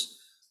preferences,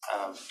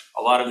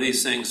 a lot of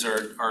these things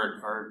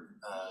are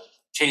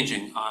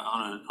changing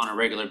on a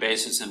regular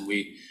basis, and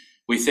we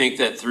think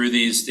that through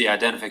the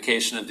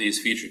identification of these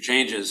future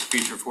changes,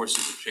 future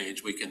forces of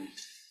change, we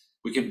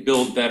can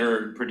build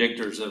better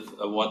predictors of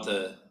what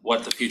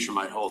the future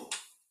might hold.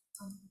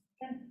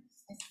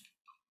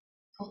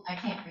 I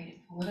can't read it.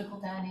 Political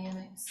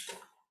dynamics.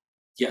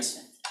 Yes.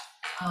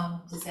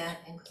 Does that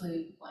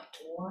include like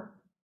war?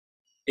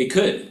 It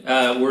could.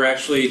 We're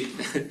actually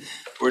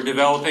we're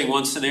developing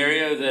one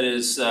scenario that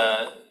is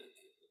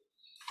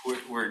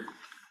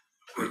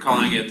we're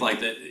calling it like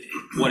that.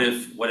 What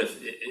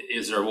if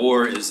is there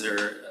war? Is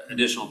there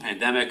additional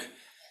pandemic?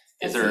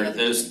 Is there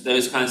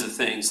those kinds of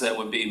things that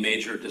would be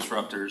major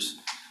disruptors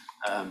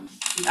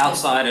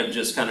outside of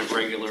just kind of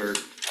regular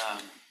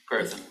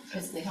growth?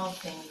 Because the health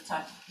thing we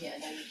talked, I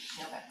know you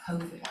know about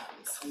COVID,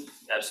 obviously.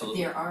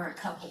 Absolutely. There are a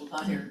couple of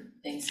other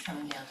things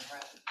coming down the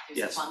road. There's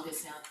Yes. a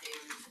fungus out there.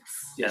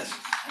 Yes.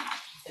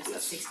 There's a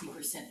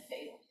 60%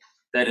 fatal.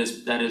 That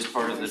is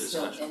part of the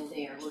discussion. And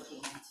they are looking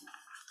into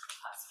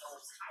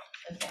possibilities.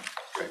 Okay.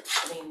 Great.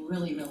 I mean,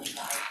 really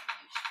dire.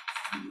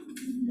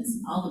 Because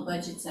all the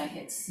budgets I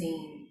had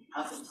seen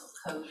up until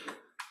COVID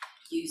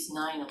use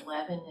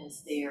 9/11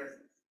 as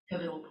their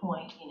pivotal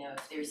point. You know,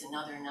 if there's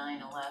another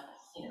 9/11,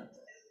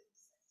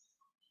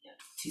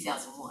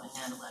 2001,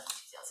 9/11,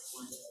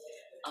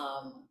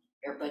 2001,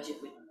 their budget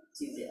would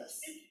do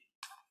this.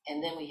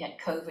 And then we had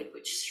COVID,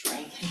 which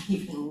shrank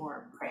even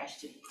more,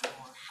 crashed it even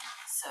more.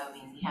 So, I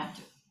mean, we have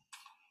to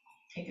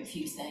pick a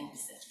few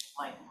things that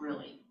might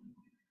really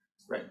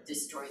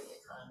destroy the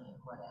economy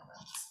and whatever.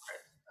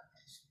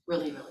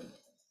 Really.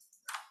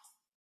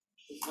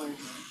 We've learned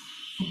that.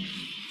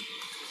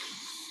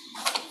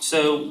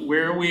 So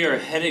where we are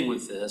heading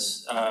with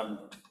this,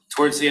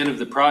 towards the end of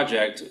the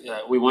project,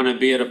 we want to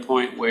be at a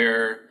point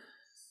where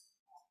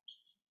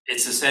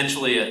it's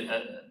essentially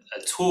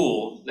a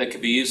tool that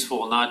could be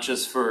useful not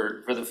just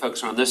for the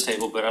folks on this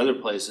table, but other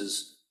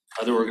places,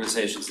 other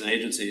organizations and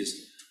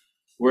agencies,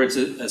 where it's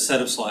a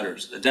set of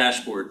sliders, a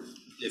dashboard,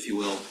 if you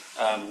will,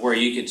 where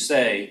you could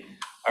say,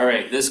 all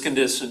right, this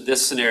condition,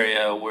 this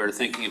scenario, we're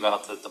thinking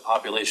about that the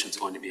population is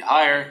going to be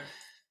higher,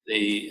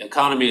 the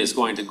economy is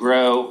going to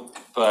grow,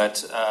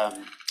 but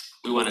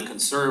we want to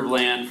conserve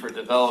land for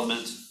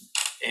development,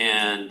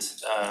 and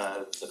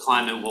the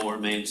climate will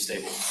remain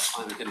stable.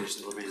 Climate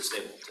conditions will remain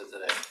stable to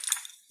today.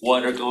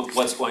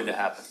 What's going to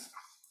happen?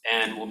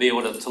 And we'll be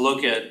able to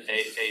look at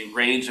a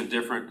range of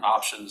different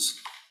options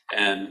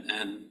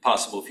and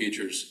possible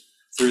futures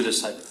through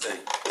this type of thing.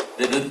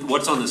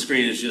 What's on the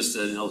screen is just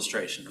an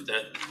illustration.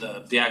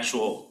 The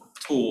actual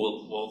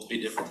tool will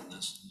be different than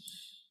this.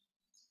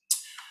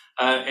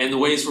 And the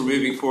ways we're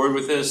moving forward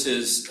with this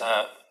is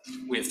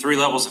we have 3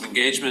 levels of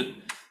engagement.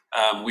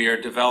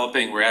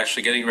 We're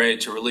actually getting ready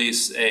to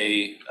release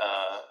an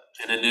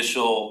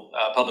initial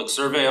public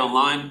survey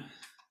online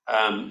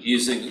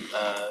using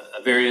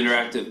a very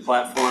interactive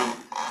platform.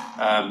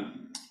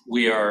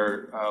 We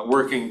are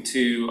working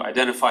to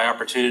identify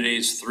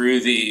opportunities through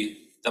the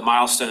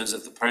milestones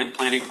of the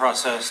planning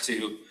process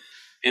to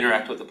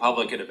interact with the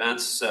public at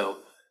events. So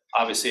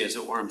obviously, as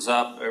it warms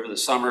up over the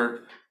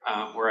summer,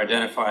 we're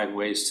identifying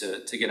ways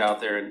to get out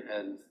there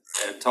and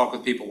talk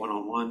with people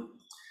one-on-one.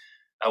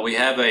 We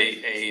have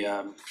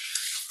a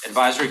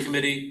advisory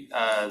committee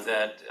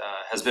that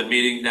has been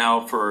meeting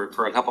now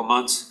for a couple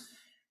months.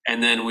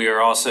 And then we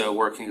are also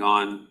working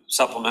on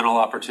supplemental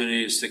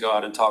opportunities to go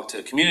out and talk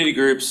to community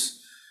groups,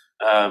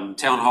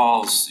 town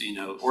halls,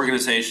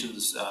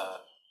 organizations,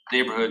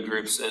 neighborhood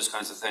groups, those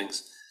kinds of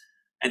things.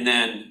 And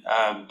then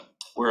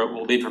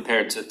we'll be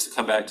prepared to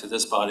come back to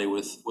this body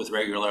with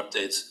regular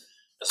updates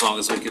as long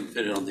as we can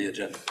fit it on the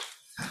agenda.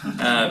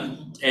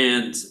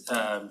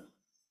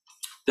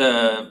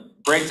 The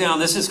breakdown,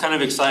 this is kind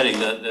of exciting.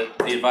 The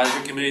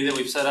advisory committee that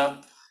we've set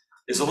up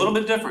is a little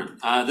bit different.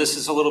 This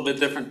is a little bit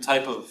different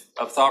type of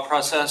thought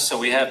process. So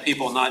we have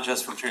people not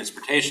just from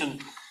transportation.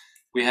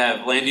 We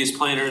have land use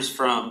planners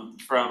from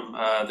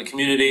the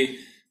community.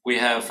 We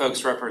have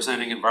folks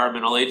representing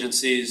environmental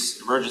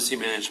agencies, emergency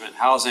management,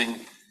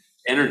 housing,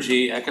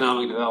 energy,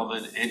 economic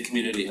development, and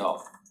community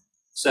health.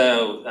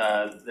 So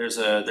there's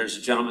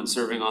a gentleman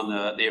serving on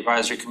the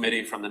advisory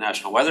committee from the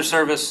National Weather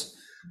Service.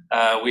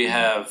 We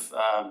have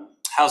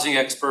housing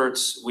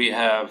experts. We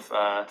have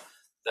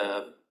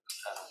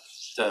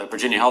the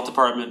Virginia Health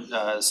Department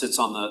sits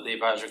on the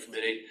advisory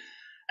committee.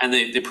 And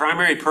the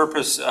primary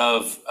purpose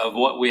of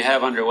what we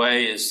have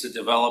underway is to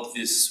develop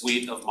this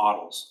suite of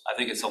models. I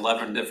think it's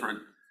 11 different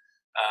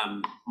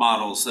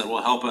models that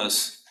will help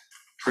us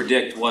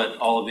predict what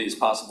all of these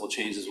possible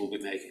changes we'll be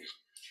making.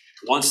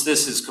 Once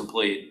this is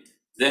complete,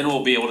 then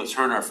we'll be able to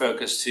turn our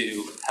focus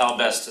to how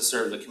best to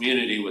serve the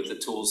community with the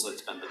tools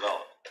that's been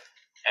developed.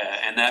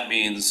 And that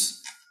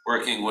means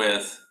working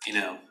with,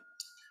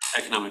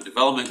 economic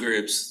development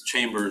groups,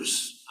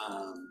 chambers,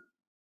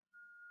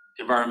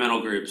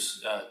 environmental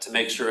groups, to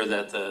make sure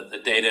that the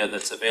data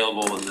that's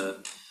available and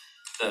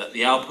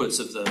the outputs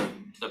of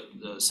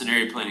the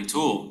scenario planning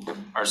tool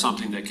are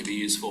something that can be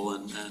useful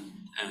and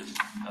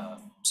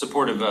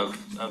supportive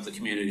of the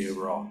community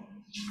overall.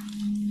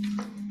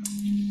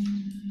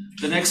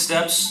 The next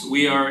steps,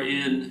 we are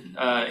in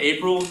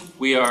April.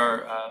 We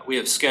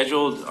have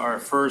scheduled our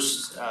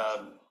first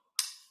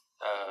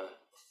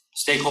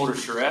stakeholder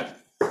charrette.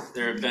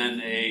 There have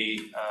been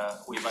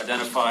we've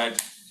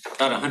identified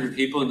about 100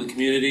 people in the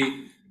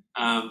community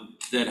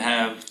that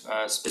have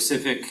a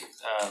specific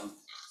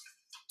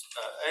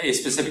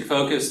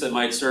focus that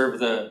might serve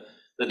the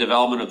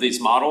development of these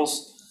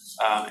models.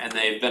 And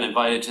they've been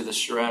invited to the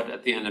charrette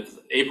at the end of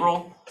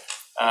April.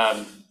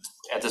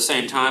 At the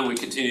same time, we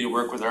continue to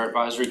work with our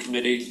advisory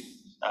committee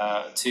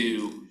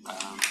to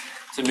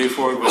move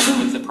forward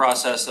with the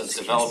process of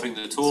developing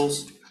the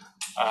tools.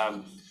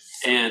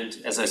 And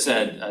as I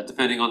said,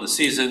 depending on the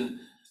season,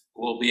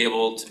 we'll be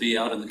able to be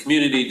out in the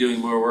community doing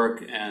more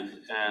work and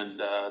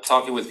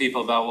talking with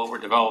people about what we're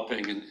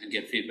developing and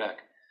get feedback.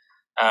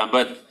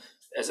 But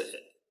as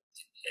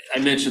I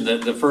mentioned,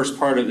 that the first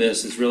part of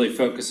this is really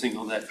focusing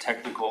on that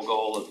technical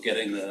goal of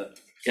getting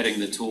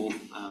the tool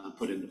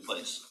put into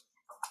place.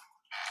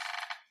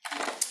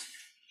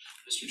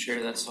 Mr.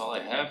 Chair, that's all I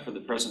have for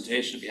the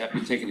presentation. I'd be happy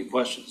to take any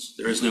questions.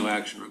 There is no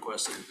action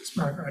requested at this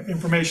point. All right,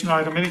 information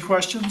item, any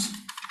questions?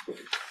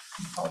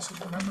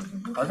 Possible members?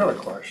 I got a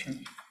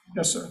question.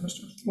 Yes, sir,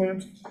 Mr.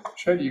 Williams.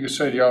 Shed, you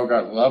said y'all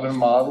got 11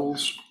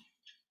 models?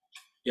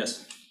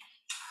 Yes.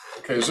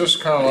 Okay, is this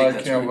kind of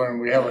like, when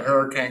we have a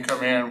hurricane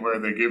come in where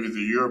they give you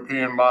the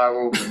European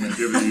model and they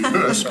give you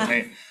the US?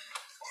 I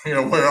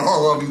mean, where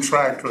all of them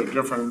track to a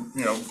different,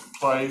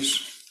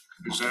 place?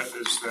 Is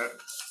that?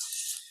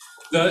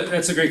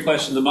 That's a great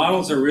question. The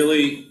models are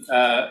really,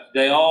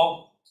 the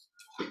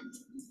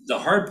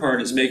hard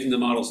part is making the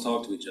models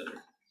talk to each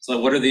other. So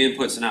what are the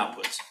inputs and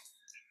outputs?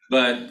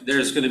 But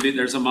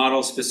there's a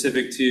model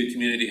specific to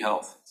community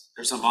health.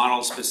 There's a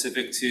model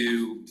specific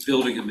to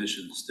building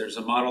emissions. There's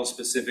a model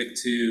specific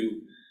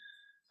to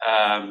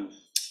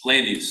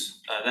land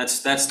use.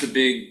 That's the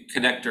big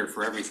connector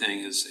for everything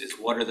is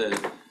what are the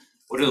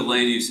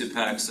land use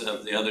impacts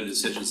of the other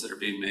decisions that are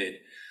being made.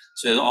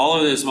 So all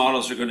of those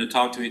models are going to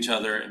talk to each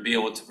other and be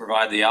able to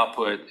provide the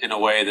output in a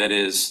way that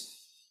is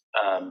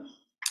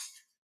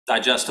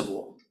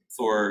digestible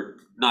for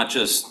not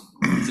just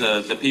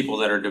the people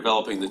that are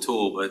developing the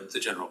tool, but the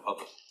general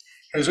public.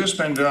 Has this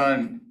been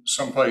done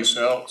someplace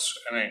else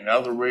in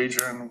another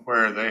region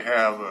where they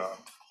have a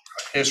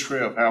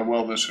history of how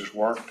well this has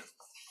worked?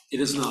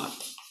 It is not.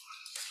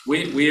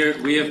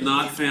 We have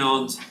not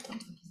found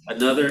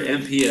another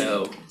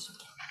MPO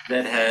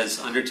that has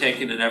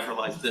undertaken an effort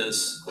like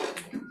this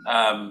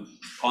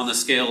on the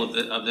scale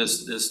of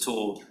this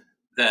tool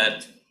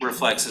that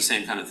reflects the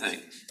same kind of thing.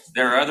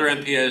 There are other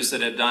MPOs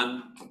that have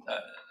done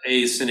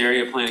a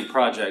scenario planning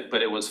project,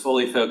 but it was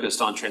fully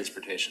focused on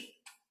transportation.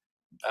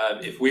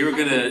 If we were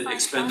going to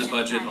expend the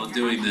budget on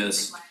doing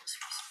this,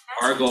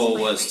 our goal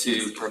was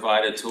to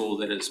provide a tool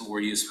that is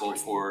more useful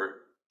for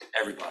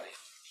everybody.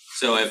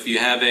 So if you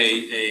have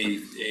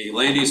a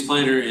land use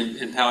planner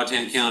in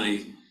Powhatan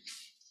County,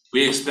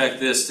 we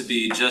expect this to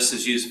be just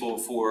as useful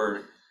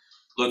for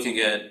looking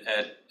at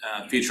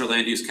future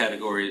land use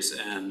categories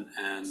and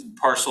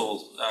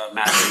parcel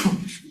mapping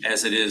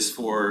as it is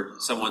for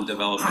someone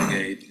developing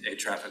a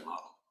traffic model.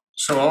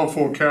 So all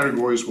 4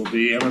 categories will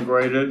be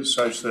integrated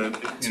such that,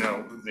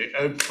 the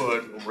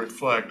output will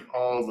reflect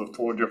all the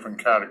 4 different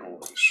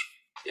categories?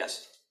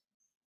 Yes.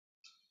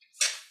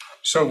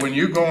 So when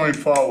you're going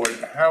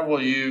forward, how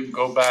will you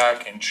go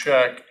back and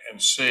check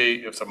and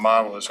see if the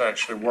model is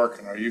actually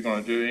working? Are you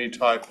going to do any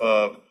type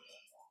of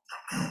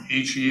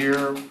each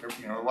year,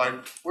 like,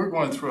 we're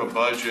going through a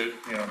budget,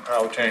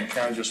 Powhatan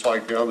County, just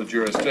like the other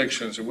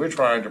jurisdictions, and we're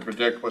trying to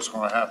predict what's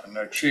gonna happen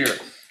next year.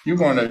 You're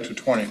going out to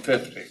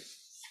 2050.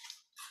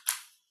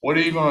 What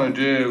are you gonna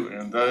do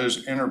in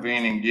those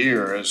intervening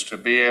years to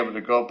be able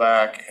to go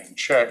back and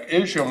check,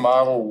 is your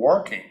model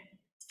working?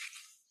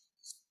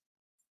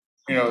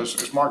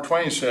 As Mark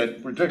Twain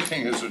said,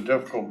 predicting is a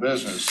difficult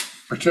business,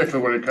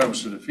 particularly when it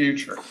comes to the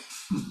future.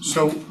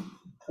 So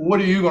what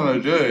are you gonna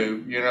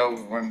do,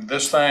 when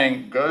this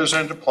thing goes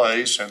into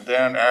place, and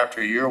then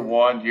after year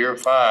 1, year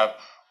 5,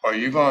 are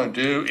you gonna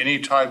do any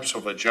types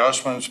of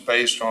adjustments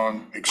based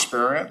on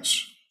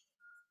experience?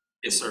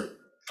 Yes, sir.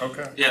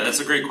 Okay. Yeah,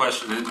 that's a great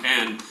question.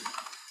 And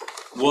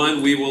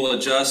one, we will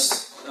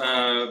adjust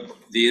the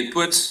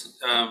inputs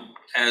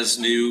as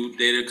new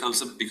data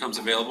becomes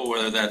available,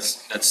 whether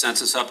that's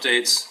census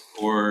updates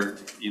or,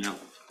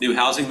 new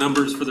housing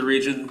numbers for the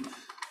region.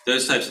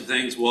 Those types of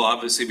things we'll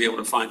obviously be able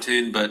to fine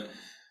tune, but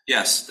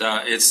yes,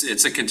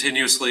 it's a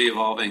continuously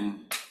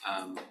evolving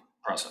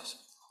process.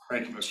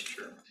 Thank you, Mr.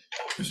 Chair.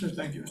 Yes, sir,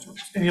 thank you, Mr.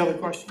 Williams. Any other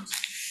questions?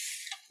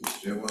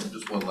 Yeah,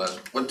 just one last,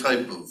 what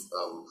type of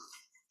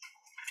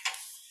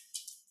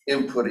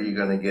input are you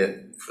gonna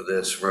get for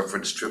this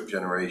reference trip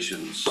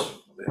generations?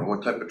 And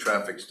what type of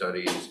traffic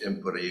studies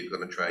input are you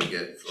gonna try and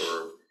get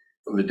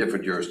from the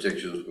different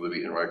jurisdictions, whether it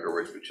be in Riker,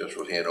 Richmond,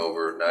 Chesterfield,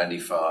 Hanover,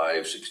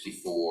 95,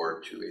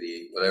 64,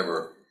 288,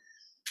 whatever?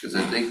 Because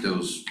I think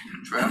those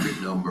traffic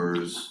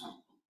numbers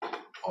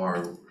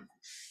are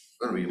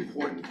gonna be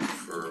important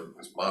for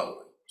this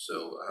modeling.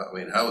 So,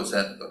 how is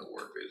that gonna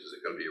work? Is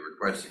it gonna be a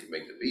request that you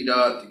make to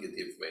VDOT to get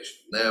the information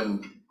from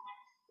them?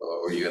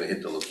 Or are you gonna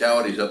hit the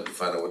localities up to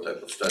find out what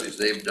type of studies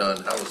they've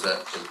done? How is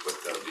that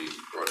input gonna be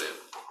brought in?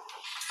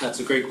 That's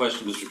a great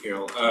question, Mr.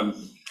 Carroll.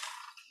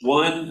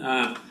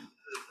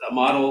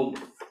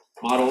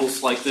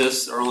 Models like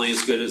this are only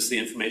as good as the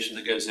information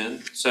that goes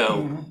in.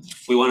 So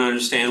we want to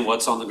understand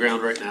what's on the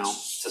ground right now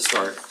to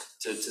start,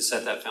 to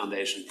set that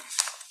foundation.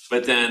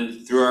 But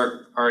then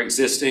through our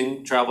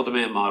existing travel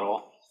demand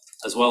model,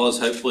 as well as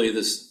hopefully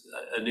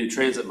a new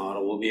transit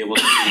model, we'll be able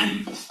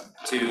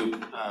to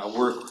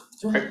work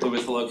directly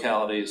with the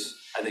localities,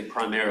 I think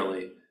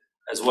primarily,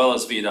 as well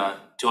as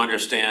VDOT, to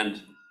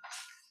understand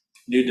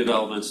new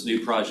developments,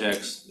 new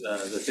projects,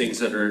 the things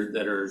that are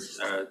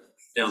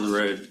down the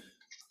road,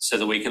 so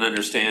that we can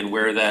understand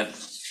where that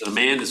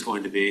demand is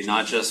going to be,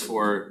 not just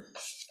for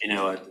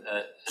an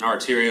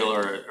arterial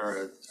or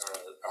a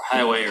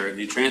highway or a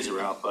new transit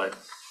route, but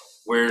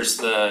where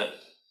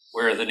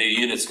are the new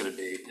units going to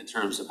be in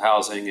terms of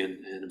housing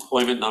and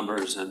employment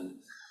numbers, and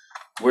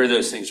where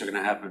those things are going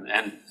to happen.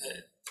 And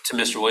to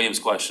Mr. Williams'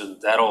 question,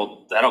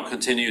 that'll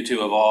continue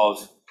to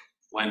evolve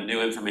when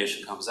new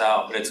information comes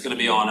out, but it's going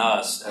to be on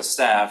us as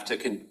staff to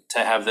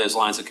have those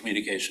lines of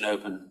communication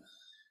open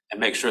and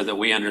make sure that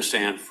we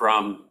understand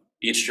from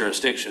each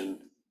jurisdiction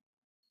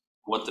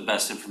what the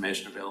best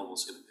information available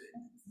is going to be.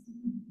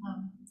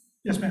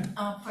 Yes, ma'am.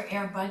 For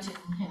Air Budget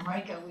in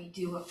Henrico, we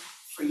do,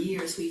 for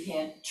years, we've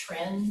had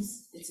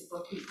trends. It's a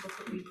book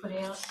that we put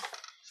out.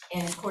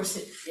 And of course,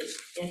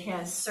 it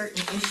has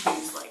certain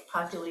issues like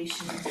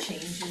population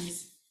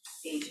changes,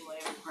 age and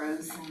whatever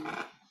growth,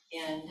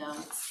 and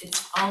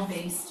it's all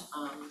based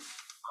on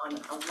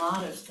a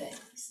lot of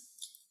things,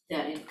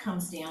 that it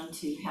comes down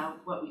to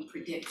what we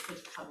predict for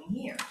the coming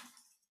year.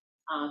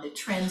 The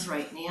trends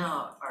right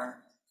now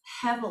are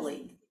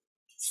heavily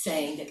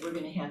saying that we're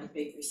going to have a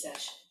big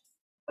recession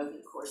over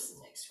the course of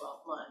the next 12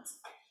 months.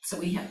 So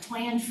we have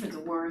planned for the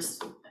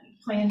worst,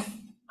 planned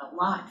a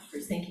lot for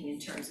thinking in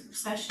terms of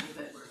recession,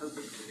 but we're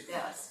hoping for the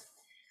best.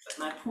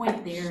 But my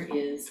point there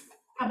is,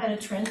 how about a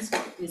trends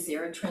book? Is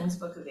there a trends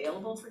book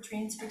available for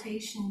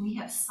transportation? We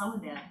have some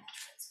of that in the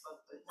trends book,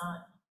 but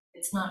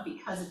it's not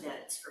because of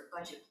that, it's for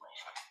budget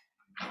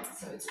planning.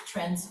 So it's a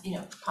trends,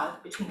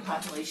 between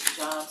population,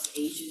 jobs,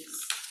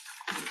 ages,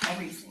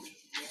 everything.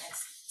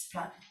 It's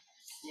got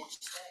niche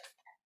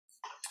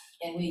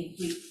there. And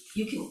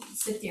you can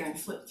sit there and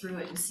flip through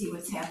it and see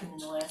what's happened in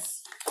the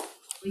last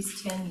at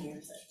least 10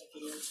 years, I think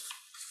it is.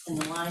 And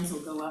the lines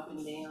will go up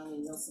and down,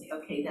 and you'll say,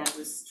 okay, that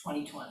was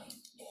 2020.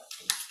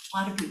 A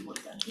lot of people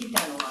have done it. You've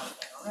done a lot of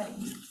that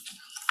already.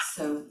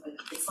 So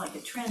it's like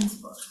a trends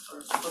book, or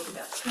a book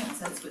about trends.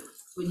 That's what,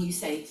 when you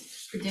say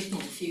predicting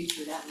the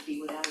future, that would be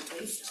what I would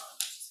base it on,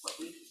 which is what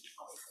we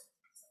always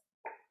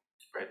say.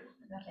 Right.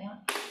 About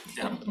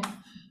that?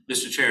 Yeah.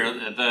 Mr. Chair,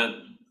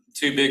 the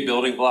two big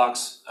building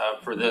blocks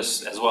for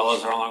this, as well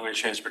as our long-range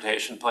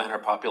transportation plan, are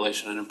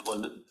population and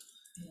employment.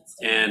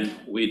 And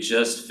we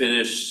just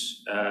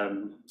finished,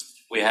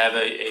 we have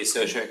a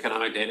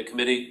socioeconomic data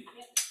committee,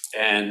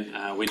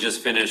 and we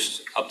just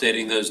finished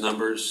updating those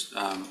numbers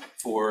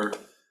for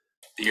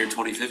the year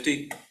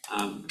 2050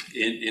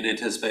 in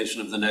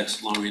anticipation of the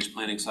next long-range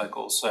planning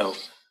cycle. So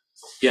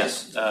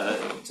yes,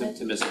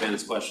 to Ms.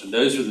 Vanna's question,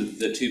 those are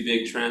the two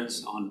big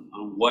trends on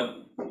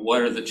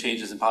what are the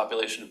changes in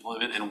population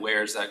employment and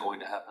where is that going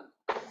to happen.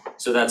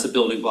 So that's a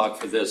building block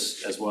for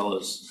this, as well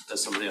as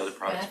some of the other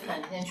projects. I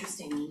find it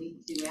interesting when we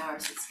do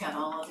ours, it's got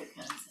all other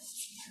kinds of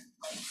things,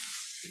 like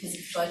because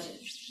it's budget,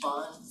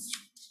 bonds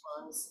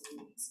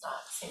and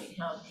stocks, and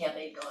how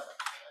they've gone up,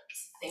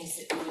 things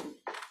that you wouldn't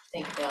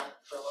think about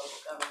for a local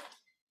government,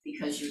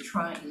 because you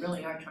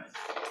really are trying.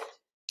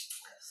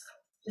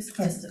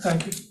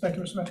 Thank you,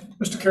 Mr. Smith.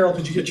 Mr. Carroll,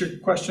 did you get your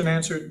question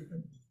answered?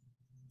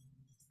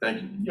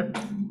 Thank you. Yep.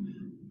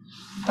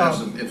 Have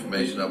some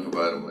information, I'll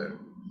provide them later.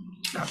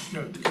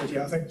 Good,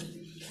 yeah, I think,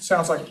 it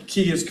sounds like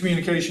key is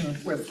communication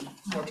with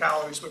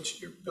localities,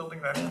 which you're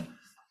building that in.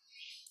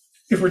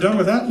 If we're done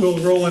with that, we'll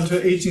roll into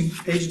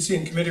agency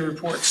and committee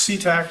reports.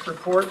 CTAC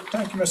report.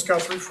 Thank you, Ms.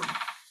 Guthrie, for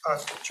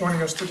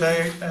joining us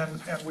today. And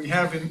we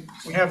have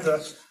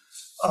the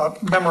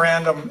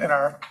memorandum in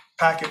our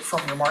packet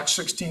from your March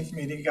 16th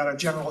meeting. You got a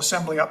General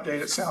Assembly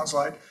update, it sounds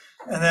like.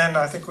 And then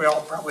I think we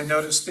all probably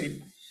noticed the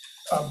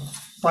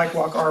bike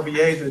walk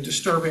RBA, the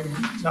disturbing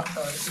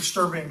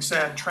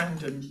sad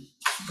trend in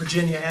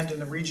Virginia and in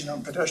the region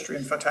on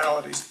pedestrian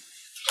fatalities.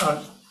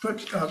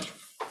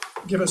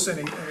 Give us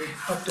any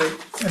update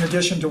in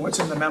addition to what's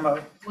in the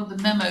memo. Well, the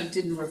memo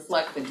didn't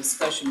reflect the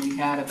discussion we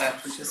had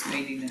about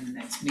participating in the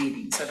next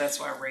meeting, so that's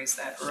why I raised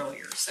that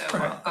earlier. So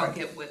I'll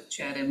get with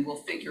Chet and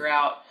we'll figure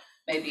out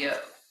maybe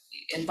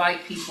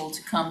invite people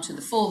to come to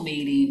the full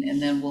meeting,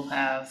 and then we'll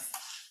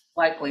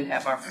likely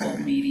have our full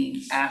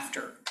meeting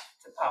after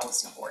the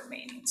policy board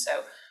meeting.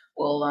 So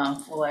we'll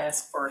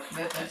ask for a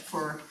commitment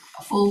for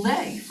a full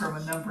day from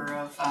a number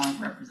of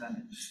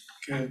representatives.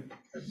 Good.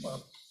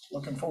 Well,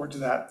 looking forward to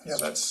that. Yeah,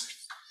 that's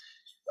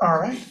all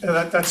right.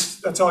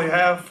 That's all you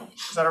have.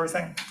 Is that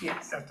everything?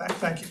 Yes. Yeah,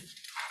 thank you.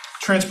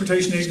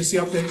 Transportation agency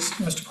updates,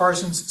 Mr.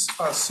 Parsons,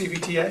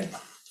 CVTA.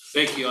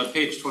 Thank you. On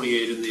page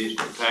 28 in the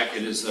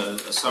packet is a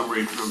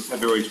summary from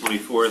February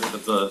 24th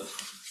of the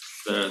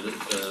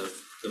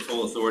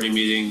full authority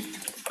meeting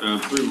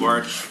through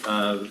March.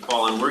 The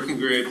Fall-On Working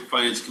Group,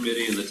 Finance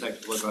Committee, and the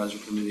Technical Advisory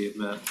Committee have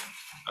met.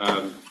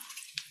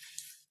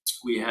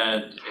 We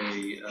had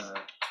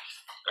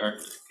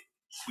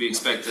we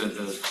expect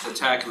the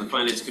TAC and the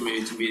Finance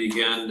Committee to meet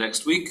again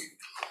next week,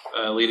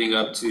 leading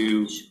up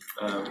to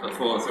a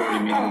full authority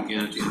meeting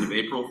again at the end of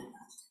April.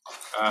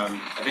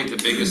 I think the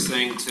biggest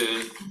thing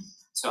to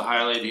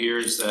highlight here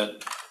is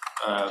that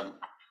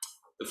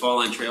the Fall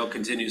Line Trail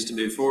continues to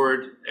move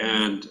forward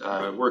and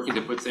working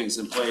to put things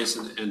in place.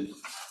 And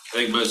I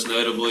think most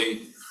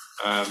notably,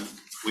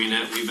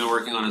 we've been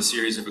working on a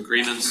series of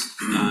agreements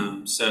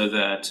so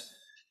that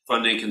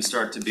funding can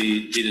start to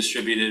be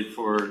distributed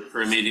for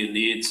immediate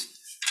needs.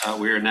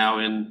 We are now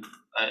in,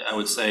 I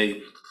would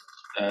say,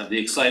 the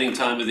exciting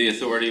time of the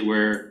authority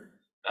where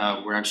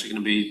we're actually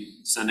going to be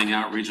sending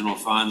out regional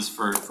funds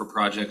for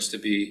projects to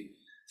be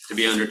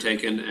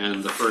undertaken,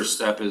 and the first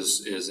step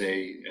is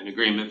an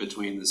agreement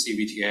between the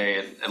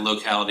CVTA and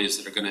localities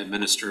that are going to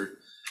administer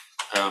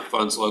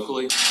funds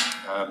locally.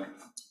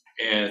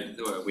 And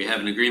we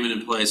have an agreement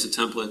in place, a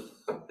template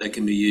that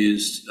can be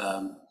used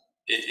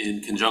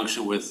in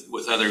conjunction with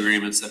other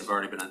agreements that have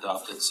already been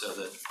adopted, so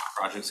that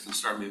projects can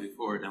start moving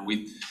forward. And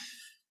we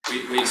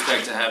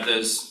expect to have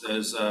those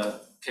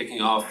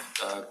kicking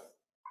off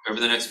over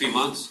the next few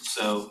months.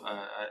 So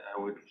I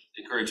would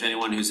encourage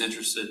anyone who's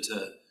interested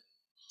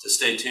to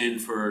stay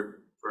tuned for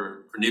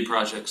new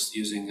projects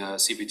using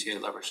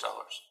CVTA leverage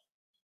dollars.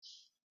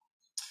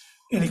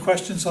 Any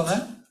questions on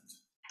that?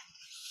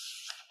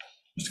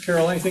 Mr.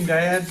 Carroll, anything to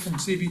add from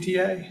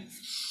CVTA?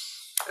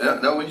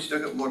 No, we still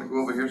got more to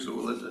go over here, so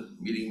we'll let the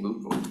meeting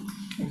move forward.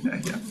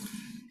 Yeah.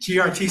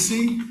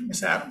 GRTC,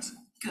 Ms. Adams.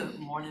 Good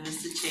morning,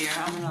 Mr. Chair.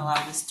 I'm going to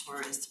allow Ms.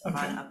 Torres to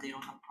provide an update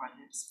on her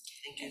projects. I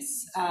think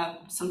it's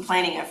some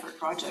planning effort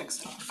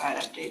projects I'll provide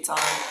updates on.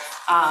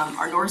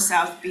 Our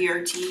North-South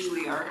BRT,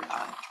 we are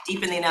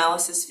deep in the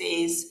analysis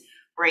phase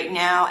right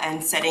now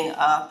and setting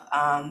up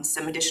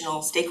some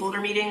additional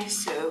stakeholder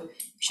meetings. So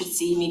you should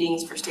see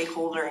meetings for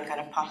stakeholder and kind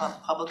of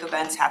pop-up public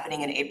events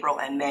happening in April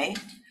and May.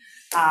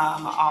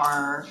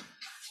 Our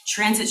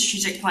transit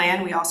strategic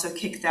plan, we also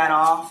kicked that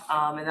off,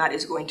 and that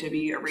is going to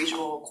be a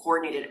regional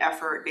coordinated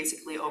effort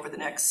basically over the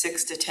next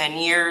 6 to 10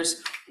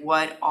 years.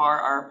 What are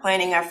our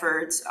planning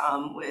efforts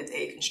with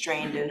a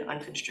constrained and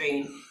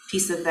unconstrained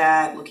piece of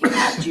that, looking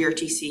at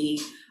GRTC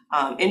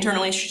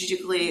internally,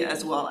 strategically,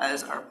 as well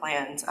as our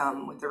plans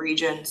with the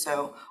region.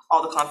 So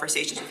all the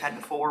conversations we've had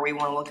before, we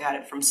want to look at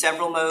it from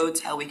several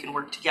modes, how we can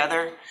work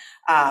together.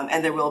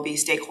 And there will be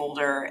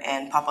stakeholder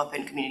and pop-up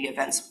and community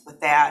events with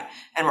that.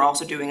 And we're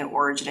also doing an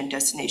origin and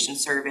destination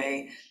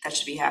survey that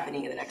should be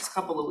happening in the next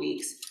couple of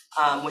weeks,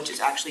 which is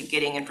actually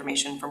getting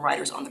information from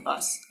riders on the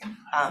bus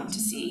to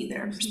see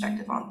their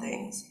perspective on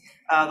things.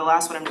 The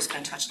last one I'm just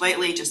going to touch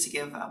lightly just to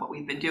give what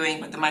we've been doing,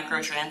 but the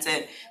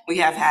microtransit, we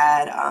have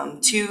had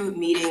 2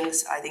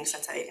 meetings, I think,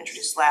 since I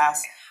introduced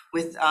last,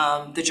 with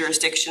the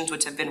jurisdictions,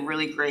 which have been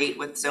really great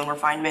with zone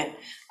refinement,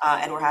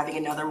 and we're having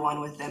another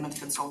one with them as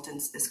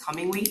consultants this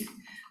coming week.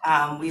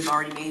 We've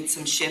already made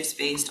some shifts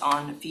based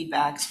on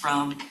feedbacks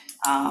from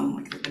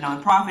the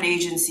nonprofit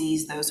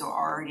agencies, those who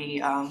are already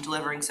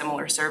delivering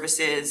similar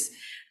services.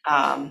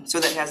 So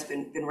that has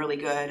been really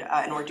good,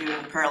 and we're doing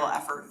a parallel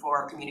effort for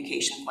our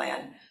communication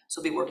plan.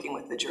 So we'll be working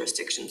with the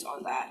jurisdictions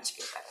on that to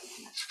get that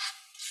implemented.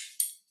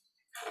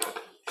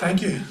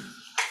 Thank you.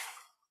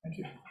 Thank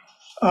you.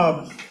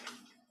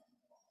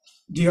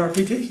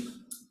 DRPT?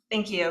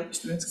 Thank you.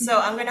 So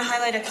I'm going to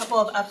highlight a couple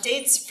of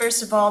updates.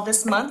 First of all,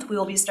 this month, we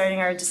will be starting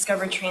our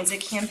Discover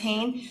Transit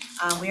campaign.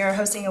 We are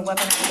hosting a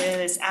webinar later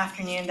this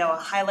afternoon that will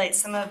highlight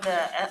some of the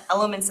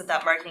elements of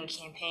that marketing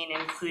campaign,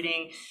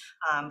 including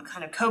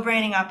kind of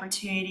co-branding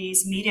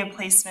opportunities, media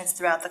placements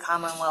throughout the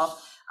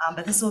Commonwealth.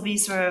 But this will be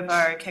sort of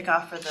our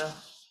kickoff for the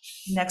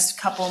next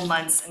couple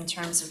months in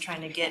terms of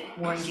trying to get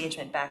more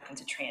engagement back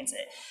into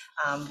transit.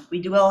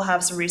 We will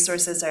have some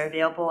resources that are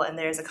available, and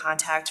there's a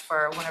contact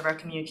for one of our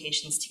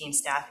communications team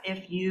staff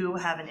if you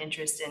have an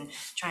interest in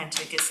trying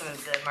to get some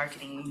of the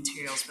marketing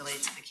materials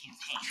related to the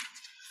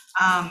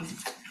campaign.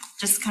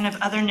 Just kind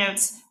of other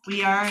notes,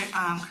 we are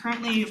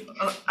currently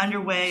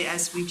underway,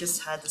 as we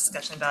just had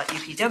discussion about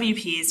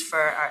UPWPs, for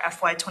our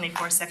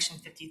FY24 Section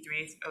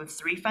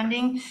 5303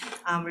 funding.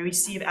 We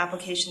receive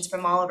applications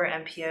from all of our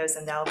MPOs,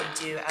 and that will be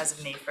due as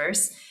of May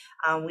 1st.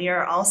 We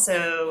are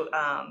also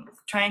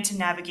trying to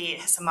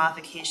navigate some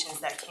modifications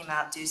that came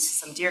out due to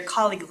some Dear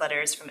Colleague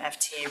letters from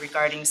FTA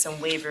regarding some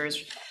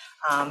waivers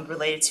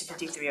related to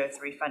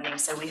 5303 funding.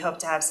 So we hope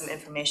to have some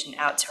information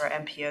out to our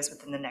MPOs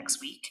within the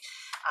next week.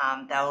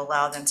 That will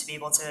allow them to be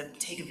able to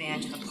take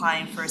advantage of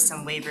applying for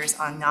some waivers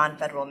on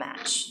non-federal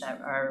match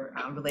that are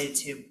related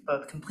to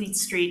both complete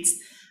streets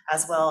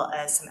as well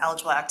as some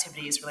eligible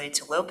activities related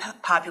to low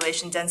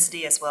population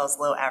density as well as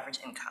low average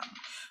income.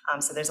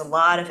 So there's a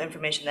lot of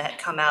information that had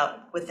come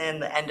out within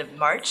the end of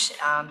March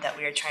that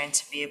we are trying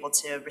to be able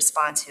to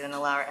respond to and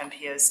allow our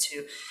MPOs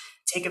to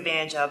take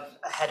advantage of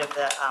ahead of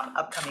the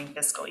upcoming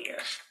fiscal year.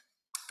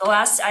 The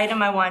last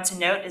item I wanted to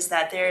note is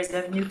that there is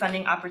a new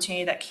funding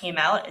opportunity that came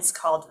out. It's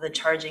called the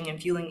Charging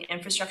and Fueling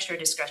Infrastructure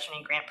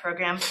Discretionary Grant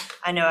Program.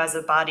 I know as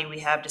a body we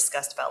have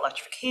discussed about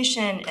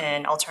electrification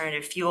and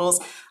alternative fuels,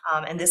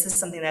 and this is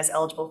something that's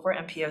eligible for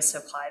MPOs to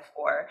apply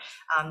for.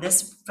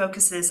 This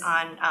focuses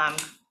on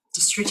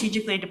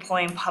strategically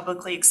deploying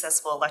publicly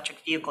accessible electric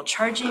vehicle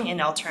charging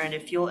and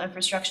alternative fuel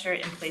infrastructure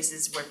in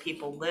places where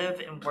people live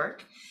and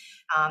work.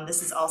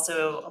 This is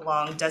also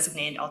along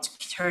designated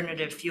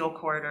alternative fuel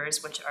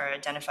corridors, which are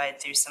identified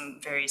through some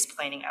various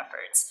planning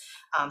efforts.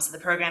 So the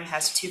program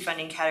has two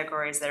funding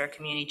categories that are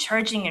community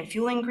charging and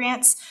fueling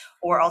grants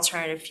or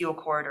alternative fuel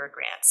corridor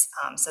grants.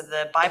 So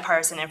the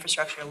bipartisan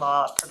infrastructure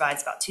law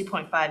provides about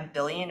 $2.5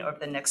 billion over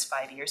the next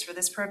 5 years for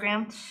this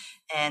program,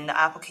 and the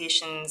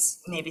applications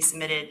may be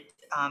submitted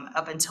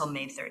up until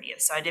May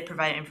 30th. So I did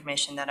provide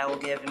information that I will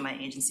give in my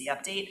agency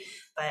update,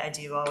 but I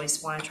do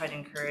always want to try to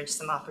encourage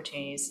some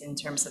opportunities in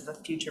terms of the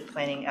future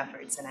planning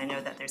efforts, and I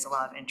know that there's a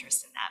lot of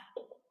interest in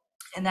that.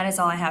 And that is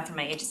all I have for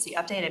my agency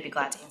update. I'd be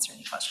glad to answer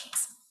any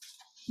questions.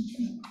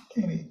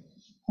 Amy,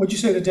 what'd you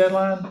say the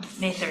deadline?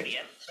 May 30th.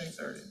 May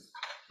 30th.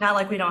 Not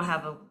like we don't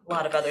have a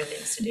lot of other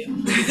things to do.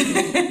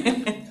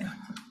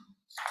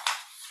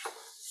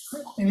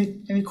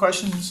 Any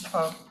questions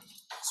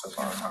so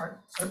far? All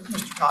right,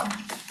 Mr. Cotton.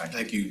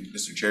 Thank you,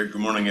 Mr. Chair.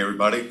 Good morning,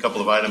 everybody. A couple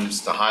of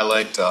items to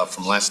highlight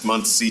from last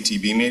month's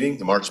CTB meeting,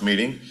 the March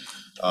meeting.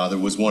 There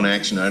was one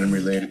action item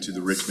related to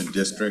the Richmond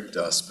District,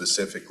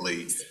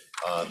 specifically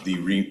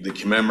the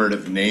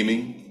commemorative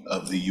naming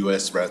of the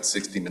US Route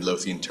 60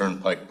 Midlothian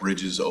Turnpike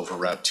bridges over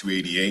Route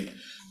 288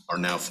 are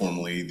now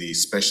formally the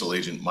Special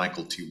Agent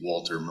Michael T.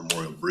 Walter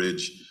Memorial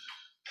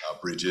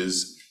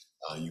bridges.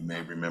 You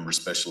may remember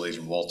Special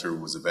Agent Walter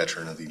was a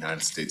veteran of the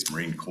United States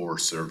Marine Corps,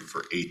 served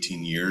for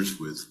 18 years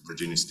with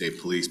Virginia State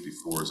Police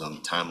before his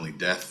untimely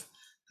death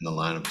in the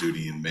line of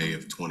duty in May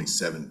of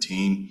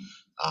 2017.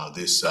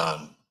 This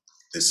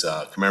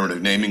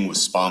commemorative naming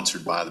was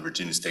sponsored by the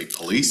Virginia State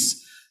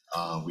Police.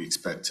 We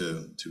expect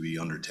to be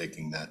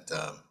undertaking that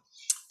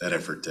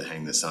effort to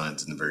hang the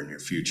signs in the very near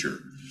future.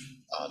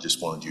 Just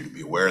wanted you to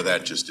be aware of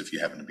that, just if you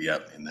happen to be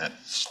out in that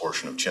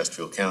portion of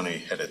Chesterfield County,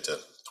 headed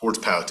towards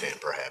Powhatan,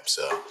 perhaps,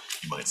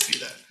 you might see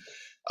that.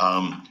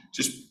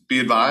 Just be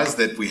advised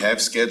that we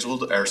have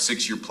scheduled our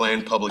 6-year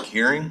plan public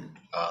hearing,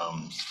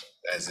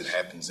 as it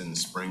happens in the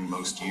spring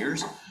most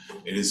years.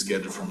 It is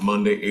scheduled for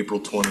Monday, April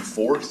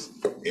 24th.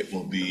 It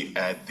will be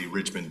at the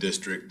Richmond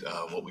District,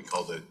 what we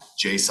call the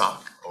JSOC,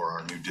 or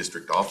our new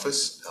district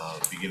office,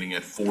 beginning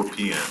at 4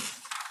 p.m.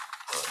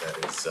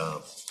 That is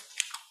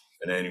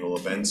an annual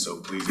event,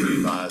 so please be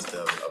advised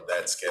of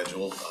that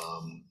schedule.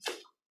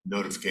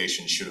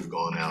 Notification should have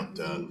gone out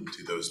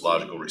to those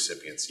logical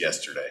recipients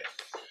yesterday.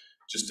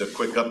 Just a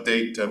quick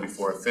update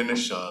before I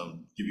finish,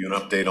 give you an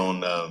update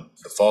on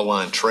the Fall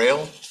Line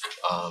Trail,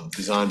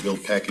 Design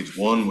Build Package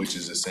 1, which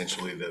is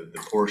essentially the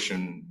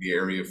portion, the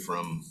area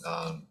from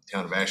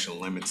town of Ashland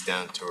limits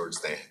down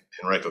towards the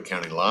Henrico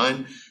County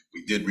line.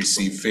 We did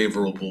receive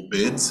favorable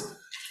bids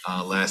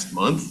last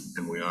month,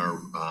 and we are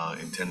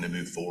intend to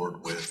move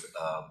forward with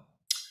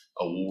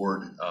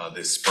award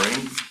this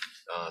spring.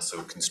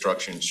 So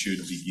construction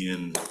should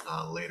begin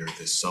later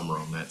this summer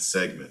on that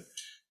segment.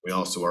 We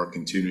also are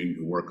continuing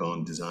to work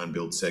on Design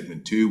Build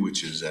Segment 2,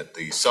 which is at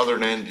the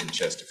southern end in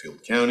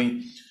Chesterfield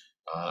County.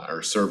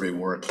 Our survey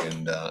work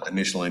and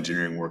initial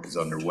engineering work is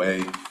underway.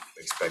 We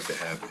expect to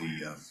have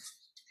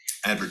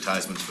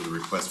advertisements for the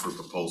request for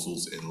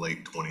proposals in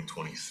late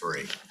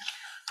 2023.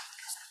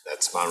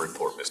 That's my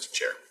report, Mr.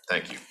 Chair.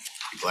 Thank you.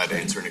 Be glad to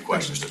answer any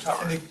questions. Thank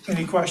you, Mr. Todd.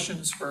 Any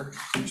questions for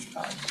Mr.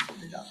 Todd?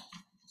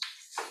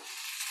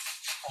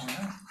 All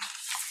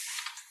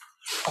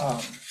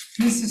right.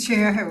 Mr.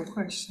 Chair, I have a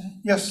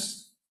question.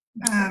 Yes.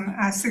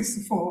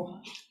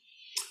 I-64.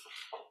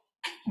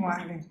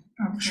 Wiley.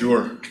 Okay.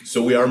 Sure.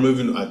 So we are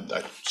moving,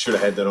 I should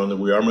have had that on there.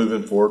 We are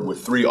moving forward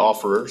with 3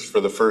 offerers for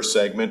the first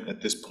segment.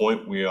 At this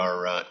point, we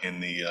are in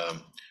the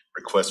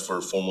request for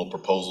a formal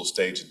proposal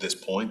stage at this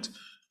point.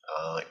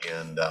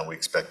 And we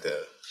expect to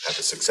have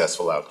a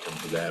successful outcome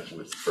to that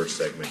with the first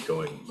segment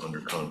going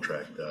under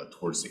contract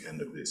towards the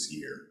end of this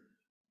year.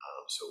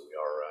 So we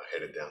are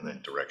headed down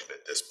that direction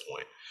at this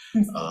point.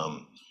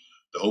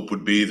 The hope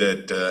would be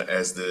that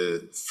as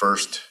the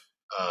first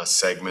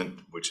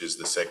segment, which is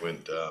the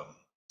segment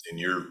in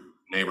your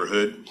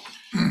neighborhood,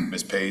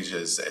 Ms. Page,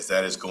 as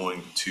that is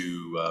going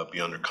to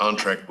be under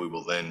contract, we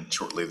will then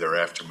shortly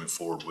thereafter move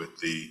forward with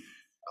the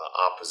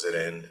opposite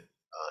end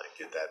and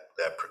get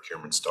that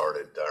procurement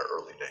started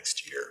early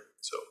next year.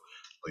 So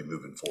we'll be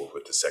moving forward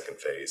with the second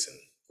phase, and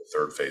the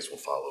third phase will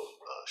follow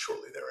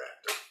shortly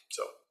thereafter.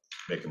 So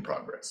making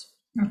progress.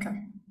 Okay,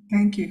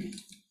 thank you.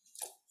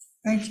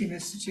 Thank you,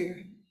 Mr. Chair.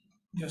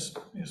 Yes,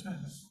 yes,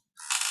 ma'am.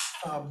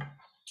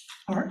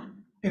 All right,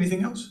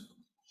 anything else?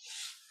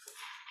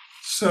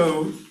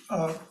 So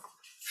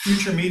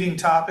future meeting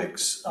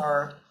topics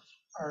are,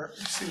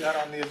 you see that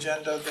on the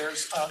agenda.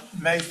 There's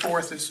May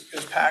 4th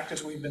is packed,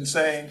 as we've been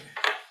saying,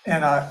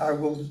 and I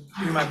will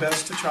do my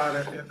best to try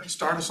to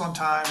start us on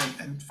time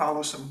and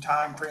follow some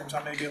time frames.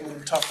 I may be a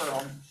little tougher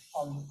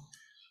on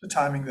the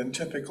timing than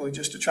typically,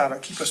 just to try to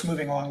keep us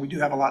moving along. We do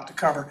have a lot to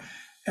cover.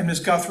 And Ms.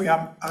 Guthrie,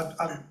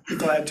 I'd be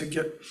glad to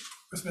get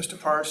with Mr.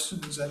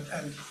 Parsons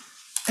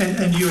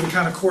and you and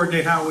kind of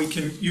coordinate how we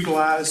can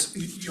utilize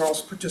your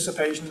all's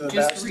participation to the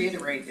best. Just to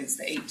reiterate, it's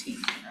the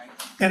 18th, right?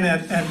 And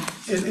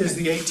it is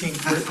the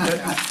 18th.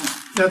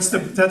 That's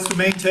the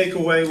main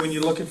takeaway when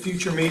you look at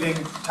future meeting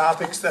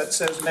topics. That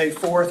says May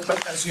 4th,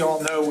 but as you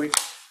all know,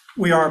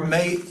 we are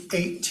May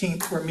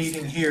 18th, we're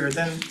meeting here.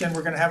 Then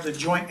we're gonna have the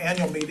joint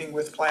annual meeting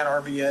with Plan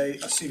RBA,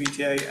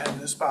 CBTA, and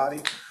this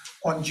body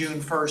on June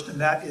 1st, and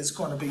that is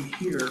gonna be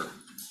here.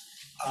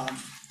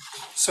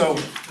 So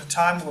the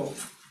time will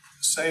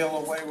sail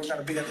away. We're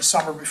gonna be in the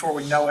summer before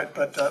we know it,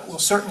 but we'll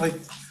certainly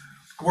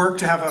work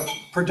to have a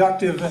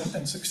productive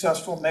and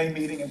successful May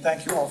meeting, and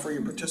thank you all for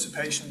your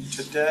participation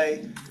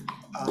today.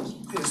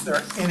 Is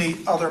there any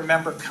other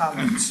member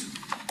comments?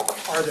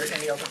 Are there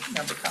any other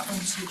member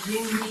comments? The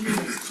June meeting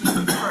is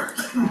June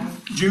 1st,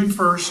 right? June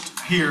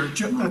 1st here,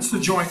 that's the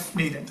joint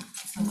meeting.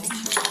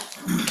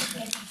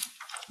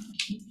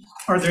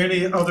 Are there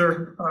any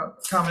other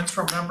comments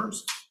from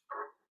members?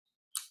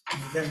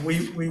 Then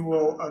we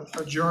will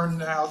adjourn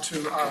now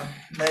to our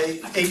May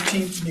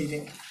 18th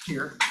meeting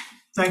here.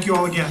 Thank you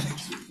all again.